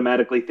they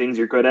automatically things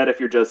you're good at if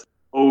you're just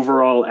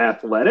overall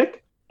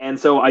athletic. And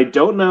so I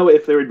don't know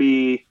if there would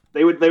be,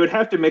 they would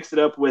have to mix it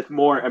up with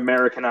more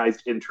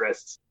Americanized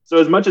interests. So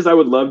as much as I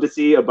would love to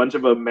see a bunch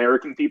of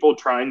American people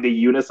trying to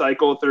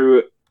unicycle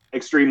through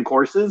extreme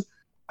courses,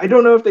 I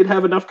don't know if they'd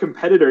have enough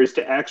competitors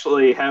to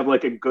actually have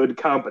a good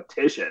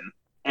competition.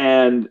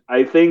 And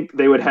I think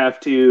they would have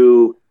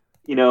to,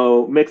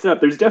 mix it up.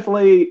 There's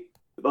definitely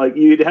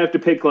you'd have to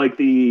pick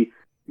the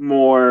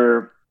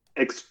more,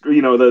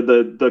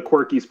 the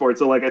quirky sports.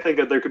 So I think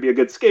that there could be a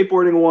good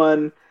skateboarding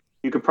one.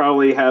 You could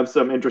probably have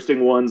some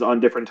interesting ones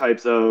on different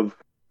types of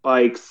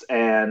bikes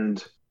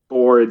and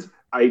boards.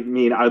 I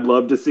mean, I'd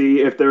love to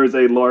see if there is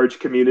a large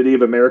community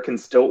of American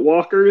stilt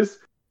walkers.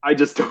 I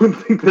just don't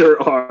think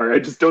there are. I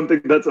just don't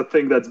think that's a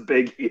thing that's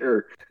big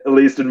here, at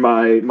least in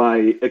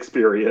my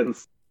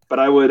experience. But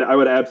I would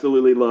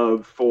absolutely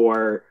love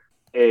for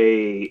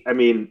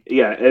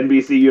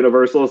NBC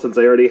Universal, since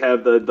they already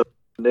have the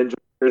Ninja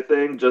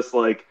thing, just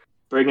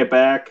bring it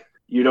back.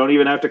 You don't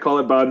even have to call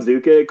it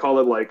Banzuke, call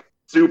it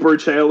Super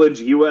Challenge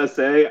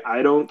USA.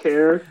 I don't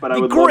care, but I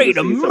would love to see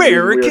some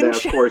weird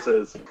ass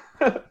courses.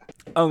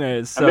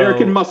 Okay, so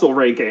American muscle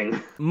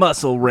ranking.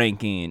 Muscle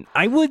ranking.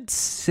 I would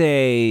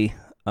say,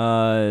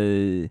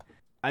 I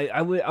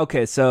would.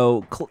 Okay,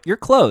 so you're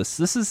close.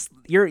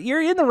 You're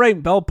in the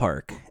right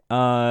ballpark.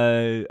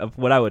 Of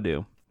what I would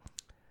do.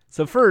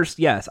 So first,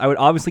 yes, I would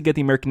obviously get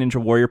the American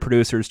Ninja Warrior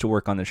producers to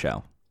work on the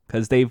show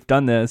because they've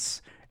done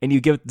this, and you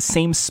give the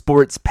same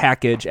sports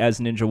package as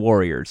Ninja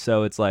Warrior.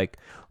 So it's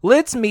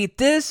let's meet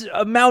this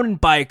mountain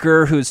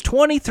biker who's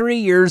 23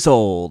 years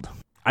old.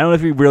 I don't know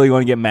if you really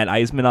want to get Matt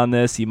Eisman on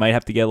this. You might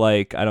have to get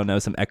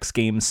some X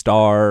Games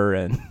star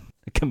and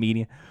a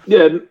comedian.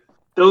 Yeah,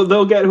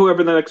 they'll get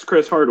whoever the next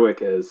Chris Hardwick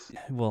is.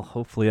 Well,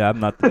 hopefully I'm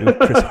not the new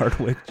Chris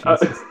Hardwick.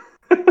 Jesus.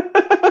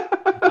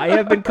 I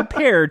have been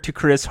compared to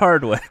Chris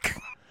Hardwick.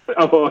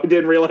 Oh, I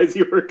didn't realize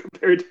you were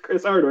compared to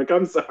Chris Hardwick.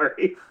 I'm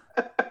sorry.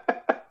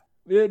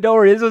 Don't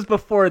worry, this was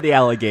before the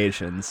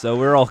allegations, so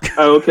we're all...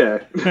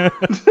 Okay.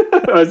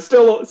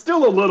 Still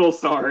a little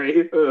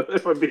sorry,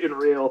 if I'm being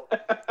real.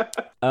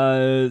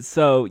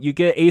 So you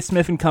get A.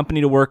 Smith and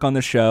Company to work on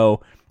the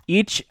show.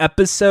 Each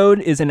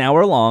episode is an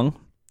hour long,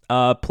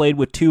 played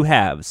with two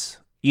halves.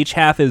 Each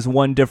half is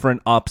one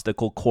different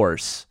obstacle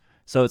course.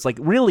 So it's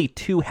really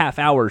 2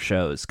 half-hour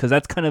shows, because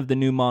that's kind of the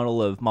new model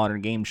of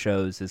modern game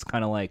shows, is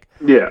kind of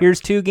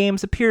here's 2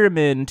 games of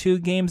Pyramid and 2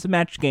 games of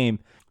Match Game.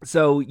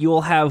 So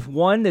you'll have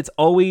one that's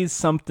always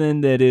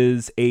something that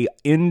is a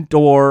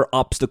indoor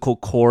obstacle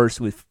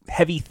course with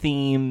heavy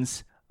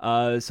themes.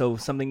 So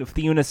something with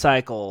the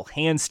unicycle,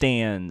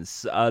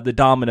 handstands, the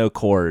domino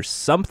course,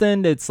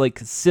 something that's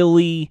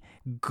silly,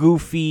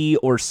 goofy,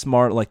 or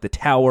smart, like the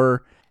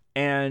tower.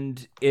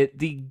 And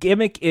the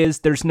gimmick is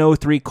there's no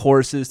 3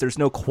 courses, there's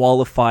no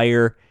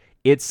qualifier.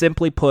 It's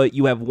simply put,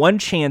 you have one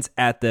chance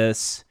at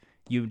this.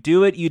 You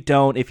do it, you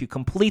don't. If you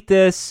complete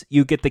this,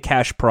 you get the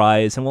cash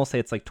prize, and we'll say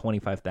it's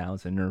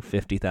 $25,000 or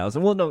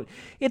 $50,000. Well, no,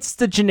 it's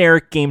the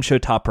generic game show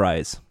top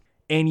prize.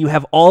 And you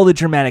have all the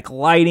dramatic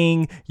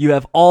lighting, you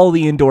have all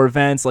the indoor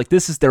events.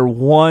 This is their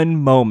one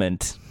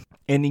moment,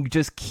 and you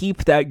just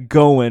keep that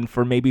going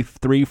for maybe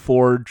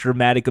 3-4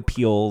 dramatic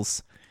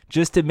appeals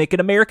just to make it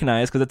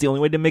Americanized, because that's the only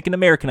way to make it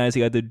Americanized.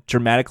 You have the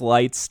dramatic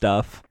lights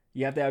stuff.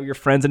 You have to have your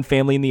friends and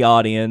family in the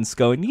audience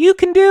going, "You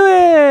can do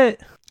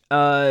it!"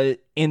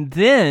 And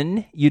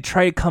then you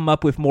try to come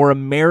up with more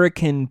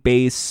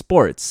American-based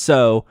sports.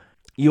 So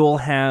you'll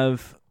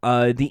have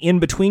the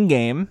in-between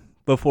game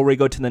before we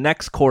go to the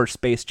next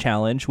course-based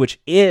challenge, which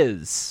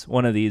is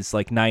one of these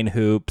 9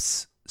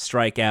 hoops,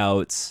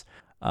 strikeouts,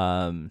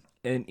 and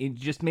you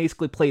just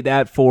basically play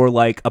that for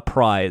a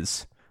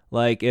prize.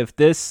 If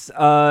this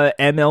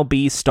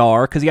MLB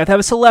star, because you have to have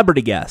a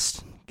celebrity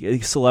guest.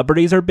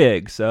 Celebrities are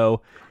big,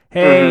 so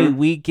Hey,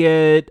 we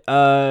get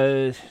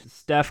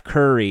Steph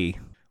Curry.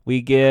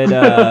 We get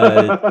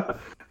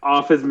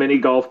off his mini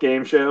golf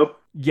game show.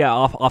 yeah,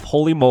 off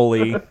Holy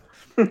Moly.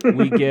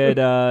 We get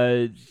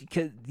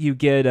you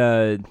get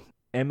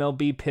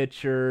MLB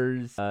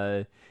pitchers.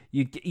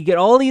 You get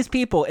all these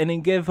people, and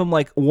then give them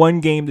like one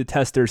game to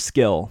test their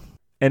skill.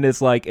 And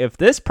it's like, if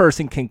this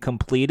person can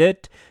complete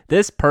it,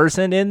 this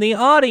person in the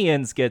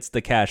audience gets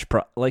the cash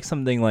like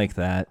something like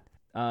that.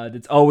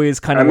 It's always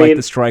kind of like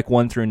the strike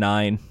 1 through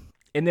 9.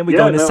 And then we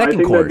go into the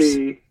second course.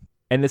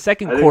 And the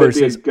second course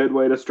is a good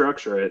way to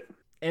structure it.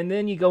 And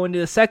then you go into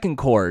the second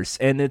course,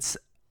 and it's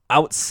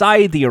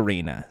outside the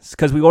arena.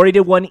 Because we already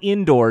did one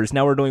indoors,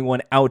 now we're doing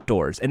one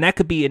outdoors. And that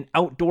could be an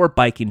outdoor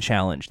biking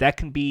challenge. That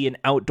can be an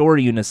outdoor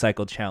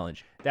unicycle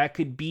challenge. That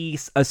could be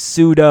a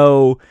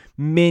pseudo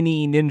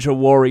mini Ninja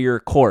Warrior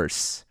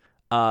course,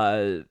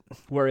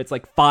 where it's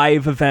like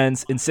 5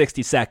 events in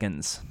 60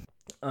 seconds.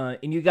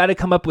 And you got to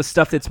come up with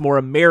stuff that's more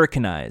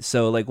Americanized.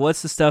 So, like,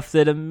 what's the stuff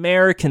that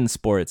American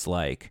sports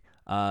like?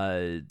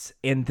 And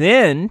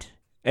then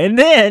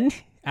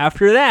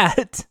after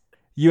that,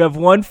 you have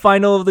one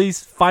final of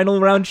these final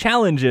round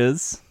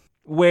challenges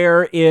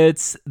where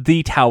it's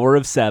the Tower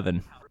of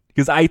 7.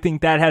 Because I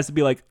think that has to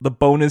be like the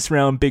bonus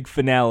round big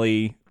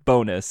finale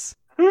bonus.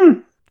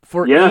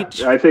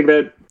 I think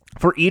that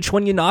for each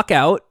one you knock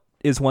out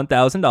is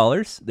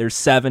 $1,000. There's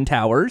 7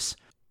 towers.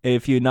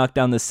 If you knock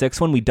down the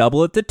 6th one, we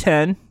double it to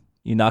 10.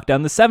 You knock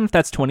down the 7th,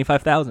 that's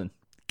 $25,000.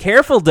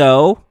 Careful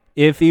though,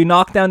 if you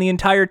knock down the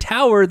entire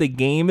tower, the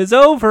game is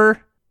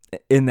over.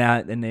 In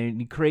that, and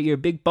then you create your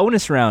big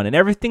bonus round, and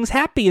everything's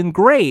happy and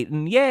great,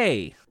 and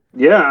yay!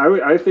 Yeah,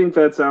 I think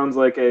that sounds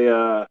like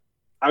I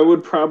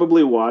would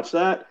probably watch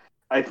that.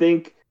 I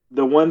think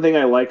the one thing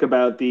I like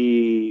about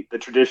the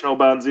traditional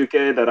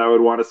Banzuke that I would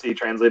want to see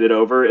translated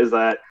over is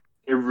that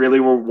it really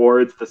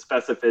rewards the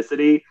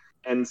specificity.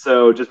 And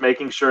so just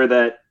making sure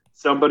that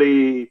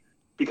somebody,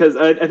 because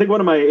I think one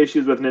of my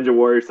issues with Ninja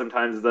Warrior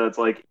sometimes is that it's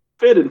like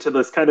fit into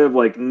this kind of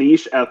like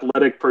niche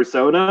athletic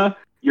persona,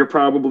 you're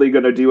probably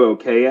going to do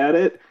okay at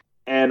it.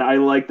 And I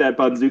like that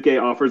Banzuke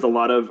offers a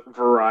lot of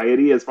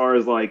variety as far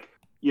as like,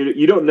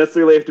 you don't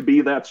necessarily have to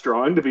be that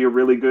strong to be a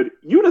really good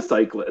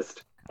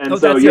unicyclist. And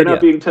so you're not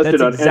being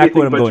tested on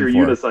anything but your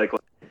unicycle.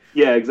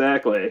 Yeah,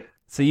 exactly.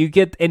 So you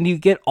get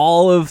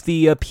all of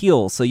the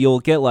appeals. So you'll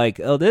get like,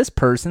 oh, this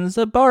person's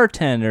a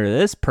bartender.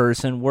 This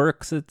person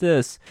works at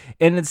this.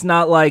 And it's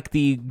not like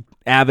the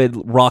avid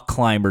rock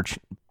climber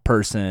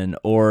person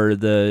or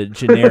the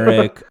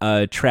generic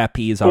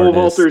trapeze artist.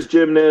 Pole vaulters,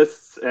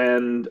 gymnasts,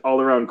 and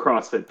all-around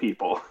CrossFit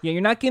people. Yeah,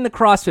 you're not getting the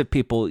CrossFit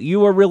people.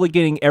 You are really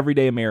getting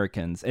everyday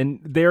Americans. And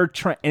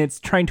it's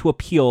trying to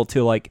appeal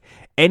to like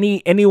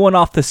anyone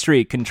off the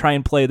street can try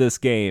and play this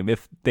game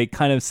if they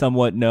kind of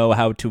somewhat know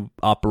how to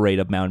operate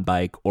a mountain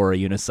bike or a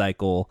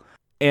unicycle.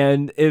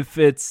 And if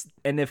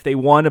they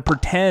want to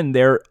pretend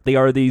they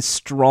are these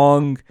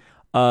strong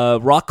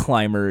rock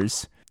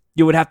climbers,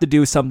 you would have to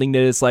do something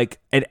that is like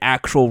an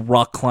actual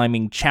rock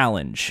climbing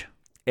challenge.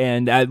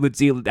 And that'd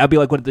be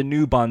like what the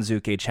new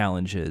Banzuke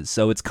challenge is.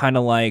 So it's kind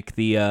of like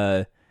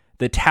the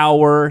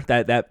tower,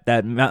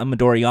 that Mount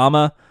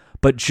Midoriyama,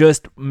 but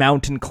just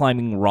mountain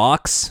climbing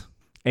rocks.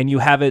 And you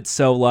have it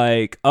so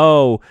like,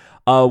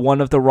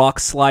 one of the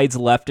rocks slides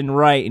left and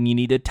right, and you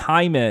need to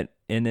time it.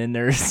 And then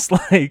there's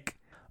like,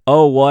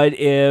 what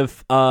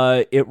if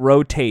it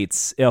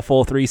rotates a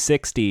full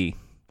 360?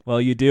 Well,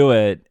 you do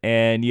it,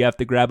 and you have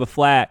to grab a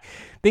flat.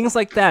 Things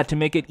like that to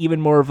make it even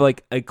more of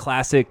like a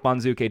classic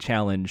Banzuke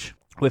challenge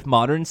with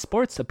modern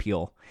sports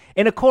appeal.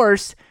 And of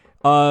course,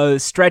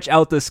 stretch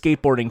out the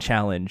skateboarding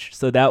challenge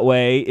so that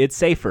way it's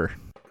safer.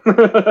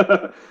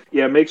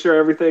 Yeah, make sure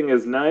everything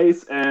is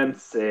nice and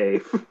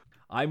safe.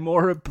 I'm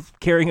more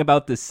caring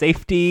about the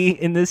safety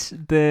in this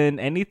than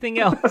anything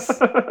else.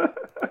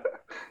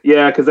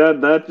 Yeah, because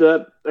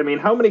that I mean,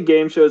 how many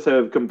game shows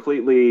have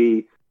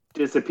completely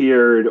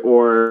disappeared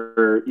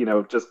or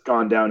just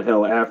gone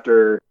downhill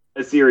after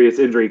a serious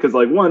injury? Because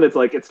like, one, it's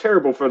like it's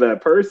terrible for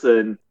that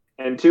person,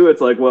 and two,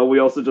 it's like, well, we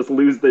also just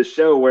lose this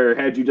show where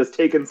had you just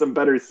taken some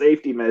better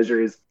safety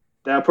measures,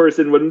 that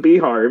person wouldn't be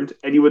harmed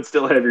and you would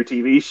still have your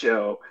TV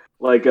show.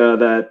 Like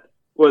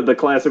the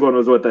classic one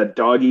was that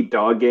Dog Eat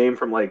Dog game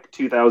from like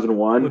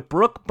 2001 with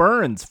Brooke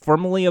Burns,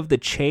 formerly of The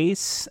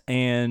Chase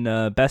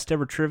and Best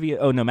Ever Trivia.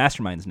 Oh no,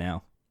 Masterminds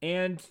now.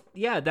 And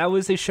yeah, that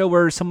was a show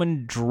where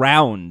someone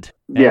drowned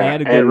and they had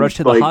to get rushed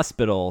to the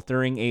hospital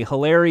during a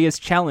hilarious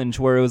challenge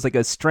where it was like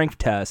a strength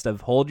test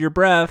of hold your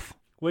breath,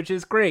 which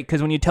is great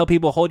because when you tell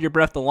people hold your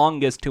breath the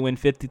longest to win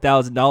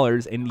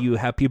 $50,000 and you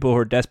have people who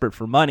are desperate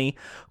for money,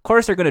 of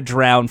course they're going to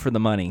drown for the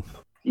money.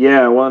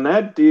 Yeah, well, and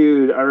that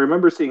dude, I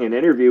remember seeing an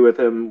interview with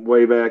him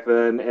way back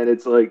then, and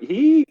it's like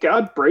he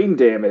got brain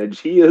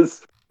damage. He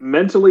is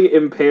mentally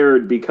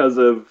impaired because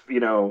of,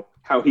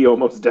 how he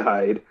almost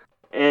died.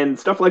 And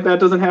stuff like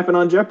that doesn't happen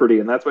on Jeopardy,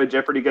 and that's why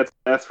Jeopardy gets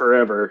ass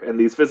forever, and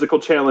these physical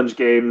challenge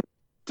games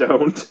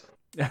don't.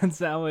 That's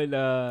how it,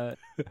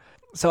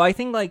 So I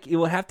think, you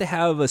will have to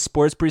have a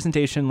sports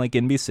presentation like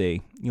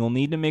NBC. You'll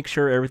need to make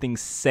sure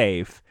everything's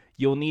safe.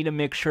 you'll need to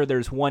make sure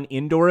there's one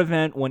indoor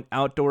event, one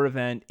outdoor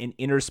event, and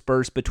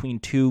interspersed between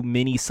 2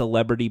 mini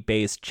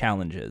celebrity-based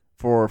challenges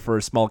for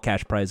a small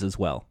cash prize as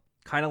well.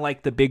 Kind of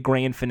like the big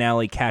grand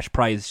finale cash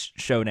prize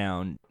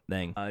showdown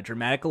thing.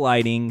 Dramatic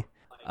lighting.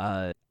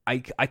 I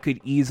could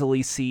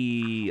easily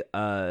see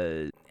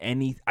I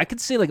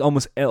could see like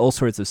almost all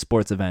sorts of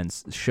sports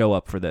events show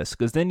up for this,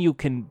 because then you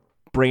can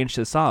branch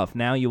this off.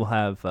 Now you'll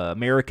have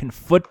American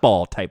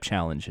football type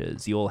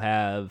challenges. You'll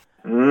have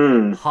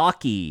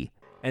hockey.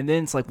 And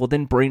then it's like, well,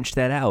 then branch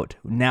that out.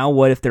 Now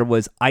what if there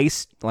was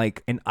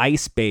an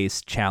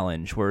ice-based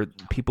challenge where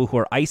people who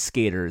are ice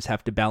skaters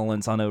have to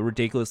balance on a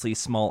ridiculously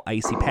small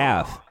icy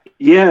path?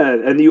 Yeah,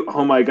 and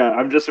oh my God,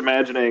 I'm just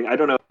imagining, I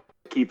don't know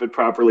how to keep it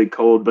properly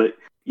cold, but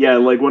yeah,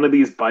 like one of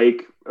these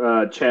bike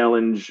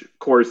challenge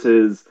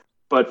courses,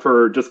 but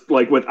for just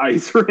like with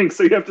ice rinks,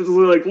 so you have to just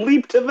like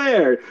leap to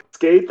there,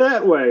 skate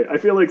that way. I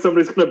feel like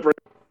somebody's going to break,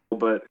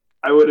 but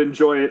I would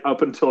enjoy it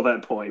up until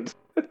that point.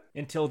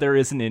 Until there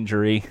is an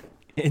injury.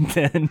 And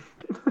then,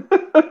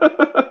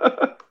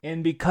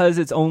 and because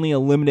it's only a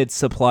limited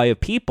supply of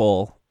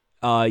people,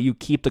 you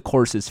keep the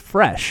courses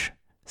fresh.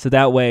 So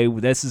that way,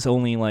 this is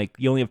only like,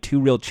 you only have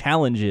 2 real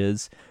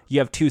challenges. You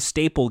have 2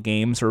 staple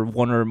games or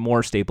 1 or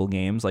more staple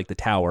games like the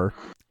Tower.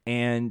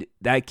 And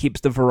that keeps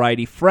the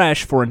variety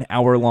fresh for an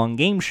hour-long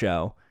game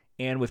show.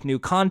 And with new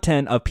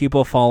content of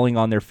people falling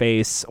on their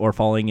face or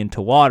falling into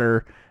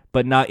water,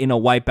 but not in a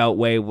wipeout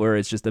way where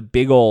it's just a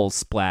big old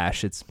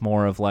splash. It's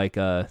more of like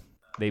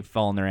they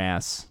fall on their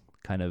ass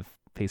kind of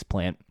face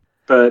plant.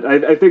 But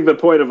I think the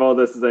point of all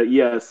this is that,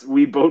 yes,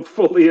 we both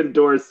fully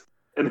endorse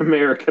an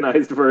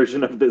Americanized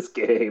version of this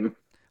game.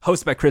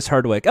 Hosted by Chris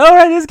Hardwick. All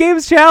right, this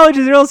game's challenge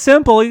is real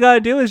simple. All you got to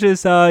do is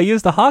just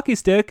use the hockey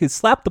stick and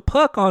slap the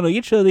puck on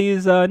each of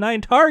these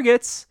 9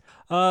 targets.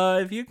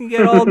 If you can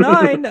get all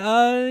 9,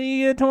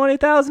 you get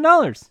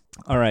 $20,000.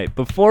 All right,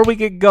 before we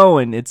get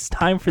going, it's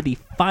time for the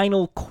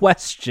final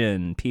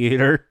question,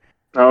 Peter.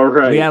 All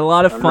right. We had a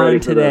lot of fun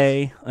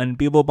today on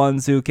Unbeatable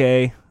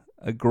Banzuke,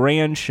 a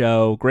grand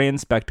show, grand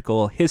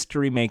spectacle,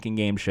 history-making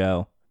game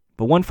show.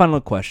 But one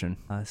final question,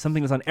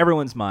 something that's on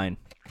everyone's mind.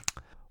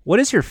 What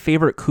is your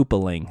favorite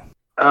Koopaling?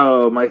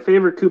 Oh, my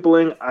favorite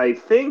Koopaling, I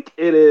think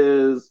it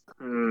is...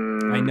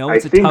 I know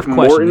it's a tough question.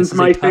 Morton's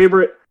my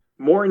favorite.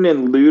 Morton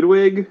and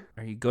Ludwig.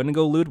 Are you going to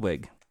go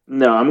Ludwig?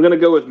 No, I'm going to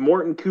go with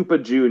Morton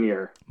Koopa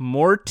Jr.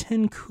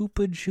 Morton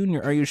Koopa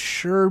Jr. Are you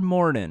sure,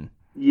 Morton?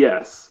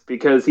 Yes,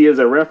 because he is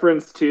a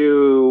reference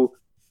to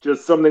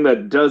just something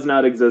that does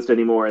not exist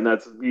anymore, and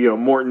that's,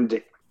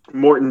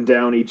 Morton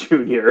Downey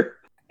Jr.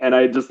 And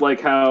I just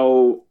like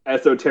how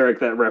esoteric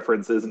that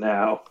reference is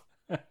now.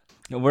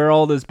 We're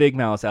all those big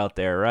mouths out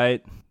there,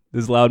 right?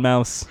 Those loud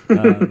mouths.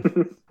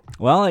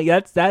 Well,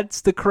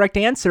 that's the correct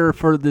answer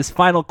for this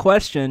final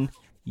question.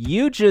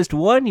 You just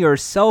won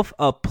yourself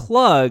a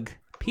plug,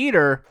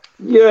 Peter.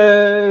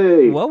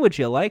 Yay! What would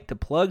you like to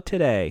plug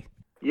today?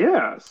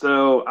 Yeah,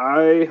 so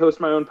I host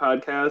my own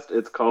podcast.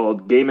 It's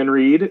called Game and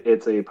Read.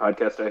 It's a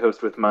podcast I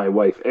host with my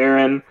wife,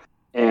 Erin.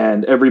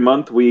 And every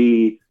month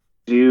we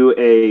do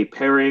a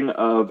pairing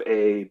of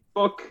a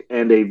book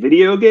and a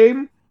video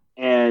game.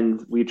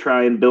 And we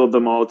try and build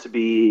them all to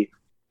be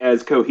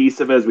as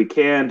cohesive as we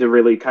can to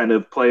really kind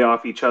of play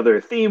off each other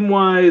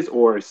theme-wise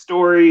or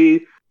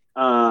story.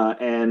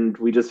 And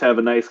we just have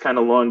a nice kind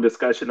of long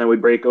discussion that we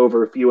break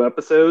over a few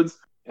episodes.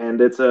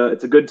 And it's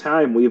a good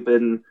time. We've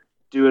been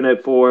doing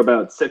it for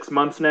about 6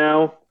 months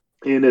now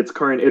in its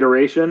current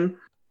iteration,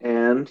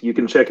 and you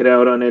can check it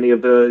out on any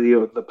of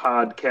the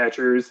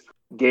podcatchers,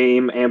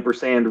 Game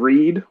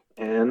 &Read,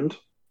 and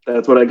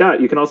that's what I got.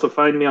 You can also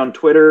find me on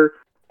Twitter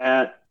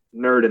at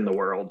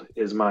NerdInTheWorld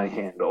is my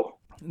handle.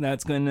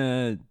 That's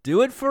gonna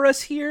do it for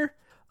us here.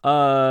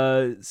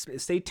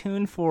 Stay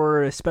tuned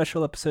for a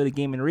special episode of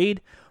Game and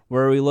Read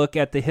where we look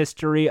at the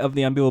history of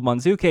the Unbeatable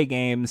Banzuke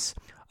games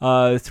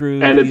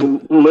through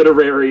its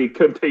literary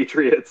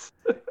compatriots.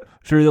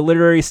 Through the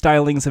literary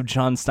stylings of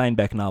John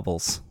Steinbeck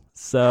novels.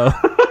 So,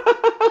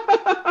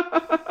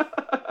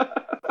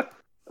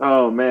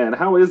 oh man,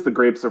 how is the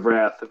Grapes of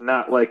Wrath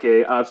not like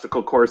a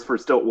obstacle course for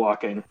stilt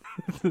walking?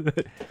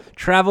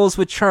 Travels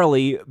with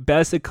Charlie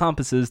best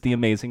encompasses The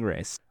Amazing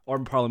Race, or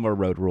probably more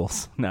Road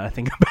Rules. Now that I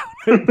think about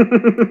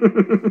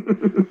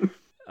it.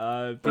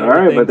 Peter, all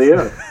right, but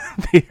yeah,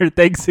 Peter,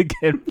 thanks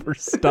again for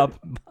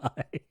stopping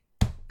by.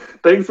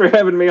 Thanks for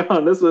having me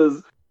on. This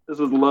was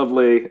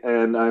lovely,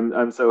 and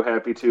I'm so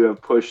happy to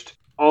have pushed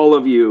all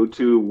of you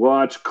to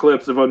watch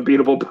clips of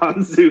Unbeatable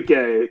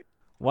Banzuke.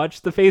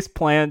 Watch the face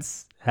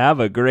plants. Have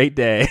a great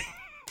day.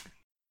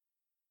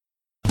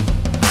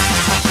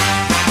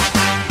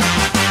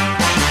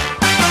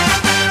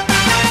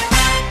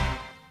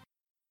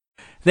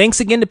 Thanks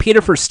again to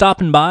Peter for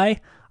stopping by.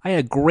 I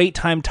had a great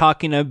time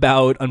talking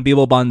about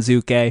Unbeatable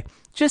Banzuke.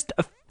 Just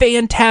a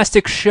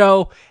fantastic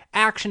show,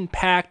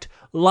 action-packed,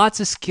 lots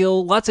of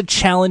skill, lots of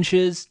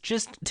challenges.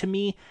 Just, to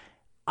me,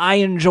 I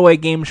enjoy a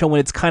game show when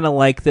it's kind of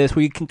like this,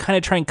 where you can kind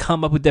of try and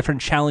come up with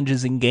different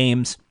challenges in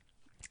games.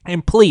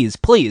 And please,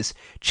 please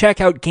check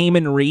out Game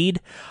and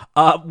Read.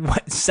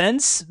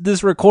 Since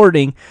this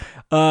recording,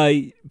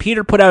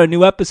 Peter put out a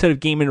new episode of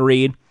Game and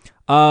Read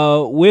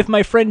with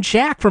my friend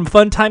Jack from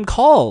Fun Time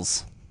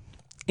Calls.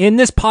 In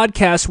this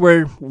podcast,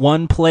 where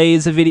one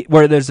plays a video,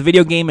 where there's a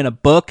video game and a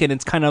book, and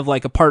it's kind of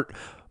like a part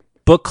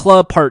book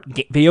club, part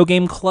video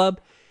game club.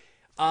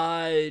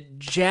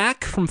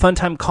 Jack from Fun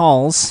Time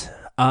Calls,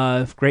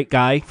 great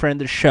guy,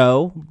 friend of the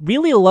show,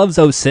 really loves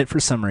OSIT for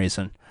some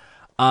reason.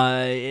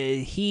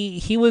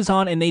 He was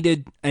on, and they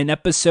did an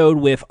episode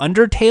with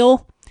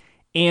Undertale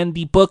and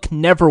the book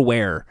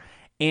Neverwhere,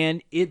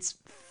 and it's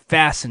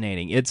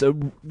fascinating. It's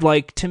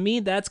to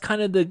me, that's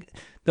kind of the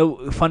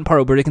fun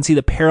part where you can see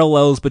the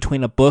parallels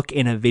between a book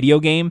and a video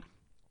game.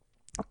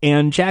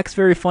 And Jack's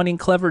very funny and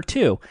clever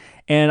too.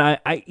 And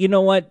I you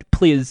know what?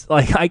 Please,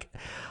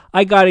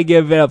 I gotta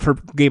give it up for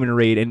Game and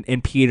Read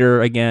and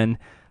Peter again,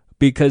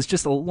 because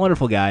just a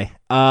wonderful guy.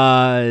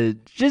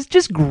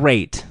 Just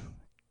great.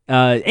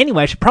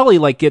 Anyway, I should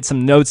probably get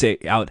some notes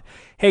out.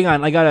 Hang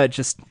on,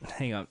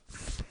 hang on.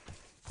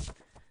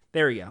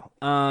 There we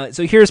go.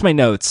 So here's my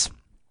notes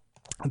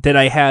that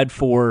I had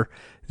for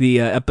the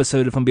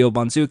episode of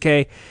Unbeatable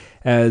Banzuke,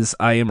 as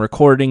I am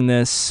recording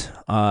this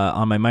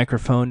on my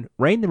microphone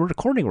right in the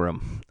recording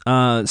room.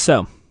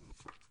 So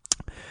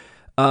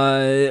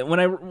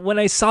when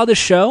I saw the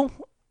show,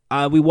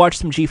 we watched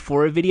some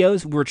G4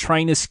 videos. We were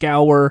trying to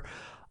scour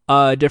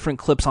different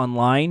clips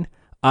online.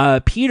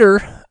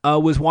 Peter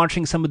was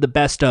watching some of the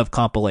best of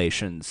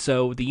compilations.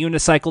 So the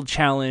Unicycle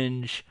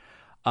Challenge,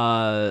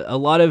 a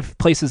lot of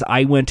places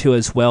I went to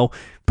as well.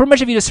 Pretty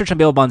much if you just search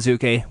on Unbeatable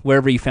Banzuke,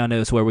 wherever you found it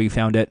is where we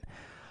found it.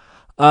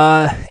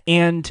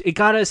 And it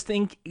got us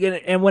thinking,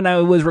 and when I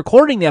was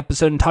recording the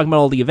episode and talking about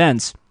all the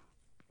events,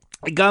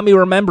 it got me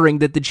remembering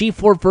that the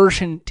G4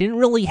 version didn't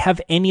really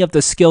have any of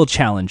the skill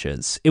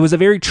challenges. It was a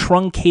very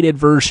truncated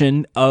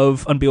version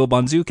of Unbeatable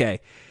Banzuke.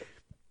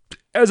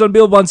 As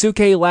Unbeatable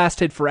Banzuke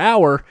lasted for an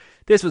hour,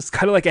 this was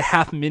kind of like a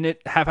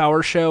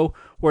half-hour show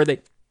where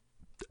they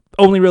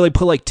only really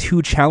put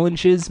 2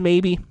 challenges,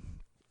 maybe,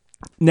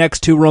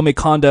 next to Rome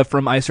Konda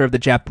from I Serve the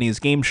Japanese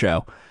Game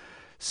Show.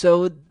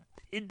 So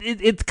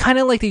it's kind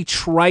of like they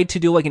tried to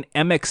do an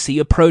MXC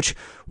approach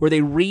where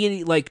they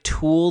really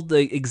tooled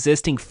the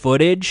existing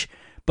footage,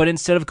 but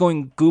instead of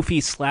going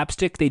goofy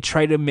slapstick, they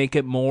tried to make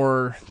it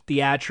more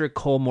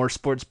theatrical, more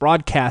sports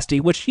broadcasty,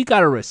 which you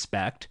gotta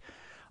respect.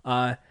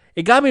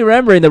 It got me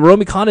remembering that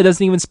Rome Konda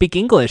doesn't even speak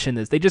English in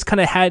this. They just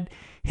kind of had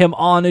him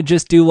on and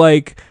just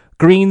do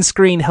green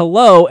screen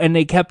hello, and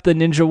they kept the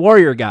Ninja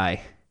Warrior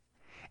guy.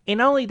 And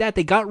not only that,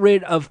 they got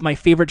rid of my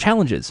favorite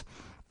challenges.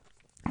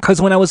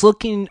 Because when I was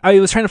trying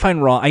to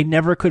find raw, I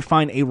never could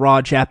find a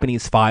raw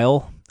Japanese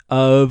file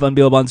of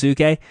Unbeatable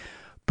Banzuke,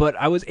 but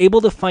I was able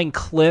to find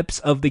clips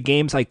of the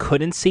games I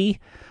couldn't see.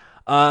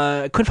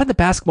 I couldn't find the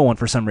basketball one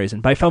for some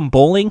reason, but I found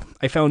bowling,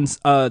 I found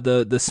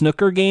the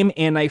snooker game,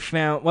 and I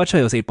found, well,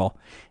 actually it was 8-ball,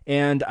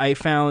 and I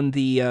found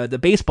the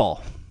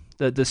baseball,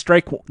 the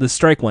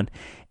strike one,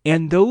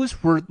 and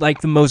those were the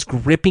most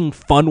gripping,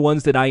 fun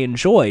ones that I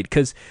enjoyed,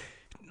 because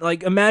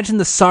imagine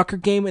the soccer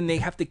game and they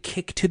have to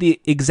kick to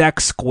the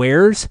exact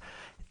squares.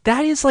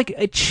 That is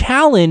a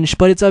challenge,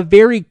 but it's a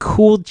very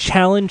cool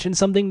challenge and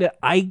something that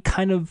I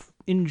kind of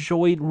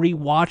enjoyed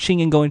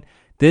rewatching and going,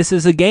 this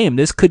is a game.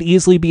 This could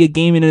easily be a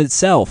game in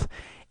itself.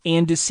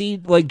 And to see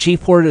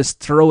G4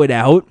 just throw it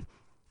out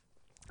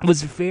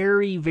was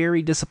very,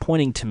 very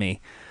disappointing to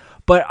me.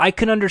 But I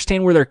can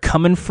understand where they're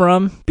coming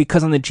from,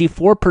 because on the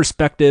G4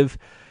 perspective,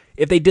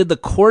 if they did the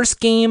course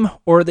game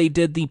or they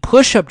did the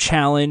push-up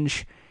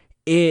challenge,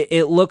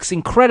 it looks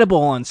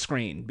incredible on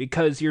screen,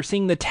 because you're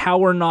seeing the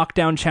tower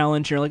knockdown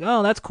challenge. You're like,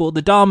 oh, that's cool.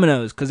 The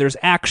dominoes, because there's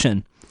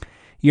action.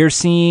 You're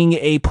seeing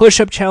a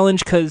push-up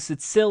challenge because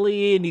it's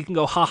silly, and you can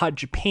go, haha,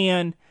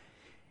 Japan.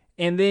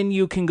 And then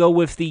you can go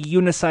with the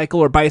unicycle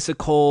or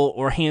bicycle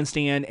or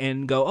handstand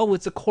and go, oh,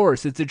 it's a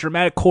course. It's a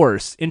dramatic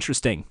course.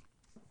 Interesting.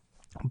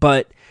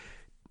 But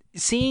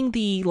seeing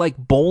the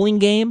bowling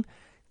game,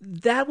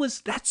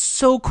 that's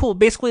so cool.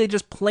 Basically, they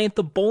just plant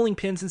the bowling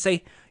pins and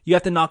say, you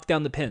have to knock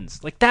down the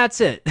pins. That's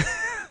it.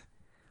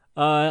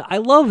 I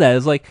love that.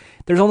 It's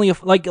there's only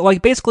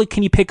basically,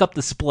 can you pick up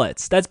the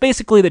splits? That's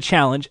basically the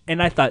challenge.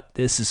 And I thought,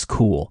 this is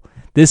cool.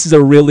 This is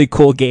a really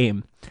cool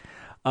game.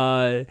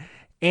 And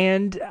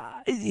I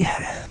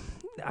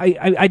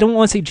don't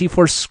want to say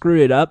G4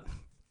 screwed it up,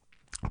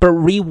 but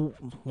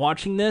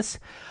re-watching this,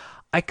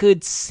 I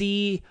could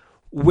see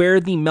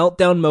where the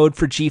meltdown mode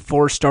for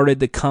G4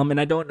 started to come.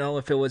 And I don't know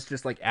if it was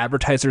just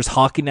advertisers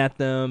hawking at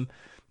them,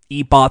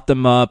 bought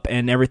them up,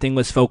 and everything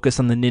was focused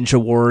on the Ninja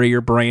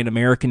Warrior brand,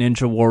 American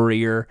Ninja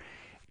Warrior.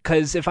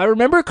 Because if I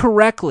remember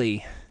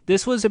correctly,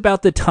 this was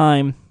about the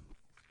time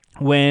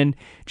when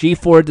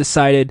G4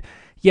 decided,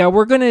 yeah,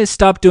 we're going to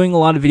stop doing a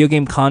lot of video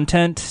game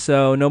content,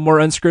 so no more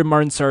Unscrewed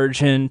Martin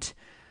Sargent,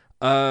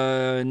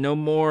 no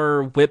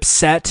more Whip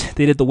Set.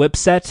 They did the Whip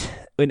Set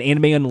in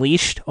Anime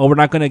Unleashed. Oh, we're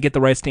not going to get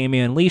the rights to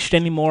Anime Unleashed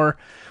anymore.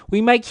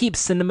 We might keep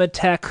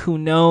Cinematech, who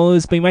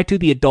knows, but we might do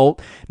the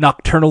adult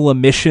Nocturnal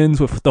Emissions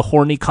with the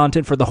horny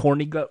content for the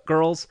horny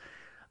girls.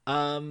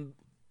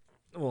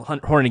 Well,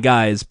 horny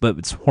guys, but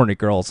it's horny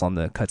girls on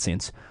the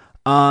cutscenes.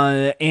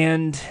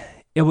 And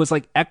it was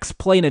like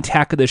X-Play and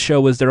Attack of the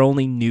Show was their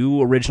only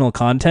new original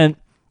content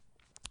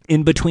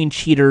in between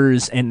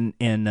cheaters and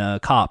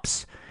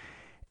cops.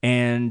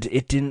 And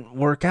it didn't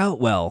work out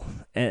well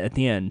at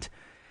the end.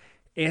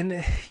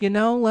 And,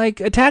 like,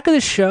 Attack of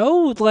the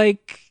Show,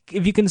 like,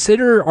 if you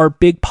consider our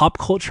big pop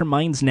culture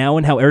minds now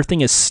and how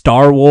everything is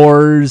Star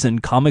Wars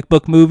and comic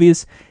book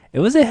movies, it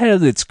was ahead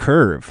of its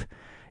curve.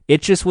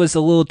 It just was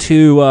a little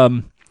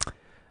too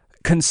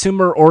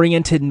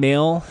consumer-oriented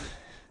male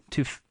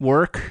to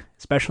work,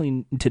 especially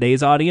in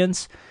today's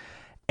audience.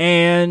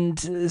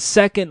 And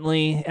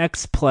secondly,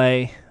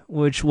 X-Play,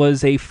 which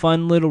was a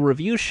fun little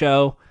review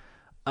show,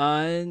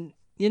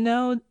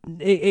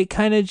 it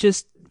kind of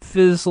just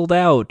fizzled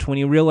out when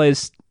you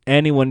realize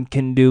anyone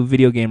can do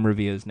video game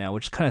reviews now,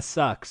 which kind of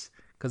sucks,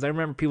 because I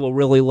remember people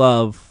really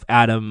love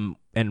Adam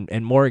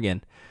and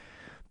Morgan.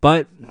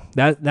 But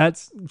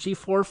that's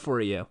G4 for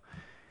you.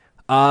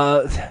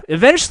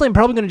 Eventually, I'm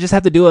probably going to just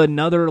have to do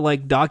another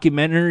like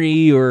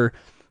documentary or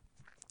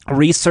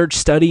research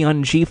study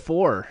on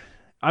G4.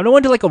 I don't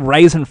want to do like a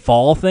rise and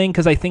fall thing,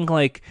 because I think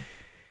like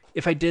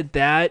if I did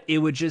that, it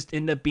would just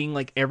end up being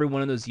like every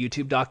one of those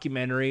YouTube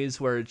documentaries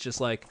where it's just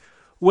like,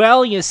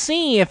 well, you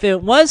see, if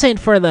it wasn't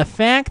for the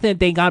fact that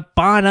they got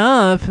bought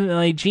up,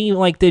 like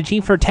the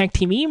G4 Tech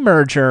TV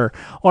merger,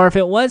 or if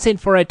it wasn't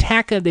for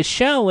Attack of the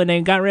Show and they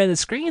got rid of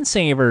the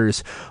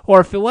screensavers, or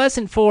if it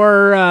wasn't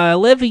for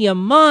Olivia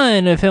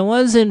Munn, if it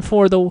wasn't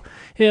for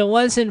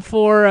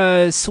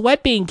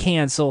Sweat being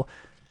canceled,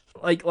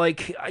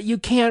 like you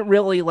can't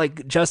really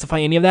like justify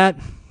any of that.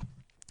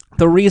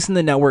 The reason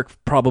the network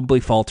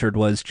probably faltered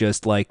was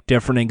just like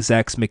different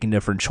execs making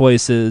different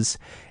choices,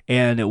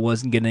 and it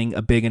wasn't getting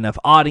a big enough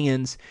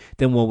audience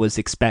than what was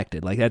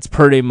expected. Like that's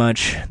pretty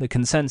much the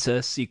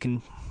consensus. You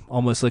can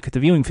almost look at the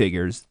viewing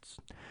figures.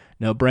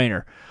 No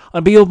brainer. On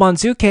Unbeatable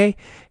Banzuke,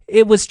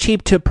 it was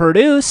cheap to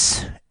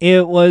produce.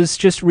 It was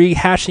just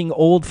rehashing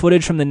old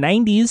footage from the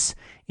 90s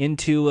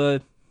into a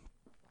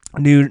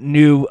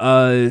new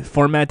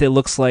format that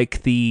looks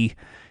like the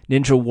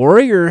Ninja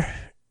Warrior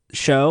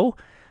show.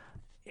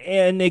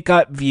 And it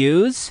got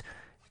views,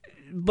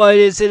 but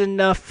is it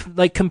enough,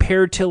 like,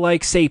 compared to,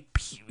 like, say,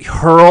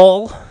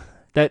 Hurl,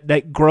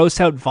 that gross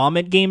out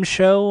vomit game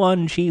show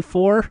on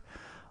G4?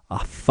 Oh,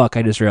 fuck,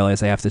 I just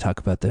realized I have to talk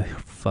about the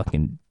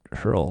fucking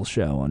Hurl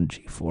show on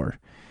G4.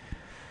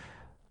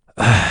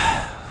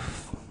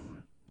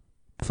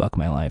 Fuck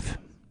my life.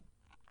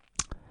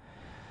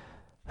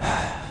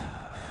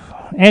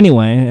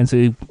 Anyway, as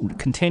we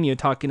continue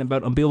talking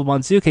about Unbeatable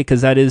Banzuke,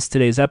 because that is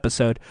today's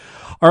episode,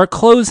 our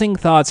closing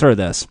thoughts are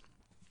this.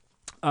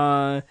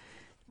 The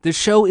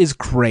show is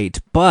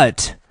great,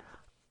 but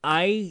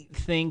I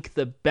think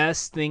the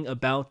best thing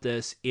about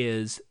this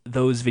is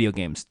those video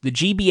games. The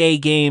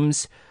GBA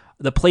games,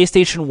 the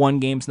PlayStation 1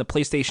 games, and the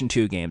PlayStation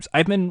 2 games.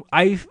 I've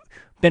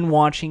been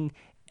watching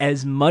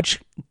as much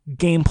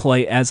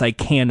gameplay as I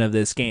can of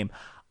this game.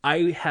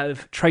 I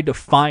have tried to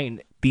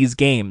find these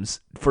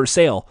games for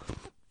sale.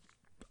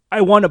 I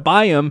want to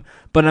buy them,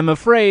 but I'm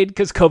afraid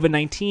because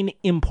COVID-19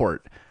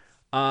 import.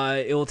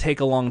 It will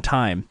take a long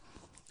time.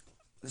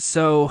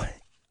 So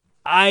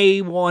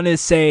I want to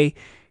say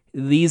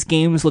these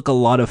games look a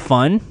lot of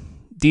fun.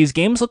 These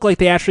games look like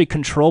they actually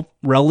control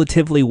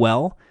relatively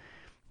well.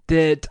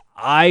 That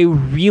I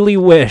really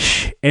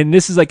wish, and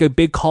this is like a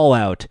big call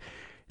out,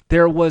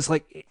 there was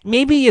like,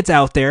 maybe it's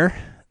out there,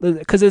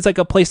 because it's like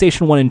a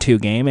PlayStation 1 and 2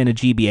 game and a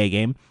GBA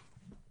game.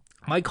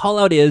 My call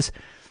out is,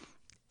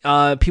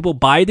 people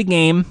buy the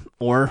game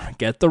or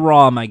get the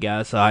ROM, I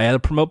guess. I had to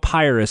promote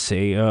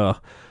piracy.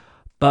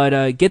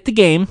 But get the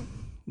game.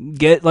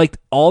 Get like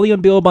all the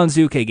Unbeatable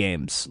Banzuke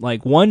games.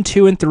 Like 1,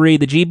 2, and 3,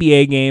 the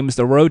GBA games,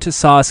 the Road to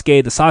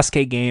Sasuke, the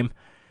Sasuke game.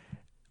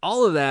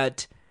 All of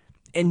that.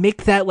 And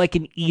make that like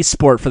an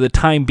esport for the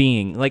time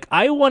being. Like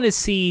I want to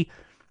see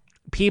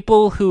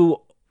people who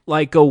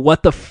like go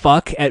what the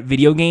fuck at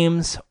video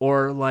games,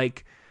 or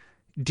like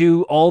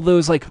do all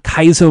those like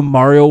Kaizo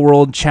Mario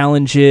World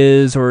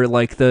challenges, or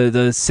like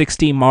the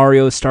 60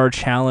 Mario Star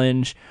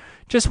challenge.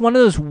 Just one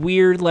of those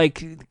weird,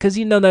 like, because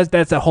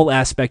that's the whole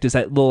aspect, is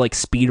that little like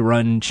speed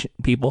run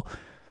people,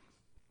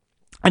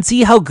 and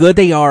see how good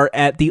they are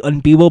at the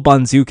Unbeatable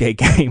Banzuke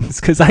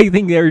games, because I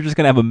think they're just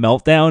gonna have a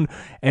meltdown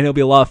and it'll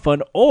be a lot of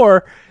fun.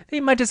 Or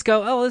they might just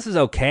go, oh, this is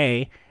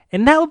okay,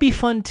 and that would be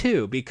fun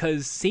too,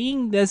 because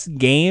seeing this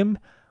game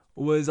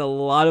was a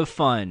lot of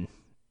fun.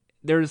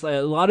 There's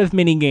a lot of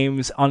mini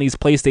games on these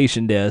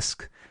PlayStation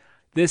discs.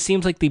 This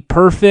seems like the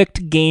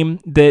perfect game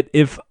that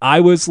if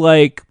I was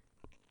like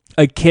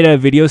a kid at a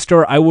video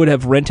store, I would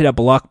have rented a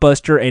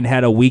Blockbuster and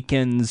had a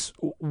weekend's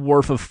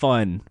worth of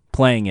fun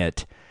playing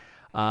it.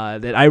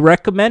 That I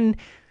recommend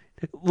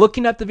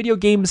looking at the video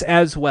games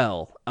as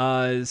well.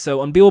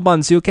 So Unbeatable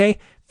Banzuke,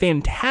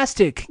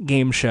 fantastic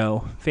game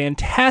show,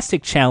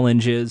 fantastic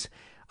challenges,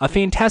 a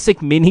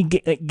fantastic mini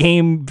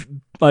game,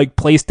 like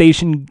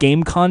PlayStation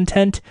game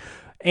content,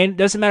 And it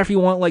doesn't matter if you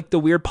want like the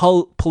weird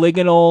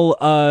polygonal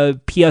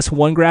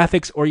PS1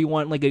 graphics or you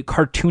want like a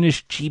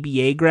cartoonish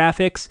GBA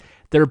graphics.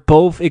 They're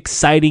both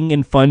exciting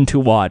and fun to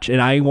watch.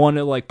 And I want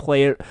to like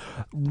play it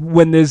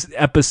when this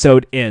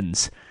episode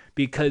ends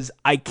because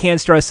I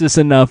can't stress this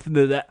enough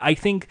that I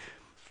think,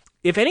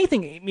 if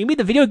anything, maybe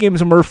the video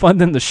games are more fun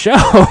than the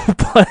show,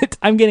 but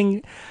I'm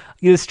getting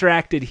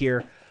distracted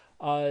here.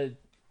 That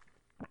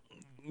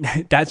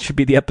should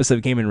be the episode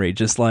of Game and Rage,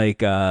 just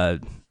like a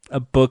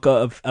book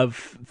of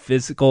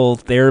physical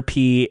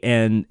therapy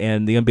and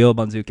the Unbeatable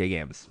Banzuke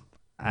games.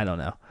 I don't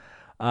know.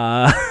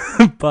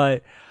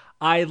 But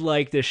I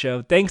like this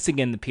show. Thanks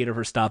again to Peter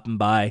for stopping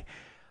by.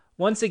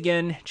 Once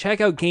again,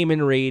 check out Game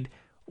and Raid.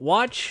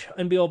 Watch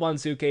Unbeatable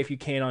Banzuke if you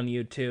can on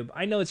YouTube.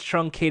 I know it's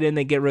truncated and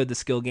they get rid of the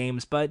skill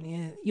games, but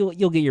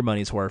you'll get your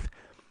money's worth.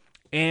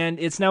 And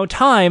it's now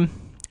time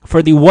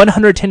for the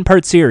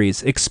 110-part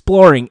series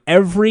exploring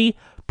every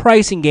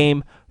pricing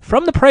game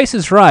from The Price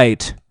is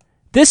Right.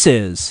 This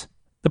is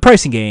the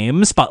Pricing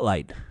Game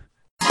Spotlight.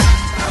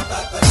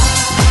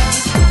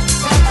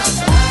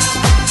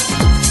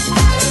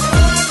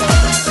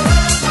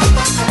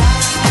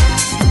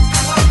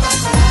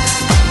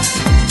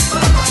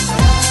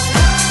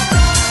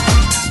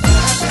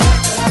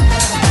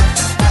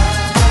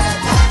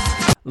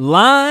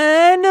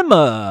 Line 'em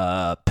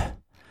up.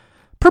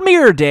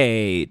 Premiere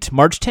date,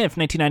 March 10th,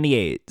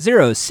 1998,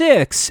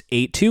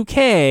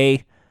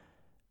 0682K.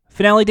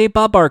 Finale date,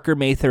 Bob Barker,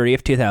 May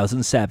 30th,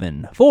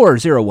 2007,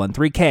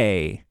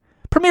 4013K.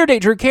 Premiere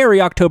date, Drew Carey,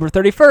 October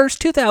 31st,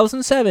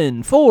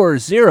 2007,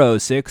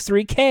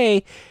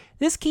 4063K.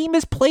 This game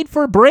is played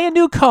for a brand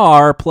new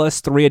car,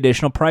 plus 3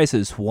 additional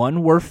prices,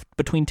 one worth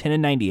between 10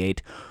 and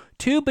 98,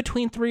 2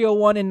 between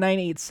 301 and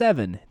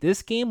 987.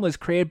 This game was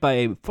created by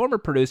a former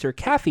producer,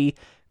 Kathy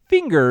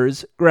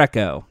Fingers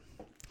Greco.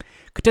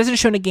 Contestant is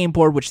shown a game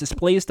board which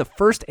displays the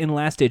first and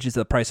last digits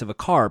of the price of a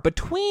car.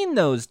 Between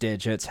those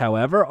digits,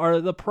 however,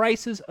 are the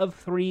prices of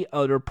 3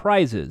 other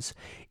prizes,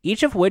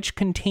 each of which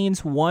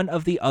contains one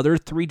of the other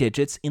 3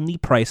 digits in the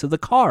price of the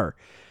car.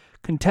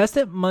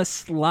 Contestant must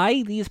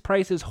slide these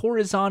prices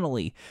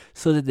horizontally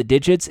so that the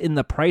digits in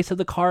the price of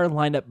the car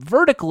line up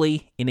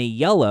vertically in a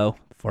yellow,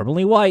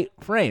 formerly white,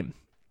 frame.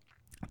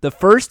 The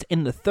first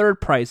and the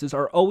third prices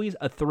are always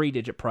a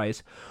 3-digit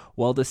price,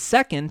 while the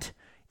second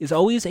is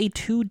always a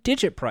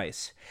 2-digit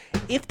price.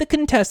 If the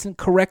contestant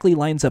correctly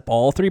lines up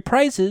all 3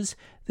 prizes,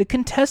 the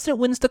contestant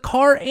wins the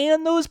car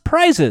and those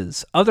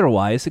prizes.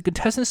 Otherwise, the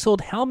contestant sold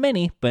how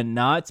many, but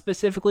not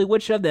specifically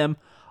which of them,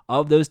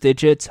 of those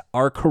digits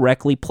are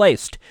correctly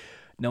placed.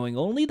 Knowing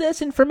only this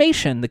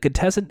information, the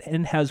contestant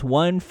has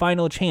one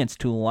final chance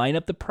to line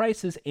up the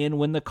prices and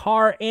win the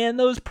car and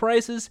those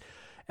prices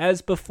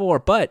as before.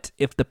 But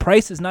if the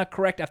price is not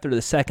correct after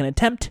the second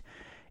attempt,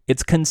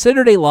 it's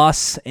considered a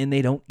loss and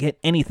they don't get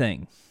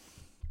anything.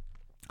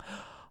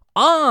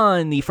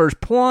 On the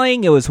first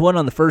playing, it was won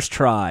on the first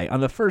try.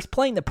 On the first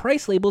playing, the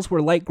price labels were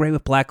light gray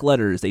with black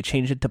letters. They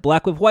changed it to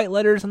black with white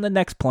letters on the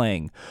next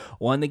playing.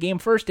 When the game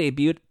first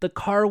debuted, the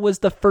car was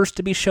the first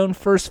to be shown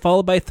first,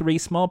 followed by 3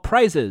 small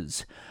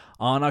prizes.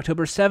 On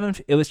October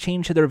 7th, it was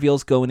changed to the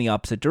reveals go in the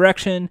opposite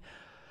direction.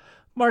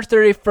 March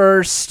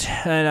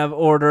 31st, and of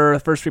order, the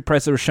first 3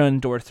 prizes were shown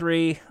door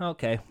 3.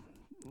 Okay.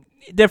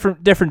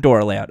 Different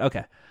door layout.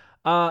 Okay.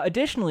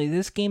 Additionally,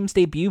 this game's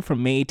debut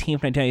from May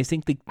 18th,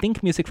 1998, the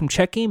Think music from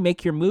Check Game,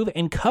 Make Your Move,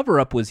 and Cover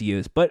Up was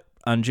used. But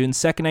on June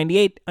 2nd,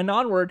 98, and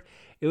onward,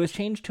 it was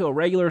changed to a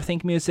regular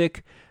Think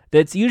music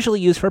that's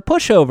usually used for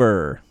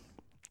Pushover.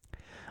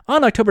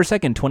 On October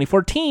 2nd,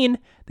 2014,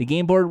 the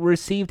game board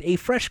received a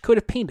fresh coat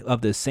of paint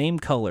of the same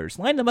colors.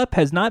 Line 'em Up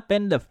has not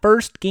been the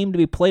first game to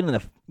be played in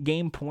the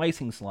game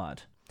pricing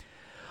slot.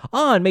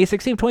 On May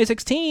 16,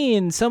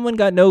 2016, someone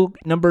got no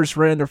numbers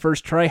right on their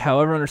first try.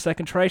 However, on her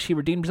second try, she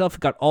redeemed herself,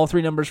 got all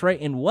 3 numbers right,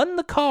 and won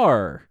the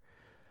car.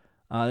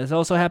 This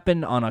also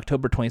happened on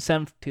October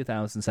 27th,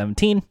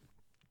 2017.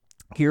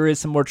 Here is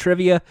some more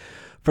trivia.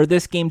 For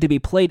this game to be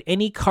played,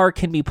 any car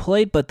can be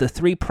played, but the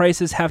 3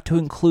 prices have to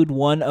include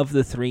one of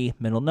the 3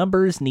 middle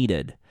numbers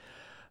needed.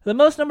 The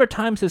most number of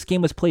times this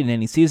game was played in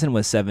any season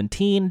was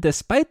 17.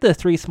 Despite the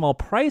 3 small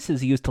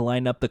prices used to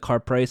line up the car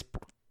price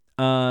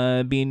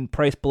being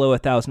priced below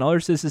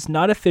 $1,000, this is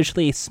not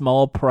officially a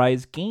small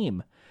prize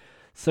game.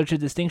 Such a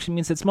distinction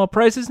means that small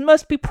prizes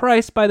must be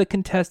priced by the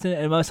contestant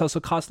and must also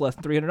cost less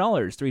than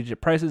 $300. 3-digit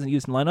prices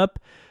used in lineup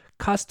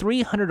cost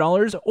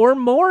 $300 or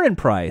more in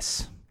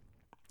price.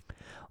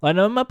 Line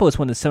 'em Up was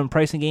one of the 7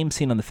 pricing games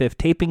seen on the 5th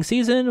taping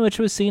season, which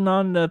was seen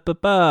on the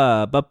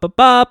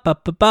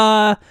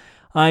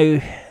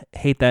I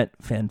hate that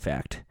fan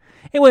fact.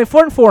 Anyway,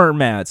 foreign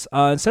formats.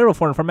 In several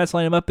foreign formats,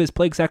 Line 'em Up is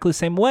played exactly the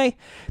same way.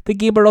 The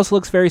game board also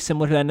looks very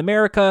similar to that in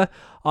America.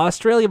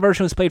 Australia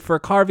version was played for a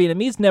car.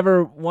 Vietnamese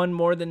never won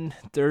more than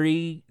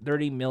 30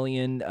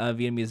 million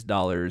Vietnamese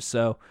dollars.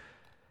 So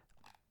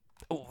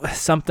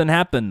something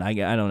happened. I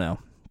don't know.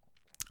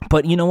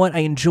 But you know what? I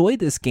enjoy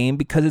this game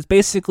because it's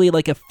basically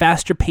like a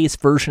faster paced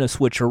version of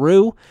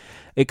Switcheroo.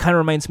 It kind of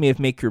reminds me of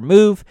Make Your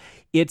Move.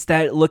 It's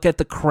that look at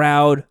the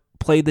crowd,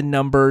 play the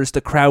numbers, the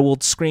crowd will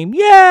scream,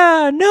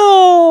 yeah,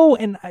 no,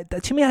 and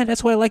to me,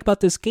 that's what I like about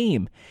this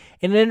game.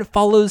 And then it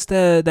follows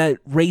that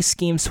race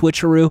game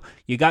switcheroo.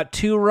 You got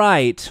 2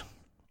 right,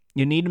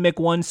 you need to make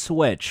 1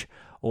 switch.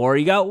 Or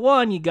you got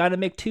 1, you got to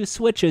make 2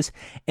 switches.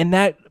 And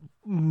that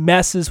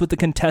messes with the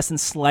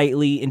contestants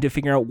slightly into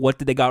figuring out what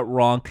did they got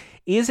wrong.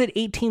 Is it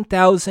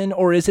 18,000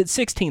 or is it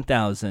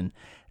 16,000?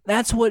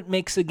 That's what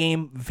makes the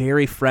game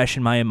very fresh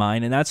in my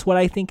mind. And that's what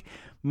I think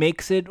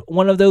makes it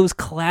one of those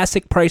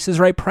classic Price is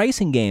Right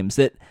pricing games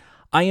that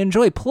I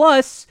enjoy.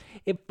 Plus,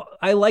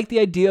 I like the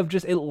idea of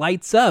just it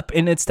lights up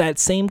and it's that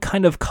same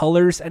kind of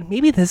colors. And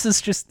maybe this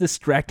is just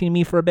distracting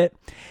me for a bit.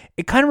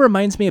 It kind of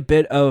reminds me a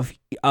bit of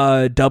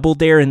Double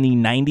Dare in the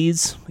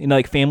 90s,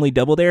 like Family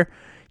Double Dare.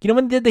 You know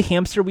when they did the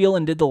hamster wheel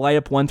and did the light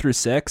up 1 through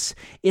 6?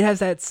 It has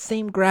that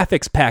same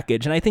graphics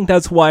package, and I think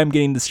that's why I'm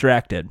getting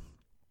distracted.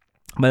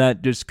 But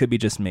that just could be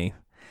just me.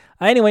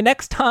 Anyway,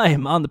 next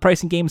time on the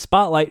Pricing Game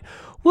Spotlight,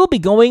 we'll be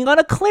going on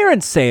a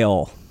clearance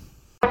sale.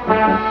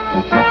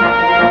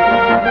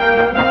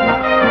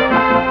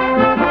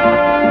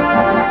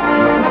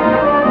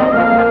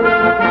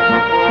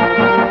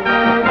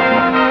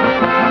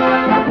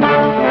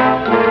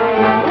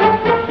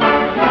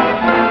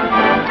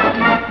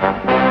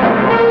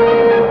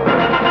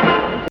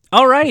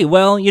 Alrighty,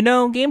 well,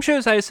 game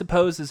shows, I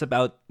suppose, is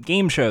about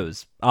game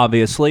shows,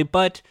 obviously,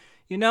 but,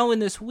 in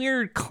this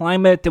weird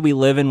climate that we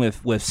live in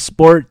with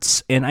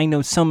sports, and I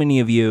know so many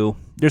of you,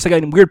 there's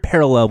like a weird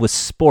parallel with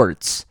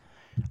sports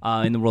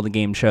in the world of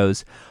game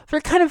shows.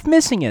 They're kind of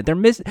missing it.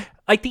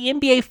 Like the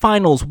NBA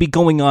Finals will be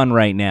going on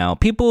right now.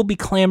 People will be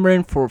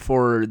clamoring for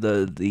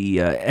the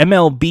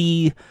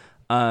MLB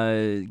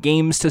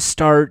games to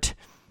start.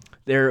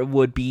 There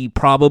would be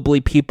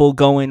probably people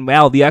going,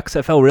 wow, the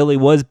XFL really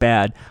was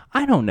bad.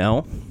 I don't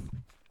know.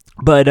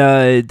 But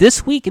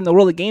this week in the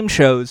world of game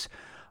shows,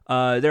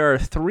 there are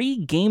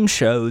 3 game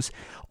shows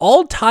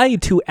all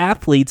tied to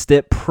athletes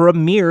that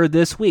premiere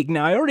this week.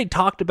 Now, I already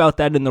talked about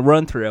that in the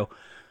run-through,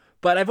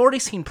 but I've already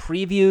seen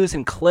previews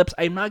and clips.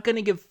 I'm not going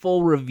to give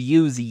full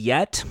reviews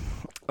yet.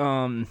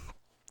 I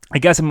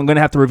guess I'm going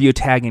to have to review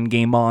Tag and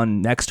Game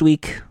On next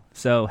week,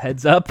 so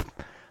heads up.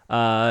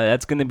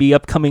 That's going to be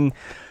upcoming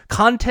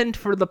content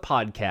for the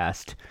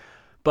podcast.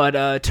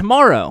 But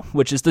tomorrow,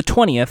 which is the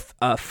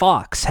 20th,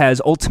 Fox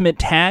has Ultimate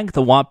Tag.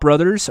 The Watt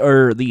brothers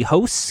are the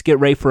hosts. Get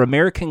ready for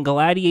American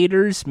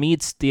Gladiators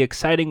meets the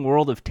exciting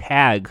world of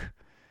tag.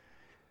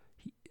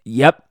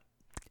 Yep,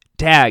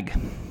 tag.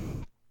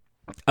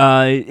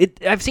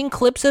 I've seen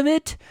clips of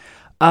it.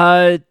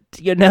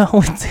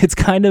 It's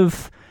kind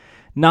of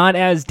not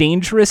as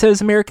dangerous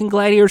as American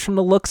Gladiators from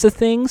the looks of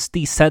things.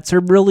 The sets are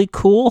really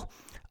cool.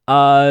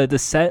 The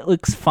set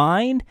looks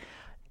fine.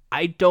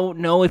 I don't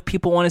know if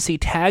people want to see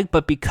tag,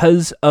 but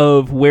because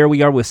of where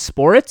we are with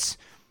sports,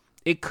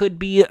 it could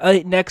be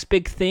a next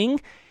big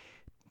thing.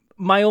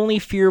 My only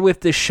fear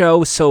with the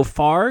show so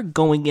far,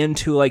 going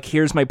into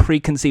here's my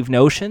preconceived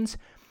notions,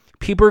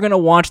 people are going to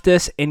watch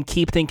this and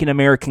keep thinking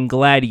American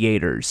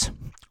Gladiators.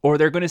 Or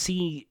they're going to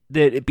see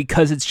that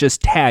because it's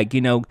just tag,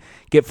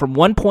 get from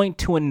one point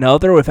to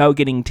another without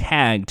getting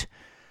tagged,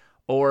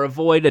 or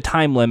avoid a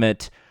time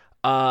limit.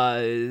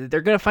 They're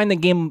going to find the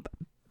game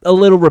a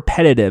little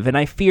repetitive, and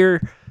I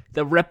fear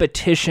the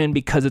repetition,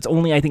 because it's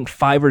only, I think,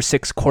 5 or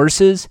 6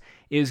 courses,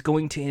 is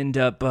going to end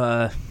up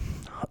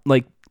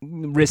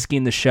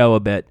risking the show a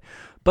bit.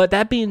 But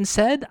that being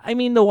said,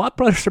 the Watt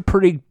brothers are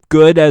pretty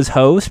good as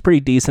hosts,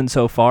 pretty decent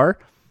so far.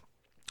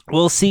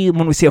 We'll see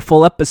when we see a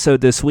full episode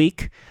this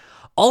week.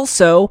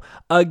 Also,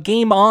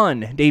 Game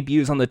On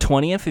debuts on the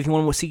 20th. If you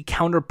want to see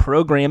counter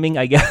programming,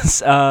 I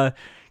guess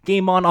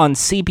Game On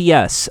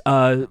CBS.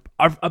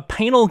 A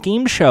panel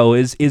game show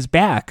is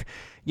back.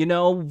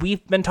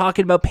 We've been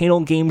talking about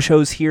panel game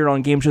shows here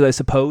on Game Shows, I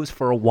suppose,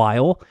 for a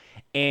while,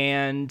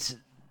 and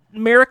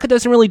America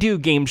doesn't really do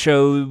game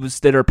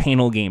shows that are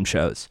panel game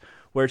shows,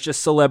 where it's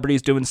just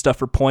celebrities doing stuff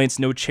for points,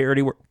 no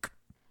charity work.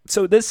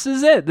 So this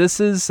is it.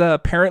 This is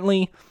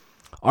apparently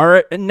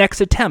our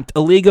next attempt. A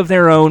League of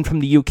Their Own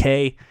from the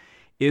UK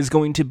is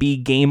going to be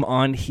Game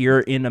On here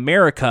in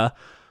America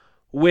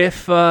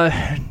with,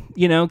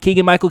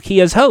 Keegan-Michael Key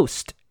as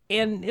host,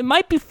 and it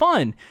might be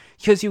fun,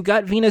 because you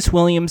got Venus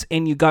Williams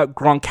and you got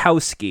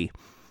Gronkowski.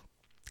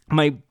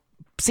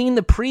 Seeing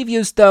the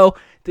previews, though,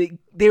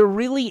 they're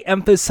really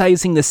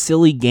emphasizing the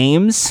silly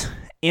games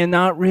and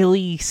not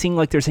really seeing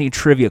like there's any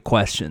trivia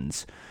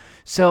questions.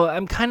 So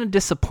I'm kind of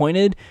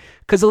disappointed,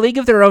 because the League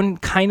of Their Own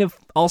kind of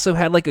also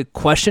had a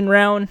question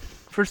round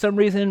for some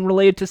reason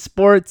related to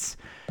sports.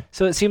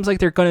 So it seems like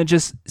they're going to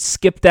just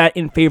skip that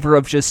in favor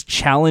of just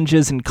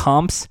challenges and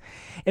comps.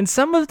 And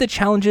some of the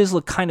challenges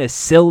look kind of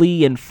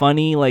silly and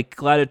funny, like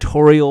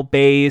gladiatorial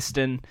based,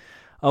 and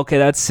okay,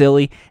 that's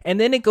silly. And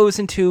then it goes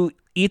into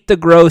Eat the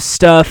Gross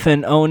Stuff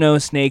and Oh No,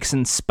 Snakes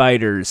and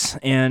Spiders.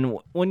 And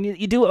when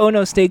you do Oh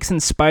No, Snakes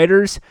and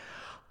Spiders,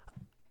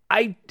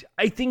 I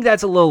think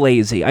that's a little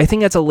lazy. I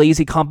think that's a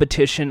lazy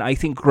competition. I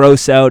think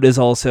Gross Out is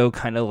also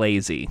kind of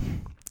lazy.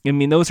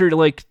 Those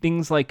are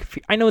things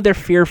I know they're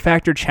fear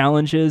factor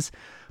challenges,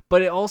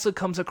 but it also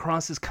comes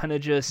across as kind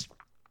of just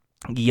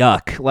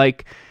yuck.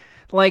 Like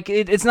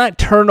it's not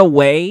turn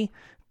away,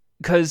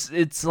 because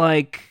it's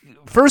like,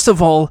 first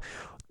of all,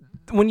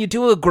 when you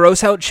do a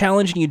gross out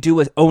challenge and you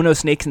do a Oh No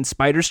Snakes and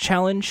Spiders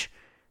challenge,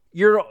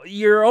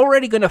 you're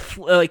already gonna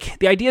like,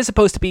 the idea is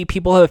supposed to be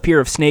people have a fear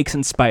of snakes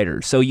and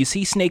spiders. So you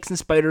see snakes and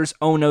spiders,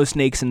 oh no,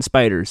 snakes and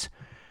spiders.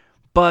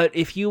 But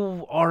if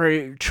you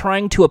are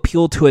trying to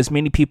appeal to as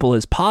many people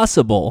as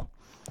possible,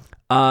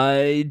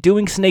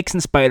 doing snakes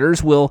and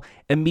spiders will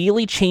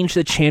immediately change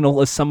the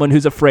channel of someone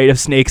who's afraid of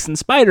snakes and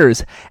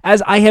spiders,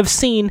 as I have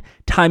seen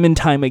time and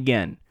time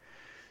again.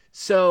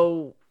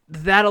 So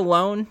that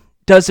alone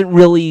doesn't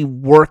really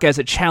work as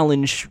a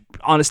challenge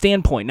on a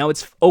standpoint. Now,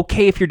 it's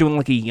okay if you're doing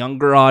like a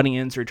younger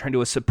audience or trying to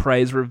do a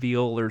surprise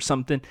reveal or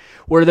something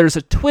where there's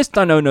a twist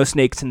on Oh No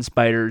Snakes and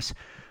Spiders,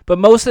 but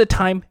most of the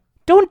time,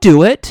 don't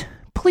do it.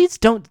 Please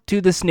don't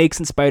do the snakes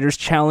and spiders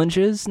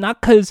challenges.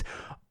 Not because,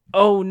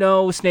 oh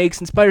no, snakes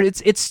and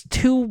spiders. It's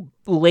too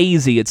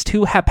lazy. It's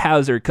too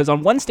haphazard. Because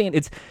on one stand,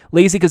 it's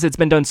lazy because it's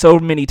been done so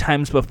many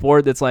times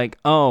before that's like,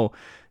 oh,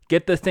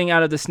 get the thing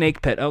out of the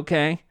snake pit.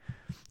 Okay.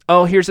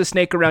 Oh, here's a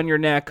snake around your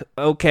neck.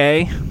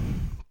 Okay.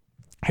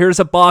 Here's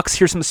a box.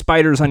 Here's some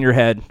spiders on your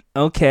head.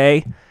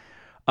 Okay.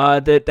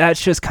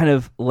 That's just kind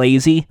of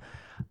lazy.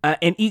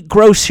 And eat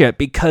gross shit,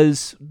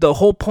 because the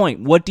whole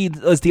point,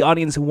 does the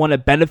audience want to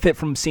benefit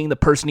from seeing the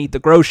person eat the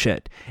gross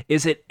shit?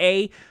 Is it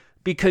A,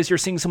 because you're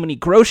seeing someone eat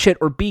gross shit,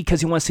 or B,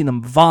 because you want to see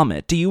them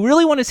vomit? Do you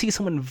really want to see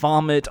someone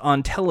vomit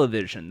on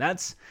television?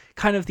 That's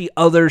kind of the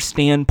other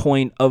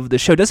standpoint of the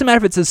show. Doesn't matter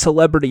if it's a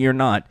celebrity or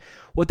not.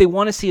 What they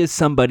want to see is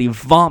somebody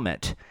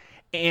vomit.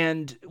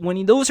 And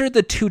when those are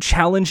the two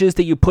challenges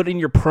that you put in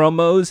your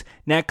promos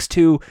next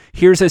to,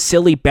 here's a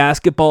silly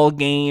basketball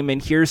game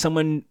and here's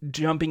someone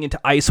jumping into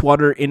ice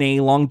water in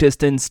a long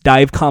distance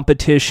dive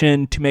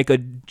competition to make a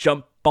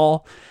jump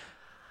ball,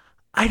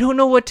 I don't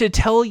know what to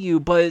tell you,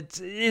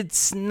 but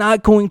it's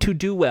not going to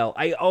do well.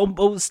 I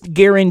almost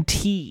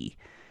guarantee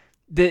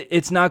that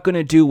it's not going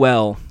to do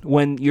well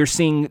when you're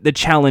seeing the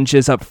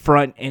challenges up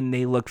front and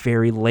they look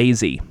very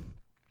lazy.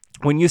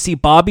 When you see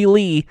Bobby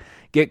Lee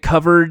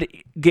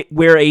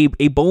wear a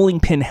bowling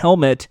pin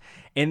helmet,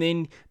 and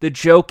then the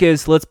joke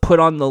is, let's put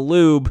on the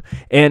lube,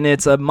 and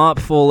it's a mop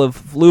full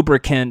of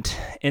lubricant,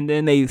 and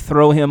then they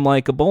throw him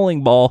like a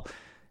bowling ball.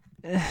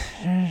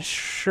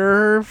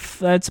 Sure,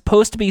 that's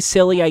supposed to be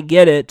silly, I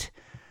get it,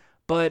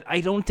 but I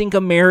don't think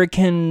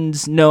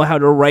Americans know how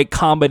to write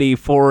comedy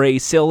for a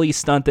silly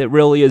stunt that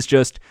really is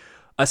just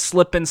a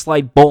slip and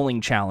slide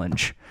bowling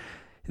challenge.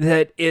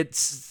 That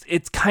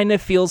it kind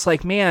of feels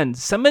like, man,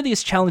 some of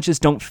these challenges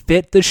don't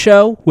fit the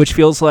show, which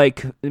feels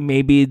like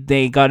maybe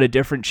they got a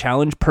different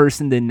challenge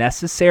person than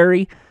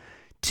necessary.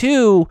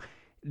 2,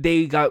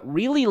 they got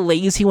really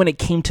lazy when it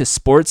came to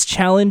sports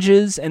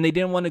challenges, and they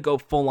didn't want to go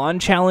full-on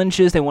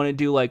challenges. They want to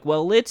do like,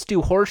 well, let's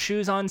do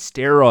horseshoes on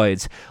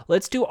steroids.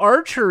 Let's do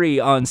archery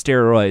on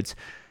steroids.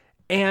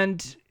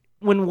 And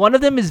when one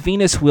of them is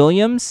Venus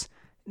Williams,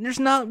 there's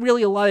not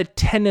really a lot of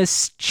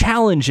tennis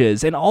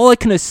challenges, and all I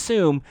can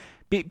assume,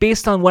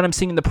 based on what I'm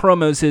seeing in the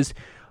promos, is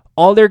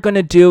all they're going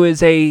to do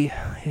is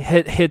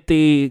hit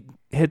the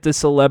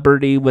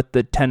celebrity with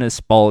the tennis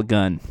ball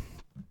gun.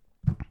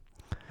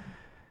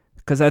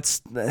 Because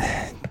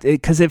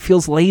it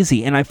feels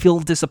lazy, and I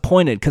feel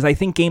disappointed, because I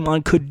think Game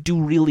On could do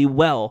really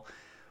well,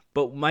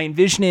 but my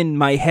envision in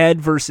my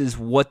head versus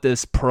what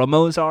this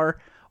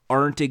promos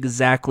aren't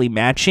exactly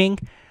matching,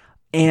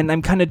 and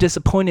I'm kind of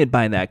disappointed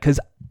by that, because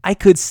I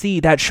could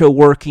see that show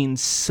working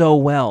so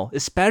well,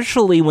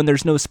 especially when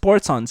there's no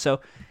sports on.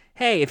 So,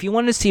 hey, if you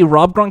want to see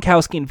Rob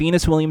Gronkowski and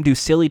Venus Williams do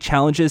silly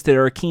challenges that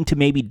are akin to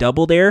maybe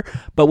Double Dare,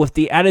 but with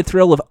the added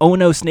thrill of Oh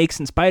No Snakes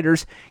and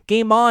Spiders,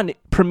 Game On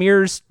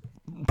premieres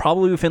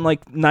probably within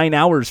like 9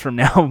 hours from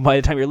now by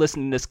the time you're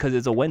listening to this, because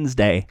it's a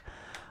Wednesday.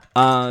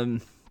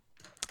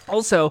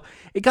 Also,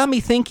 it got me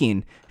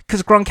thinking,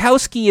 because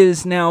Gronkowski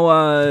is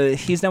now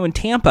he's now in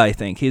Tampa, I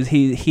think.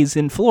 He's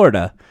in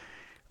Florida.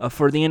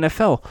 For the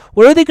NFL.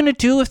 What are they going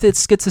to do if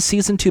this gets a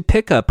season 2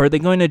 pickup? Are they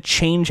going to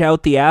change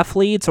out the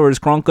athletes, or is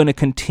Gronk going to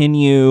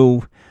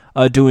continue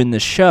doing the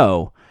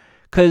show?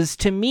 Because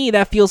to me,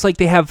 that feels like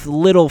they have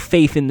little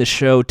faith in the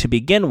show to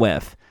begin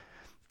with.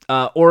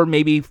 Or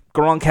maybe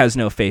Gronk has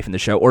no faith in the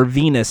show, or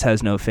Venus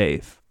has no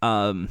faith.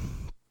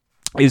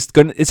 Is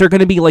there going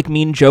to be like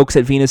mean jokes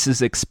at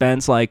Venus's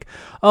expense, like,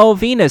 oh,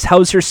 Venus,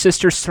 how's your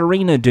sister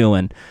Serena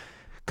doing?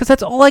 Because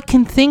that's all I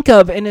can think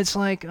of, and it's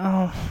like,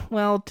 oh,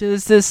 well,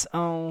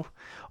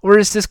 or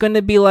is this going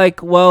to be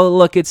like, well,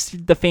 look, it's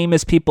the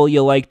famous people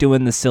you like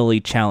doing the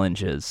silly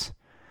challenges.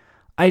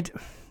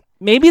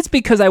 Maybe it's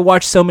because I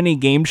watch so many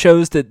game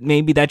shows that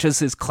maybe that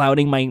just is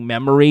clouding my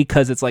memory,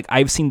 because it's like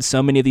I've seen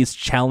so many of these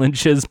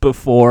challenges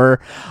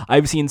before.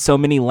 I've seen so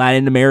many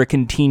Latin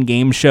American teen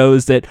game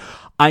shows that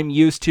I'm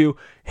used to,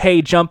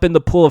 hey, jump in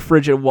the pool of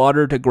frigid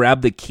water to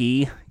grab the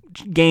key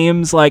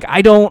games. Like,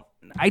 I don't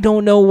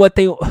know what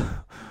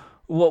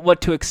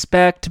to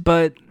expect,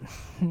 but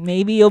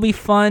maybe it'll be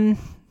fun.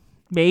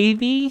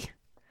 Maybe.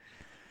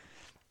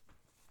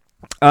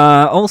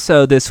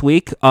 Also this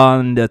week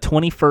on the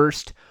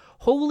 21st,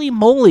 Holy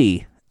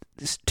Moly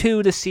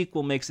 2, the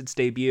sequel, makes its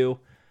debut.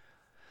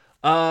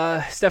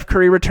 Steph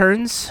Curry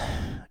returns.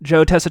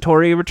 Joe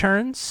Tessitore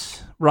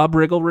returns. Rob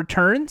Riggle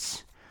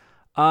returns.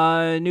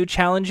 New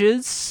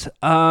challenges.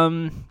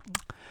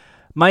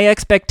 My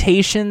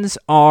expectations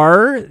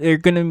are they're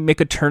going to make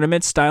a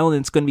tournament style and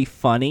it's going to be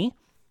funny.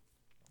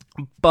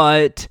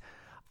 But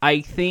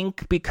I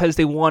think because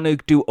they want to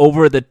do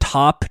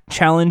over-the-top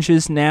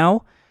challenges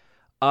now,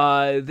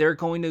 they're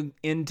going to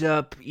end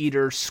up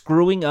either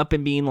screwing up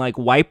and being like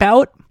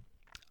Wipeout,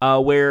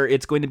 where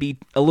it's going to be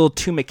a little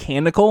too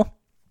mechanical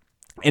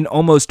and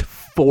almost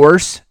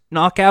force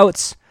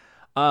knockouts.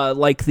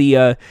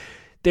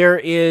 There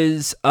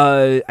is,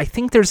 I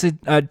think there's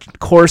a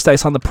course that I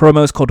saw in the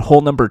promos called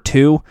Hole Number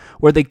 2,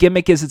 where the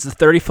gimmick is it's a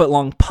 30-foot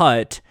long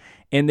putt,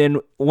 and then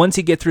once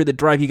you get through the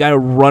drive, you got to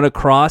run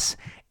across,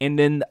 and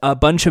then a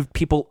bunch of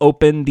people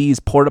open these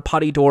porta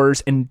potty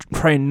doors and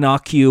try and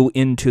knock you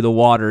into the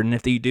water, and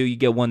if you do, you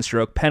get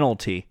 1-stroke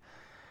penalty.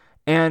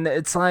 And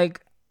it's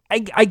like,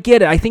 I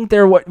get it. I think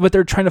what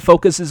they're trying to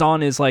focus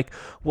on is like,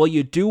 well,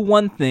 you do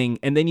one thing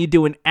and then you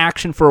do an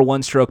action for a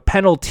 1-stroke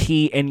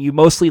penalty and you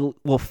mostly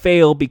will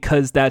fail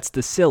because that's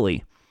the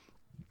silly.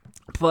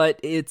 But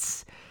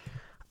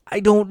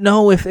I don't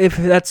know if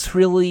that's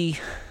really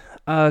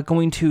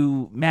going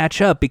to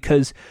match up,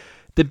 because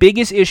the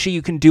biggest issue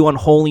you can do on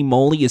Holy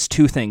Moly is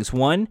two things.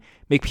 One,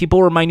 make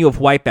people remind you of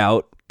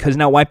Wipeout, because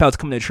now Wipeout's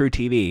coming to True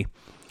TV.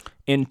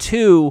 And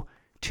two,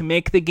 to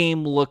make the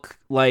game look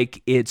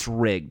like it's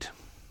rigged.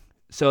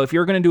 So if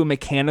you're going to do a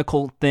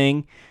mechanical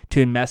thing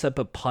to mess up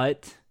a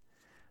putt,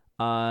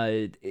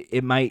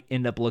 it might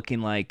end up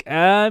looking like,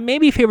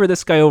 maybe favor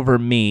this guy over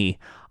me.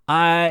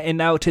 And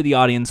now to the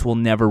audience will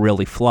never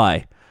really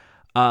fly.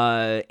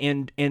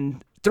 And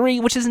 3,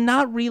 which is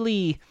not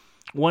really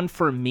one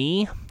for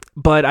me,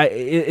 but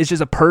it's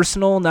just a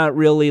personal, not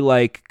really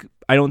like,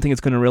 I don't think it's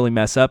going to really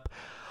mess up.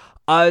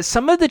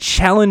 Some of the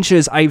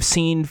challenges I've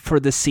seen for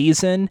the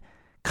season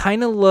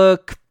kind of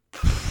look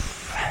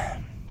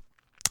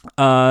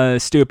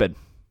stupid.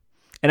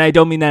 And I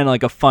don't mean that in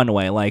like a fun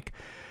way. Like,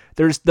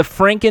 there's the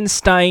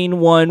Frankenstein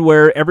one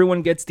where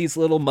everyone gets these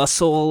little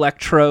muscle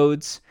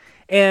electrodes,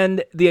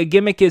 and the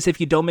gimmick is if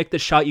you don't make the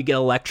shot, you get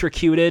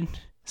electrocuted.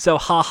 So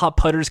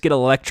putters get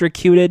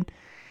electrocuted.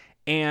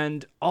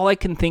 And all I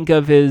can think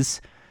of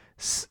is,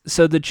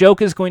 so the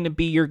joke is going to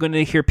be you're going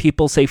to hear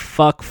people say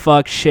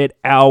fuck, shit,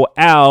 ow,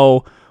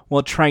 ow,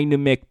 while trying to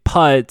make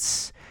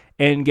putts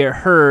and get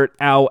hurt,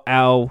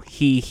 ow,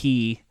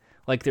 he,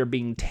 like they're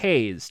being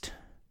tased.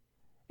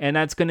 And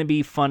that's going to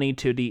be funny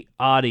to the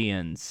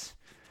audience.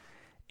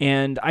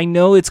 And I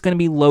know it's going to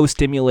be low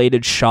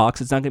stimulated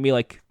shocks. It's not going to be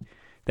like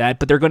that,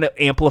 but they're going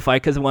to amplify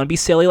because they want to be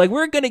silly. Like,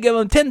 we're going to give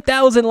them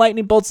 10,000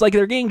 lightning bolts like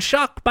they're getting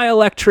shocked by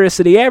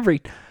electricity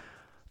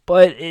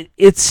but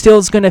it still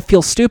is going to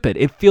feel stupid.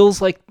 It feels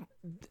like,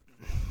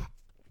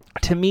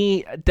 to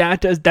me,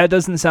 that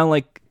doesn't sound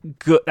like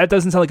good. That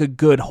doesn't sound like a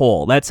good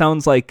hole. That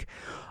sounds like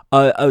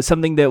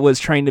something that was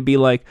trying to be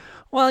like,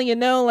 well,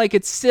 like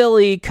it's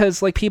silly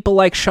because like people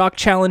like shock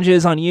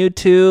challenges on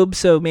YouTube,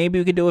 so maybe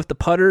we can do it with the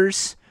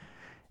putters.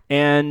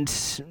 And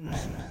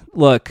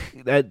look,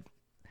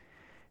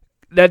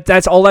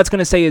 that's all that's going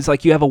to say is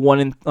like you have a 1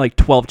 in like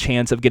 12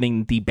 chance of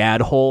getting the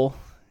bad hole,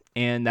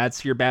 and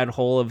that's your bad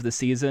hole of the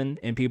season,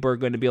 and people are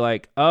going to be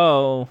like,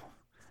 oh,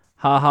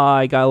 haha,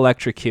 I got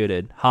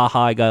electrocuted.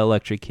 Haha, I got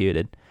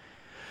electrocuted.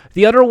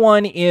 The other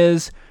one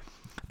is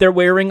they're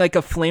wearing like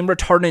a flame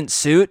retardant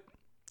suit,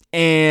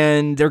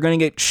 and they're going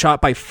to get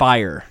shot by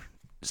fire.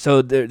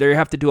 So they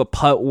have to do a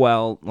putt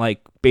while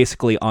like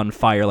basically on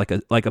fire, like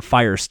a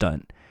fire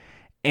stunt.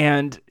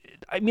 And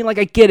I mean, like,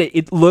 I get it.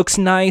 It looks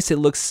nice. It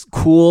looks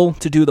cool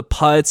to do the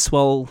putts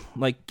while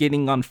like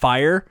getting on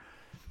fire.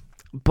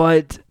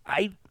 But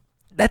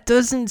that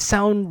doesn't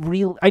sound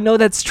real. I know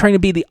that's trying to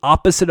be the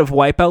opposite of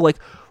Wipeout. Like,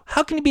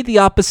 how can it be the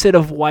opposite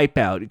of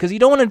Wipeout? Because you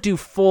don't want to do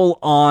full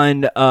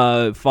on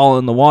fall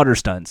in the water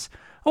stunts.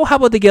 Oh, how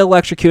about they get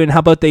electrocuted, and how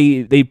about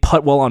they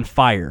putt while on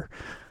fire?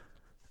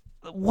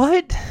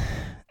 What?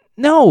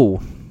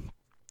 No.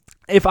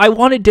 If I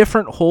wanted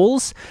different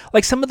holes,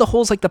 like some of the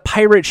holes, like the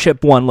pirate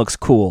ship one looks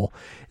cool.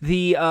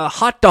 The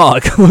hot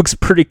dog looks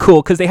pretty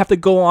cool because they have to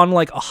go on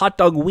like a hot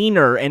dog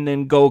wiener and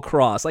then go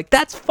across. Like,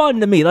 that's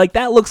fun to me. Like,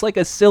 that looks like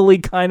a silly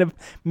kind of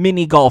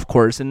mini golf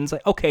course. And it's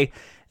like, okay,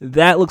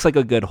 that looks like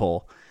a good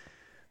hole.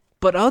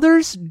 But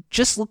others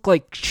just look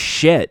like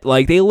shit.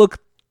 Like, they look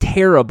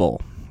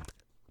terrible.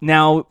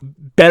 Now,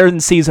 better than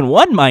season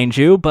 1, mind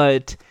you,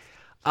 but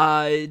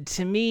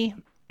to me,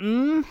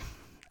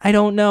 I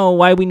don't know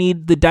why we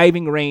need the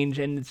diving range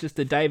and it's just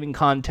a diving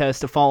contest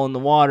to fall in the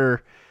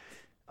water,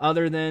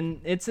 other than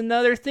it's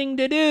another thing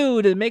to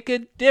do to make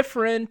it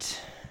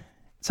different.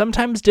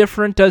 Sometimes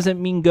different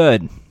doesn't mean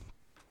good.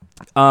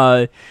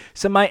 So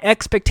my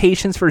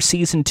expectations for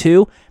season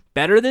 2,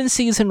 better than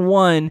season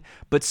 1,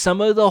 but some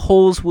of the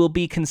holes will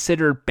be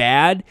considered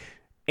bad.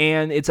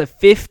 And it's a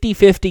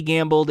 50-50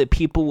 gamble that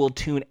people will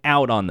tune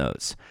out on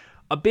those.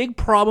 a big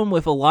problem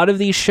with a lot of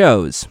these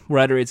shows,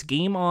 whether it's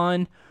Game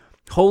On,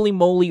 Holy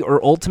Moly,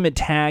 or Ultimate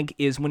Tag,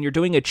 is when you're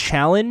doing a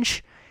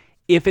challenge,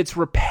 if it's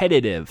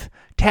repetitive.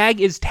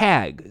 Tag is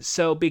tag,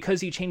 so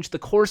because you changed the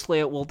course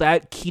layout, will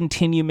that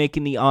continue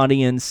making the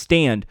audience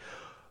stand?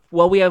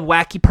 Well, we have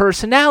wacky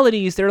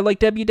personalities. They're like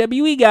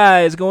WWE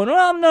guys going, "Oh,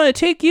 I'm gonna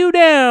take you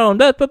down."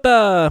 Bah, bah,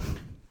 bah.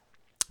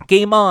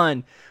 Game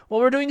On.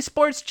 Well, we're doing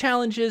sports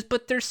challenges,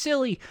 but they're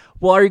silly.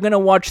 Well, are you gonna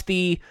watch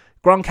the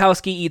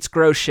Gronkowski eats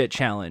gross shit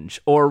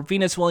challenge, or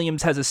Venus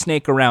Williams has a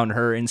snake around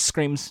her and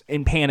screams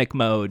in panic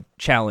mode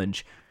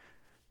challenge?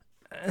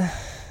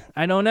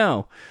 I don't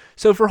know.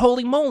 So for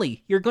Holy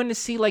Moly, you're going to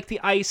see like the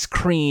ice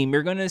cream.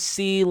 You're going to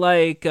see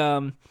like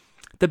the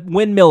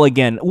windmill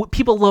again.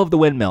 People love the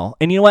windmill.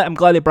 And you know what? I'm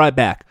glad they brought it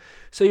back.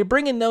 So you're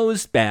bringing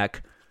those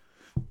back.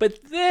 But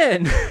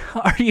then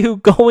are you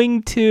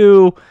going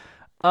to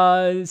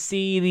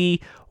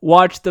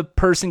watch the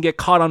person get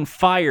caught on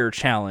fire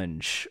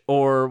challenge,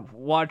 or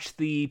watch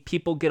the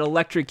people get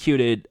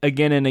electrocuted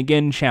again and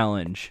again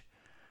challenge?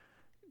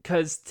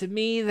 Because to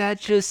me,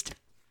 that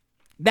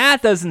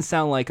doesn't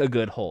sound like a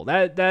good whole.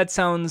 That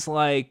sounds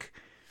like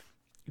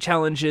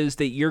challenges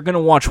that you're going to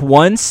watch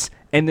once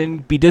and then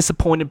be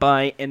disappointed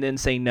by and then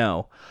say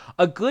no.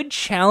 A good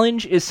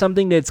challenge is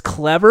something that's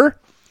clever,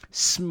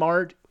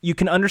 smart. You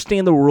can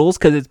understand the rules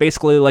because it's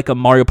basically like a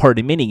Mario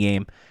Party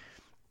minigame.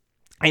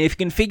 And if you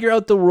can figure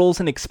out the rules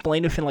and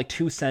explain it in like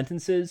 2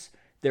 sentences,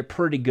 they're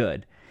pretty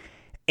good.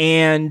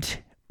 And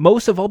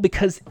most of all,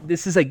 because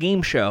this is a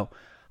game show,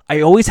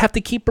 I always have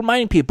to keep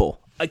reminding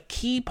people, a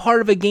key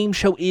part of a game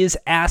show is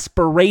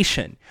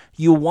aspiration.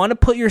 You want to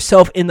put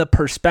yourself in the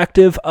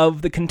perspective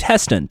of the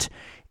contestant.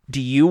 Do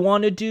you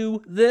want to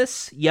do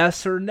this?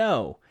 Yes or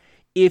no?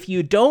 If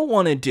you don't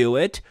want to do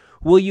it,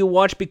 will you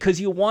watch because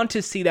you want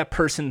to see that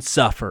person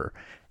suffer?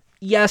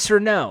 Yes or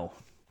no?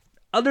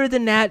 Other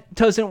than that, it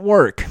doesn't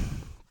work.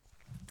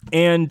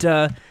 And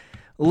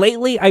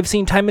lately, I've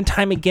seen time and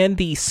time again,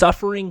 the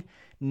suffering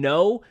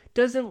no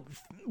doesn't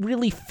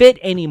really fit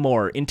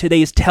anymore in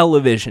today's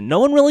television. No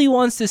one really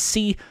wants to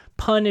see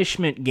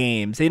punishment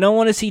games. They don't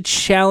want to see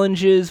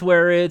challenges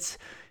where it's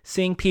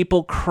seeing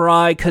people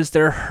cry because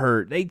they're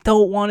hurt. They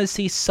don't want to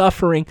see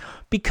suffering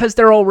because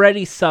they're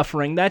already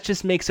suffering. That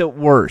just makes it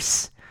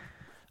worse.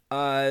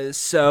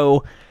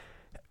 So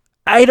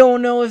I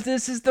don't know if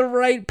this is the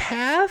right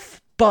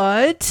path,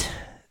 but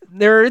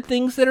there are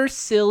things that are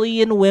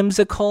silly and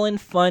whimsical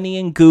and funny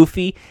and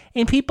goofy,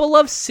 and people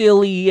love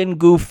silly and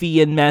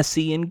goofy and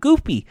messy and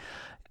goofy.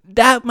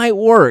 That might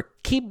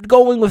work. Keep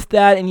going with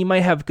that, and you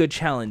might have good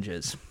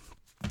challenges.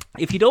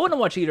 If you don't want to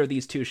watch either of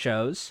these 2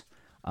 shows,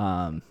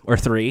 or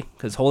 3,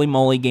 because Holy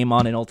Moly, Game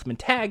On, and Ultimate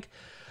Tag,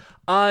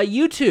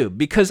 YouTube,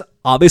 because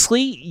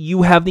obviously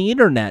you have the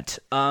internet.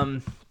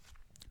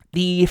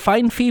 The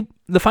fine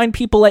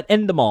people at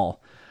Endemol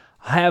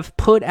have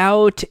put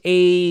out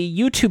a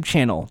YouTube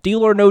channel,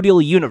 Deal or No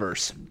Deal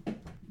Universe.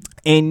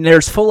 And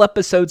there's full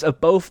episodes of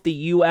both the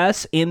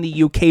US and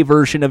the UK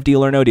version of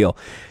Deal or No Deal.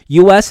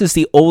 US is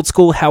the old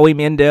school Howie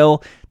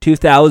Mandel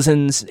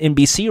 2000s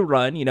NBC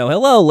run. You know,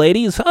 hello,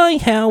 ladies. Hi,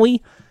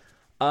 Howie.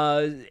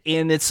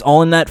 And it's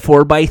all in that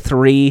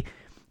 4x3.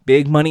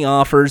 Big money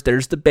offers.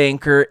 There's the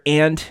banker.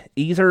 And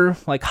these are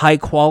like high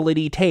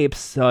quality tapes.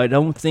 So I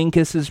don't think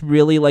this is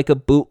really like a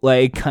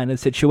bootleg kind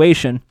of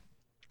situation.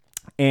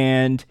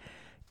 And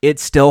it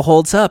still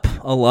holds up.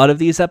 A lot of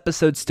these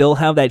episodes still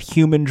have that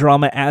human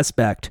drama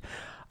aspect.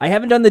 I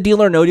haven't done the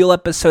Deal or No Deal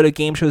episode of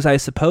Game Shows, I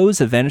suppose.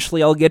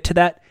 Eventually I'll get to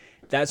that.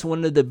 That's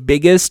one of the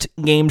biggest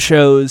game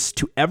shows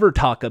to ever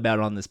talk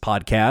about on this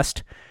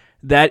podcast.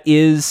 That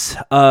is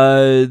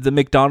the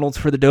McDonald's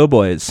for the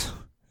Doughboys,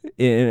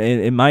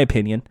 in my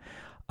opinion.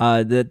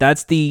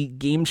 That's the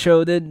game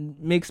show that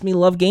makes me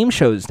love game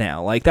shows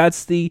now. Like,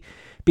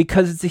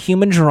 because it's a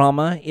human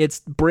drama,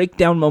 it's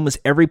breakdown moments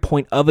every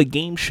point of a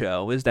game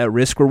show is that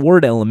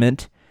risk-reward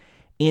element,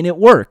 and it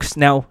works.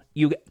 Now,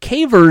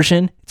 UK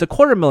version, it's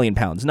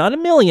 £250,000, not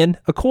 £1 million,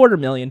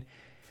 £250,000,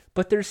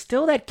 but there's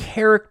still that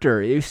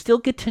character. You still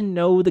get to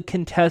know the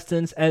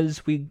contestants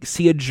as we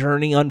see a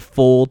journey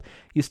unfold.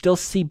 You still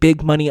see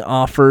big money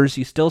offers.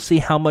 You still see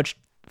how much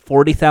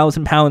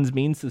 £40,000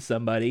 means to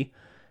somebody,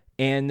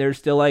 and there's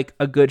still like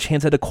a good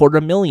chance at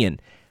 $250,000.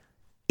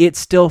 It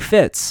still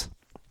fits.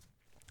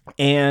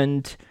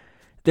 And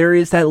there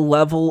is that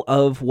level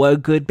of what a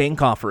good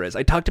bank offer is.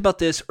 I talked about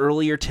this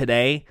earlier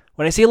today.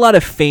 When I see a lot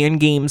of fan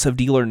games of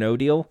Deal or No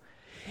Deal,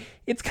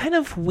 it's kind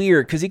of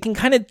weird because you can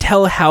kind of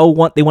tell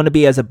how they want to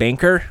be as a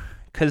banker,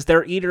 because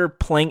they're either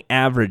playing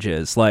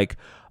averages, like,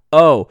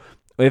 oh,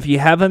 if you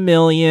have $1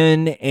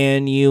 million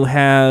and you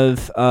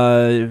have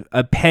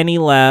a penny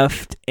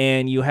left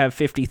and you have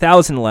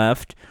 50,000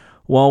 left,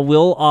 well,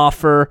 we'll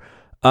offer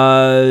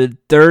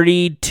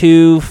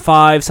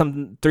 32.5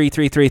 something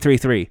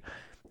 33333.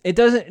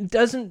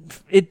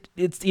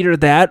 It's either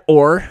that,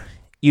 or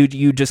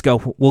you just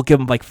go, we'll give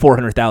them like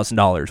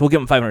 $400,000. We'll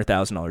give them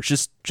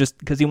 $500,000 just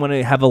because you want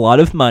to have a lot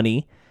of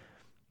money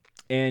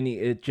and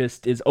it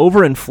just is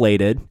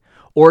overinflated.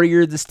 Or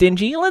you're the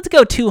stingy, let's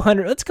go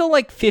 200, let's go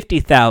like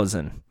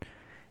 50,000.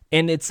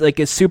 and it's like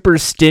a super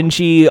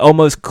stingy,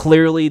 almost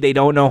clearly they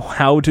don't know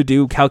how to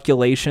do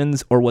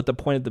calculations or what the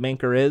point of the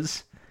banker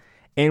is.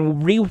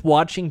 And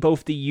rewatching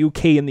both the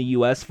UK and the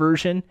US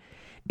version,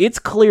 it's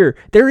clear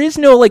there is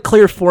no like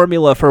clear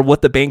formula for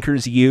what the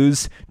bankers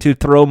use to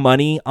throw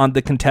money on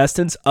the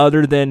contestants,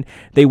 other than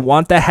they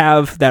want to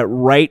have that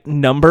right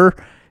number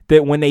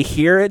that when they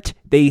hear it,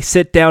 they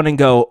sit down and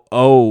go,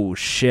 "Oh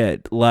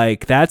shit,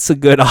 like that's a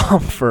good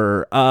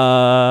offer."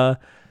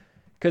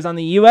 Because on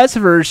the US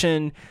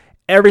version,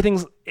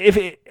 everything's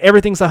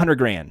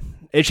 $100,000.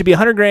 It should be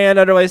 $100,000,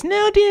 otherwise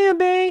no deal,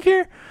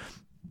 banker.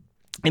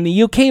 In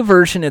the UK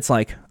version, it's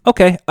like,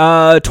 okay,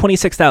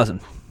 26,000.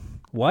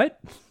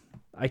 What?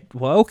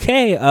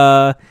 Okay.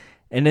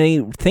 And they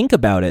think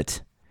about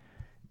it.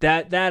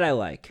 That I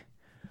like.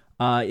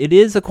 It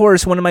is, of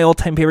course, one of my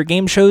all-time favorite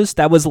game shows.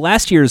 That was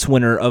last year's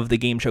winner of the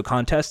game show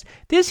contest.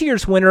 This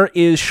year's winner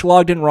is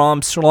Schlagden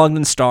Rom,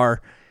 Schlagden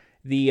Star,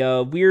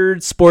 the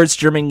weird sports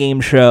German game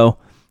show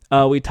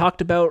we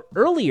talked about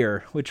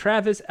earlier with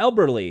Travis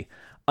Elberly.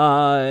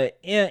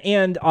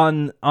 And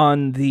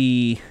on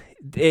the...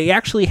 They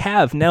actually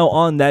have now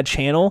on that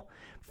channel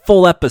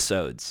full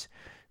episodes.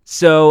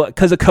 So,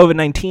 because of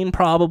COVID-19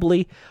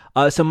 probably.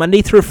 So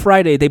Monday through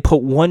Friday, they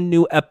put one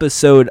new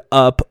episode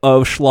up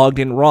of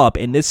Schlagden Rob.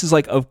 And this is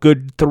like a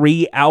good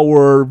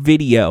 3-hour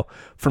video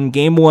from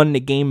game 1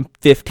 to game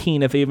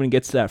 15, if it even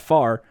gets that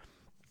far.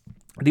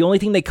 The only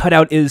thing they cut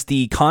out is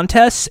the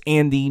contests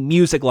and the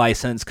music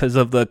license because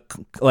of the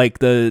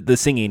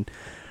singing.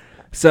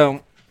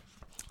 So,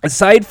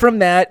 aside from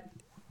that,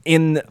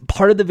 in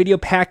part of the video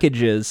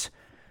packages,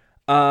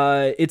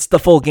 it's the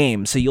full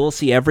game. So you'll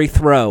see every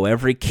throw,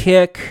 every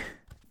kick,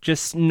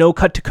 just no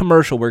cut to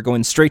commercial. We're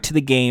going straight to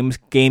the game.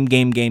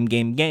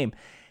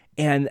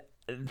 And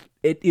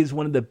it is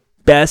one of the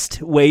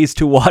best ways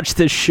to watch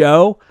this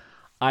show.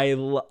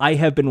 I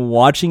have been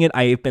watching it.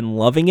 I have been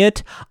loving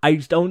it. I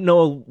don't know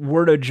a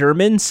word of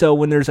German, so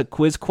when there's a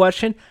quiz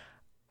question,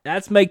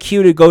 that's my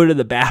cue to go to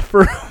the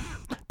bathroom.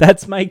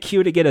 That's my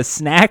cue to get a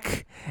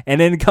snack and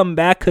then come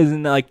back, because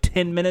in like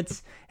 10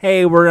 minutes,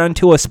 hey, we're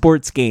onto a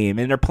sports game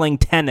and they're playing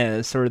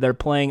tennis or they're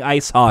playing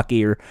ice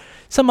hockey or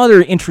some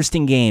other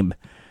interesting game.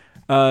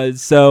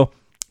 So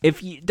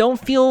if you don't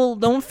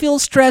feel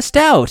stressed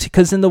out,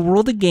 because in the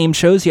world of game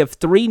shows, you have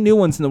 3 new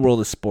ones in the world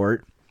of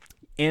sport.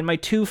 And my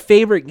 2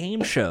 favorite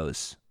game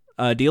shows,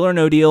 Deal or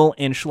No Deal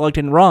and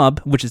Schlagden Rob,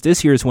 which is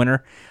this year's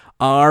winner,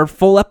 are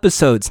full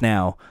episodes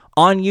now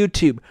on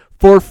YouTube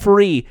for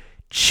free.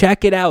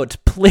 Check it out.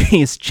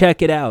 Please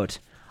check it out.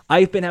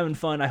 I've been having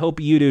fun. I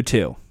hope you do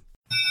too.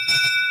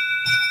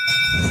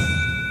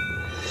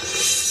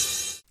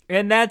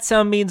 And that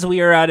sound means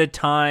we are out of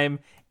time,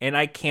 and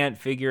I can't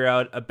figure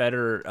out a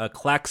better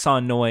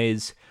klaxon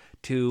noise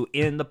to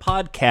end the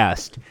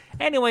podcast.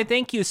 Anyway,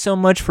 thank you so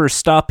much for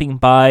stopping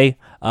by,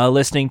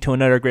 listening to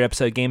another great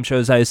episode of Game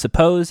Shows, I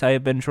suppose. I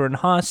have been Jordan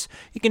Haas.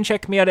 You can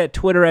check me out at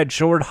Twitter at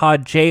Jordha,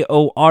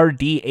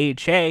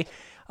 Jordha.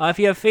 If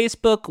you have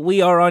Facebook,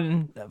 we are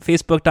on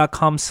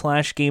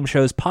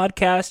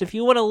facebook.com/gameshowspodcast. If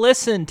you want to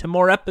listen to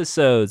more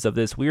episodes of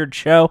this weird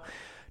show,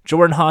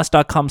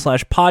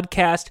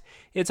 jordanhaas.com/podcast.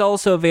 It's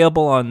also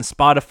available on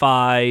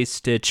Spotify,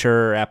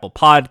 Stitcher, Apple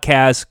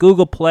Podcasts,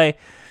 Google Play.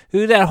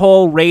 Do that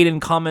whole rate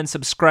and comment,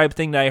 subscribe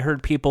thing that I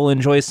heard people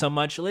enjoy so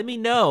much. Let me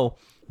know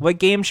what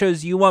game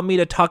shows you want me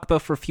to talk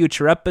about for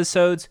future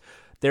episodes.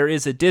 There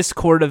is a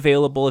Discord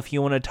available if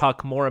you want to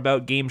talk more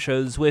about game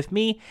shows with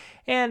me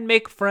and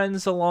make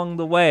friends along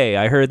the way.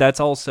 I heard that's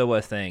also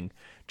a thing.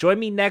 Join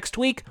me next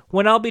week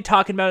when I'll be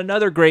talking about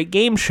another great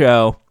game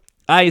show,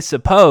 I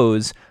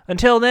suppose.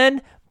 Until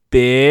then,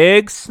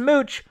 big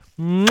smooch.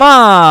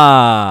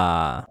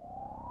 Mwah!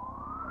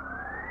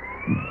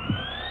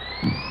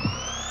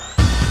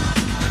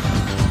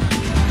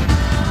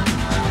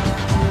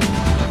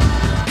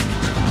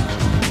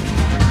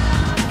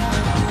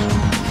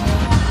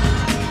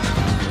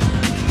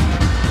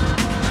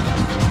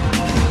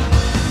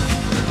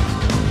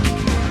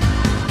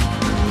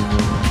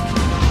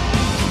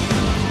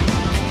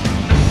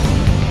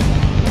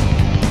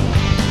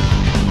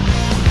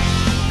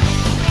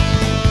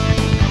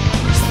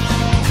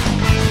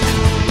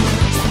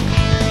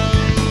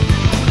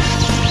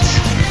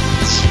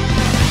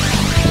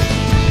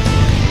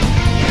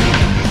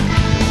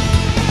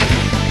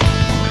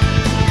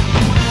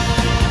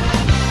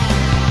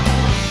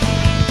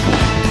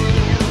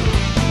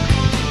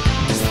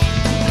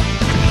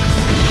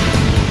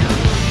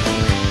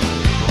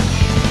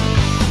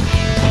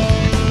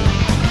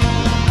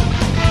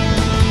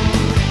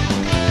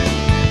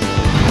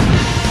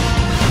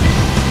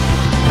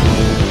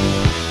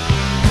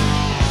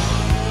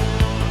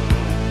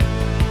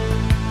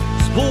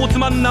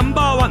ナン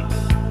バーワン、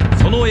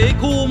その栄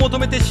光を求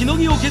めてしの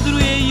ぎを削る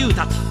英雄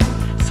たち、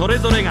それ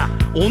ぞれが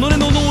己の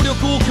能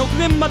力を極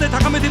限まで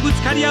高めてぶ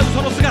つかり合う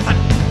その姿に、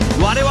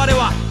我々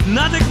は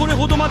なぜこれ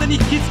ほどまでに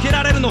引きつけ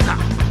られるのか。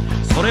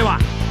それは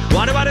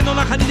我々の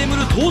中に眠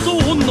る闘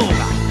争本能が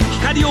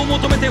光を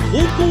求めて方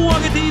向を上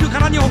げているか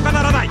らに他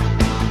ならない。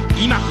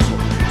今こそ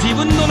自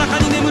分の中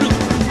に眠る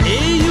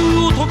英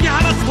雄を解き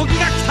放つ